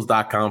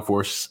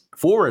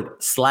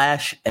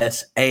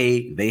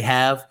sheetsgiggles.com/SA. They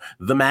have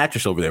the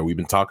mattress over there. We've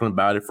been talking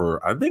about it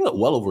for, I think,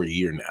 well over a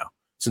year now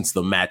since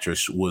the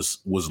mattress was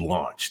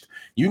launched.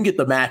 You can get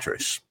the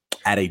mattress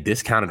at a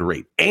discounted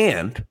rate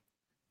and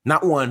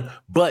not one,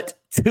 but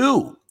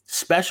 2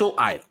 special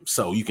items.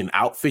 So you can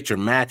outfit your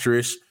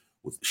mattress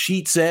with a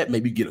sheet set,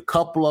 maybe get a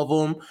couple of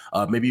them.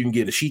 Maybe you can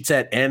get a sheet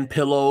set and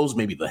pillows,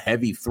 maybe the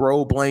heavy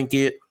throw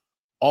blanket,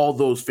 all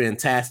those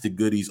fantastic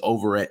goodies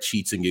over at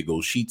Sheets and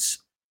Giggles,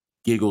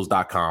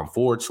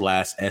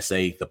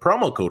 sheetsgiggles.com/SA. The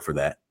promo code for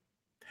that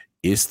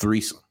is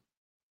threesome.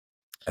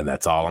 And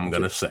that's all I'm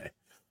going to say.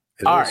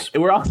 All right.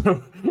 And we're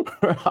also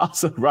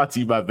brought to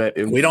you by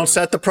BetMGM. We don't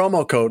set the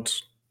promo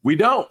codes. We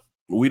don't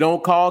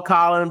call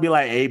Colin and be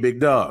like, hey,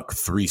 big dog,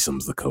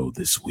 threesome's the code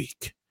this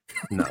week.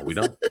 No, we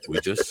don't.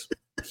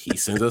 He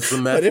sends us the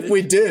message. But if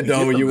we did,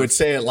 though, you would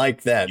say it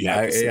like that.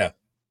 Yeah.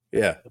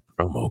 The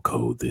promo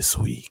code this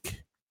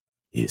week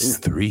is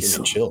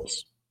threesome.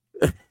 Chills.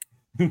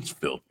 It's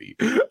filthy.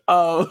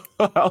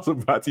 Also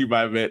brought to you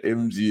by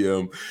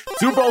BetMGM.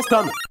 Super Bowl's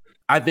coming.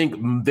 I think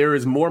there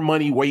is more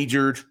money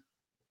wagered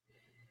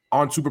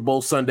on Super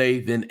Bowl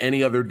Sunday than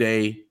any other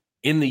day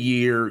in the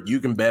year. You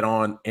can bet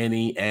on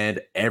any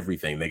and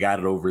everything. They got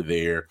it over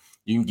there.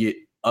 You can get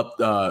up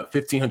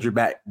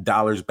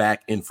 $1,500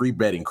 back in free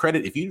betting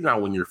credit if you do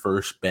not win your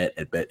first bet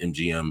at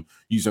BetMGM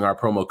using our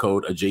promo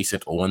code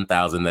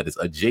adjacent1000. That is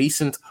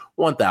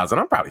adjacent1000.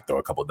 I'll probably throw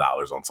a couple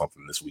dollars on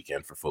something this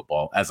weekend for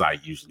football, as I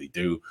usually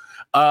do.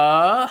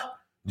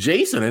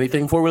 Jason,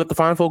 anything before we let the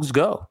fine folks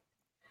go?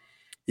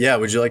 Yeah,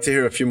 would you like to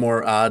hear a few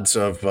more odds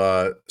of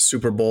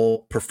Super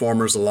Bowl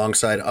performers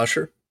alongside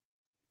Usher?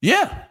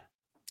 Yeah.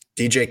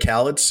 DJ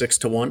Khaled,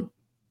 6-1.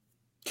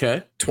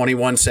 Okay.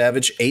 21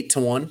 Savage,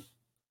 8-1.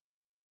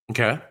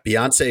 Okay.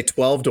 Beyonce,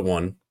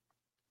 12-1.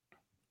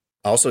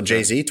 Also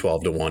Jay-Z,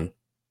 12-1.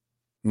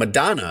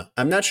 Madonna,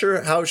 I'm not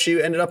sure how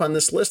she ended up on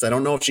this list. I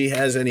don't know if she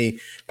has any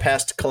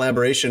past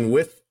collaboration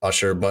with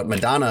Usher, but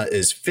Madonna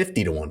is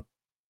 50-1.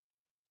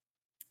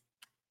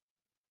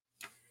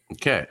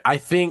 Okay. I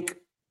think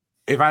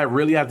if I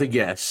really have to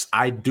guess,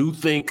 I do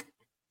think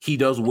he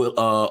does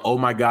Oh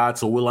My God,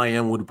 so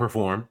Will.i.am would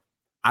perform.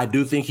 I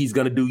do think he's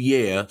going to do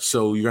Yeah,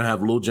 so you're going to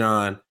have Lil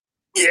Jon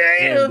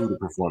and Luda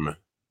performing.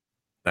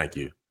 Thank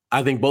you.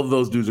 I think both of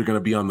those dudes are going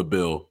to be on the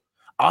bill.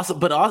 Also,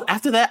 but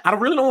after that, I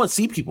really don't want to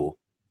see people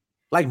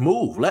like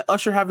move. Let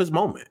Usher have his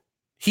moment.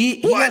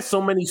 He has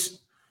so many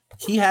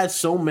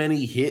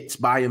hits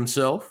by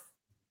himself.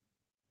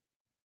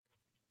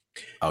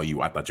 Oh,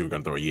 I thought you were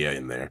going to throw Yeah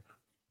in there.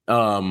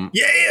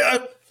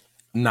 Yeah.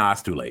 Nah,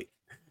 it's too late.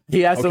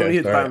 He has so many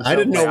hits by himself. I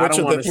didn't know which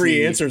of the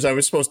three answers I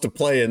was supposed to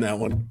play in that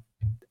one.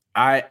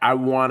 I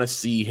want to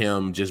see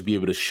him just be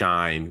able to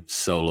shine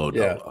solo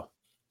dolo.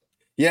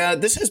 Yeah,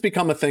 this has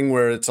become a thing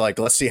where it's like,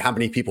 let's see how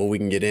many people we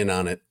can get in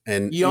on it.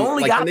 And you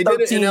only got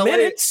 13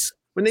 minutes.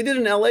 When they did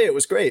it in LA, it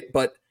was great.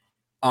 But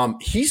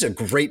he's a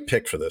great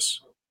pick for this.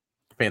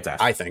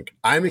 Fantastic. I think.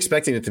 I'm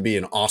expecting it to be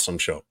an awesome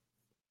show.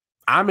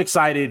 I'm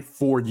excited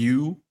for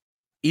you,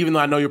 even though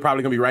I know you're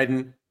probably going to be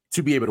writing,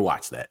 to be able to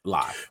watch that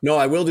live. No,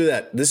 I will do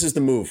that. This is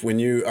the move when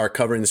you are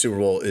covering the Super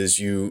Bowl is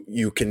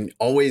you can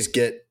always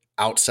get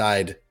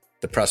outside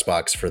the press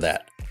box for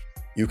that.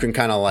 You can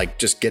kind of like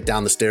just get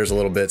down the stairs a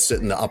little bit, sit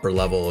in the upper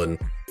level and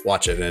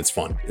watch it. And it's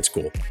fun. It's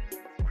cool.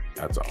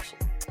 That's awesome.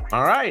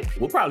 All right.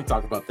 We'll probably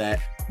talk about that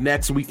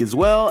next week as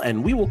well.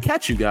 And we will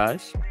catch you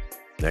guys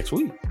next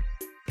week.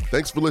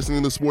 Thanks for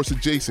listening to Sports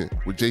Adjacent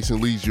with Jason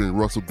Leisure and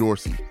Russell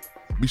Dorsey.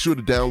 Be sure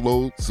to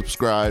download,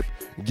 subscribe,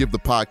 and give the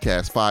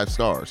podcast 5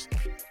 stars.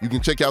 You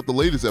can check out the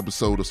latest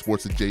episode of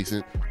Sports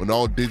Adjacent on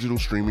all digital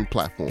streaming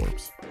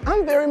platforms.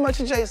 I'm very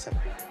much adjacent.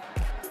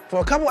 For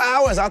a couple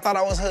hours, I thought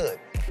I was hood.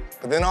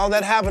 But then all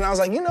that happened, I was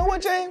like, you know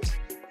what, James?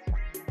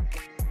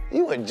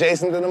 You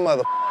adjacent to the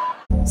mother.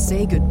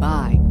 Say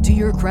goodbye to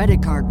your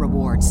credit card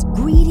rewards.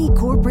 Greedy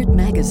corporate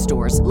mega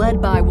stores,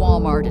 led by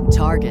Walmart and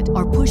Target,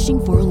 are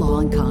pushing for a law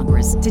in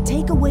Congress to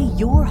take away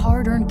your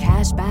hard-earned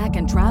cash back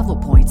and travel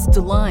points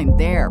to line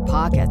their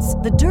pockets.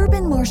 The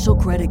Durbin-Marshall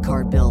credit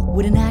card bill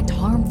would enact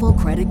harmful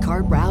credit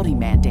card routing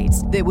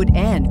mandates that would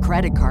end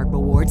credit card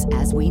rewards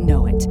as we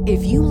know it.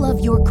 If you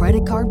love your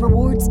credit card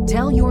rewards,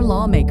 tell your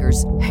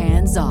lawmakers,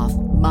 hands off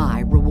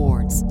my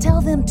rewards. Tell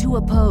them to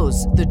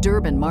oppose the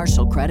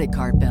Durbin-Marshall credit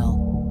card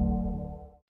bill.